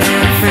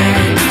Candyland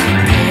friend.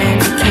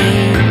 Candy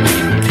cane,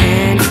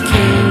 candy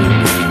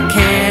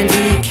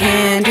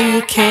cane,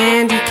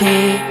 candy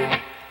cane.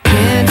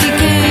 Candy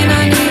cane,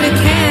 I need a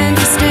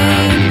candy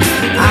stain.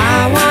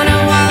 I wanna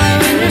wallow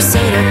in your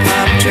soda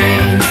pop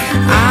drain.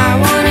 I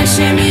wanna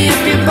shimmy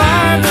up your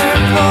barber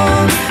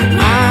pole.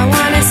 I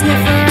wanna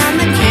sniff around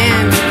the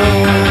candy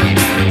bowl.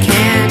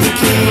 Candy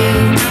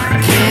cane,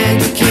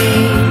 candy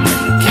cane,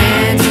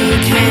 candy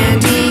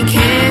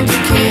cane.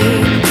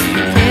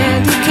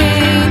 Candy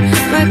cane,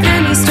 my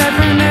penny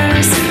stubborn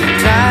nurse.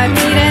 Drive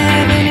me to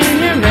heaven in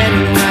your red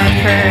and white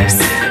hearse.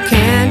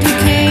 Candy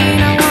cane,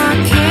 I want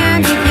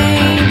candy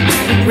cane.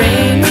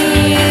 Rain me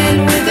in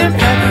with your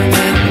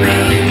peppermint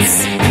rains.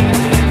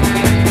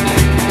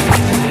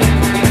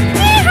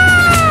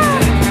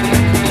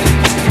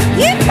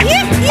 Yip,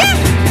 yip, yip!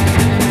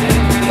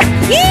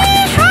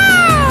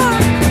 Yee-haw!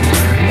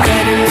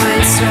 Red and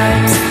white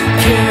stripes,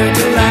 pure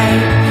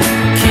delight.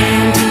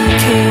 Candy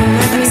cane,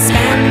 let me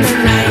spend the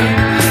night.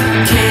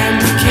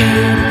 Candy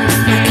cane,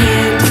 my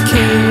candy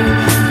cane.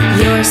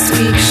 Your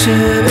sweet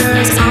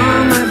sugar's on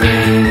my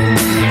brain.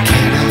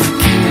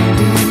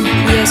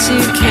 Yes,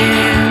 you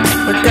can.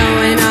 We're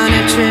going on a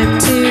trip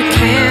to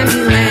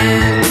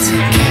Candyland.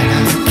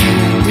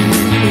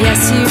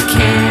 Yes, you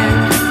can.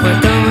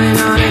 We're going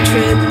on a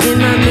trip in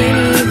my